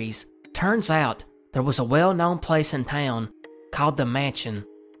theories. Turns out there was a well-known place in town called the Mansion,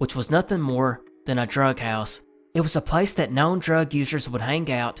 which was nothing more than a drug house. It was a place that known drug users would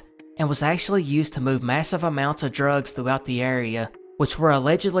hang out and was actually used to move massive amounts of drugs throughout the area, which were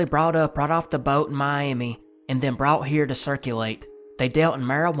allegedly brought up right off the boat in Miami and then brought here to circulate. They dealt in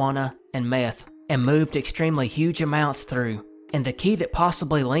marijuana and meth and moved extremely huge amounts through, and the key that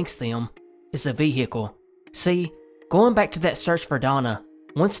possibly links them is a vehicle. See, going back to that search for Donna,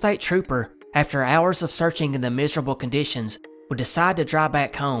 one state trooper, after hours of searching in the miserable conditions, would decide to drive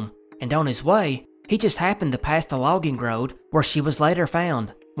back home, and on his way, he just happened to pass the logging road where she was later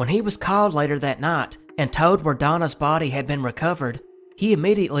found. When he was called later that night and told where Donna's body had been recovered, he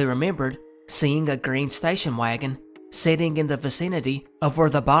immediately remembered seeing a green station wagon sitting in the vicinity of where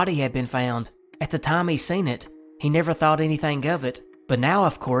the body had been found. At the time he seen it, he never thought anything of it, but now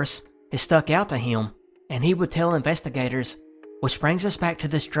of course, it stuck out to him, and he would tell investigators, which brings us back to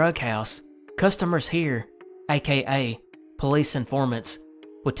this drug house. Customers here, aka police informants,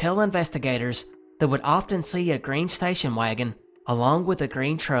 would tell investigators they would often see a green station wagon along with a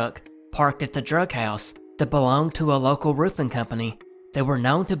green truck parked at the drug house that belonged to a local roofing company. They were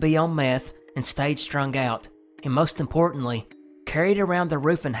known to be on meth and stayed strung out, and most importantly, carried around the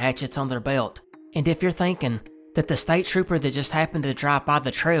roofing hatchets on their belt. And if you're thinking that the state trooper that just happened to drive by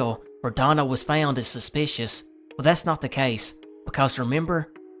the trail where Donna was found is suspicious, well, that's not the case, because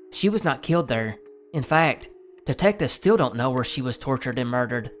remember, she was not killed there. In fact, detectives still don't know where she was tortured and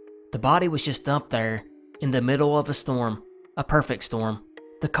murdered. The body was just dumped there, in the middle of a storm, a perfect storm.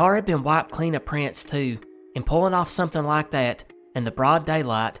 The car had been wiped clean of prints too, and pulling off something like that in the broad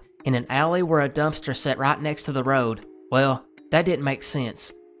daylight in an alley where a dumpster sat right next to the road, well, that didn't make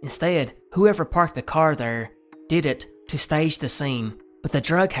sense. Instead, whoever parked the car there did it to stage the scene. But the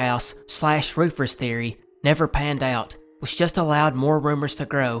drug house / roofers theory never panned out, which just allowed more rumors to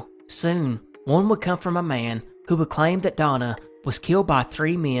grow. Soon, one would come from a man who would claim that Donna was killed by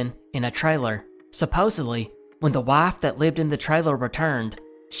 3 men in a trailer. Supposedly, when the wife that lived in the trailer returned,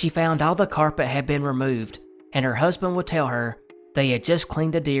 she found all the carpet had been removed, and her husband would tell her they had just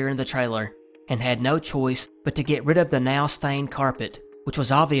cleaned a deer in the trailer and had no choice but to get rid of the now stained carpet, which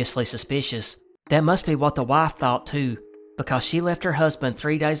was obviously suspicious. That must be what the wife thought too, because she left her husband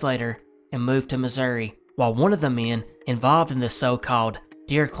 3 days later and moved to Missouri, while one of the men involved in the so-called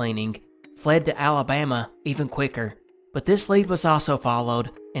deer cleaning fled to Alabama even quicker. But this lead was also followed,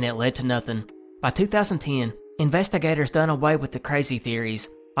 and it led to nothing. By 2010, investigators done away with the crazy theories,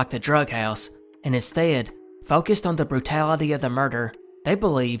 like the drug house, and instead focused on the brutality of the murder. They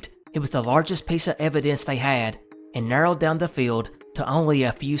believed it was the largest piece of evidence they had, and narrowed down the field to only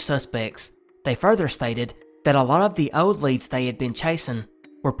a few suspects. They further stated that a lot of the old leads they had been chasing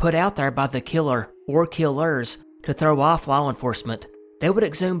were put out there by the killer or killers to throw off law enforcement. They would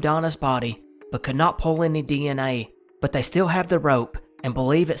exhume Donna's body, but could not pull any DNA, but they still have the rope and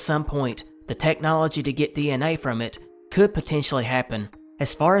believe at some point the technology to get DNA from it could potentially happen.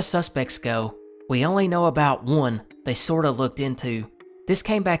 As far as suspects go, We only know about one they sorta looked into. This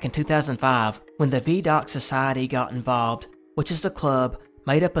came back in 2005 when the VDOC Society got involved, which is a club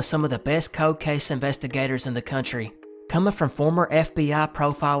made up of some of the best cold case investigators in the country, coming from former FBI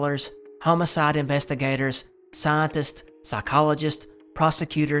profilers, homicide investigators, scientists, psychologists,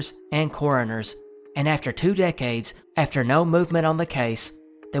 prosecutors, and coroners. And after 2 decades, after no movement on the case,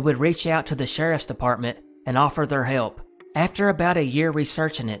 they would reach out to the sheriff's department and offer their help. After about a year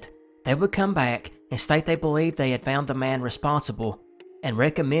researching it, they would come back and state they believed they had found the man responsible and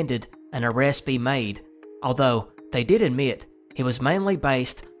recommended an arrest be made, although they did admit it was mainly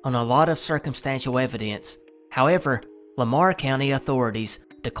based on a lot of circumstantial evidence. However, Lamar County authorities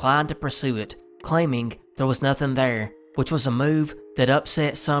declined to pursue it, claiming there was nothing there, which was a move that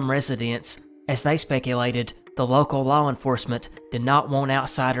upset some residents, as they speculated the local law enforcement did not want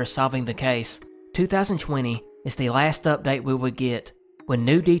outsiders solving the case. 2020 is the last update we would get, when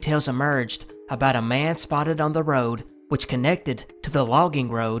new details emerged about a man spotted on the road which connected to the logging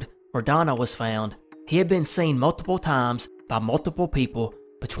road where Donna was found. He had been seen multiple times by multiple people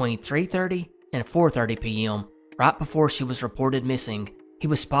between 3:30 and 4:30 p.m., right before she was reported missing. He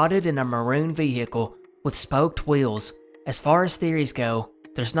was spotted in a maroon vehicle with spoked wheels. As far as theories go,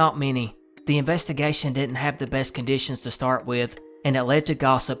 there's not many. The investigation didn't have the best conditions to start with, and it led to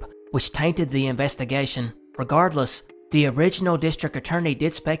gossip, which tainted the investigation. Regardless, the original district attorney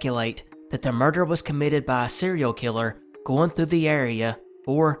did speculate that the murder was committed by a serial killer going through the area,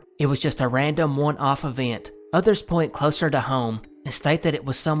 or it was just a random one-off event. Others point closer to home and state that it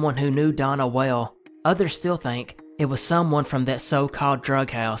was someone who knew Donna well. Others still think it was someone from that so-called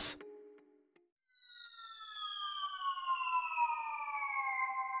drug house.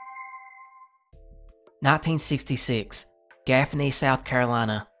 (1966) Gaffney, South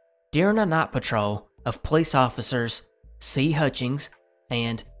Carolina. During a night patrol of police officers C. Hutchings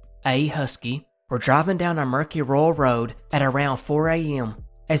and A. Husky were driving down a murky rural road at around 4 a.m.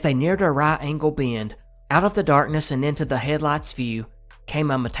 As they neared a right angle bend, out of the darkness and into the headlights' view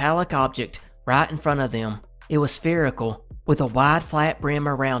came a metallic object right in front of them. It was spherical, with a wide flat brim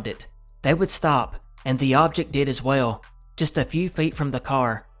around it. They would stop, and the object did as well, just a few feet from the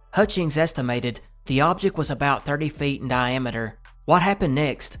car. Hutchings estimated the object was about 30 feet in diameter. What happened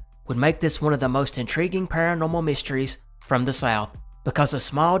next would make this one of the most intriguing paranormal mysteries from the South, because a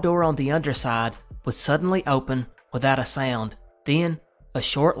small door on the underside would suddenly open without a sound. Then, a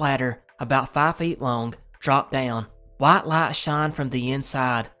short ladder, about 5 feet long, dropped down. White light shined from the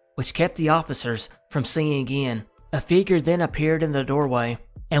inside, which kept the officers from seeing in. A figure then appeared in the doorway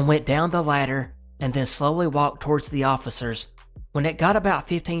and went down the ladder and then slowly walked towards the officers. When it got about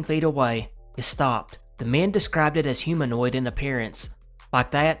 15 feet away, it stopped. The men described it as humanoid in appearance,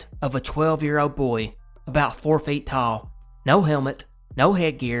 like that of a 12-year-old boy, about 4 feet tall. No helmet, no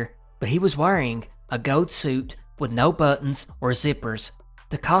headgear, but he was wearing a gold suit with no buttons or zippers.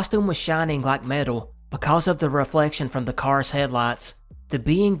 The costume was shining like metal because of the reflection from the car's headlights. The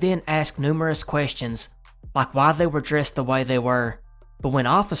being then asked numerous questions, like why they were dressed the way they were. But when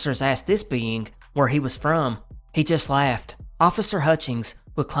officers asked this being where he was from, he just laughed. Officer Hutchings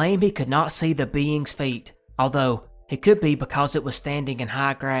would claim he could not see the being's feet, although it could be because it was standing in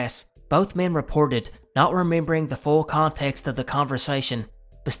high grass. Both men reported not remembering the full context of the conversation,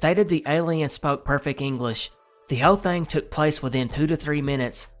 but stated the alien spoke perfect English. The whole thing took place within 2 to 3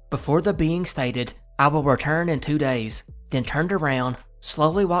 minutes before the being stated, "I will return in 2 days," then turned around,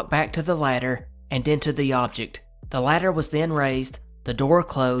 slowly walked back to the ladder and into the object. The ladder was then raised, the door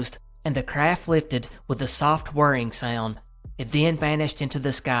closed, and the craft lifted with a soft whirring sound. It then vanished into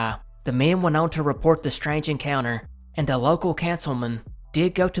the sky. The men went on to report the strange encounter, and a local councilman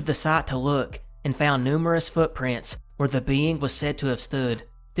did go to the site to look and found numerous footprints where the being was said to have stood.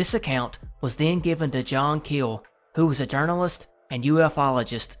 This account was then given to John Keel, who was a journalist and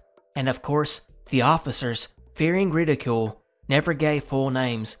ufologist, and of course, the officers, fearing ridicule, never gave full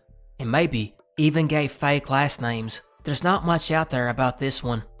names, and maybe even gave fake last names. There's not much out there about this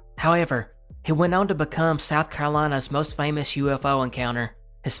one. However, he went on to become South Carolina's most famous UFO encounter.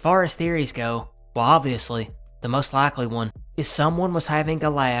 As far as theories go, well, obviously, the most likely one is someone was having a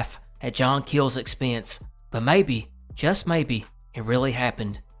laugh at John Keel's expense, but maybe, just maybe, it really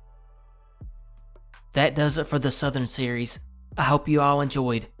happened. That does it for the Southern series. I hope you all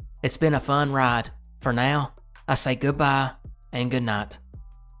enjoyed. It's been a fun ride. For now, I say goodbye and good night.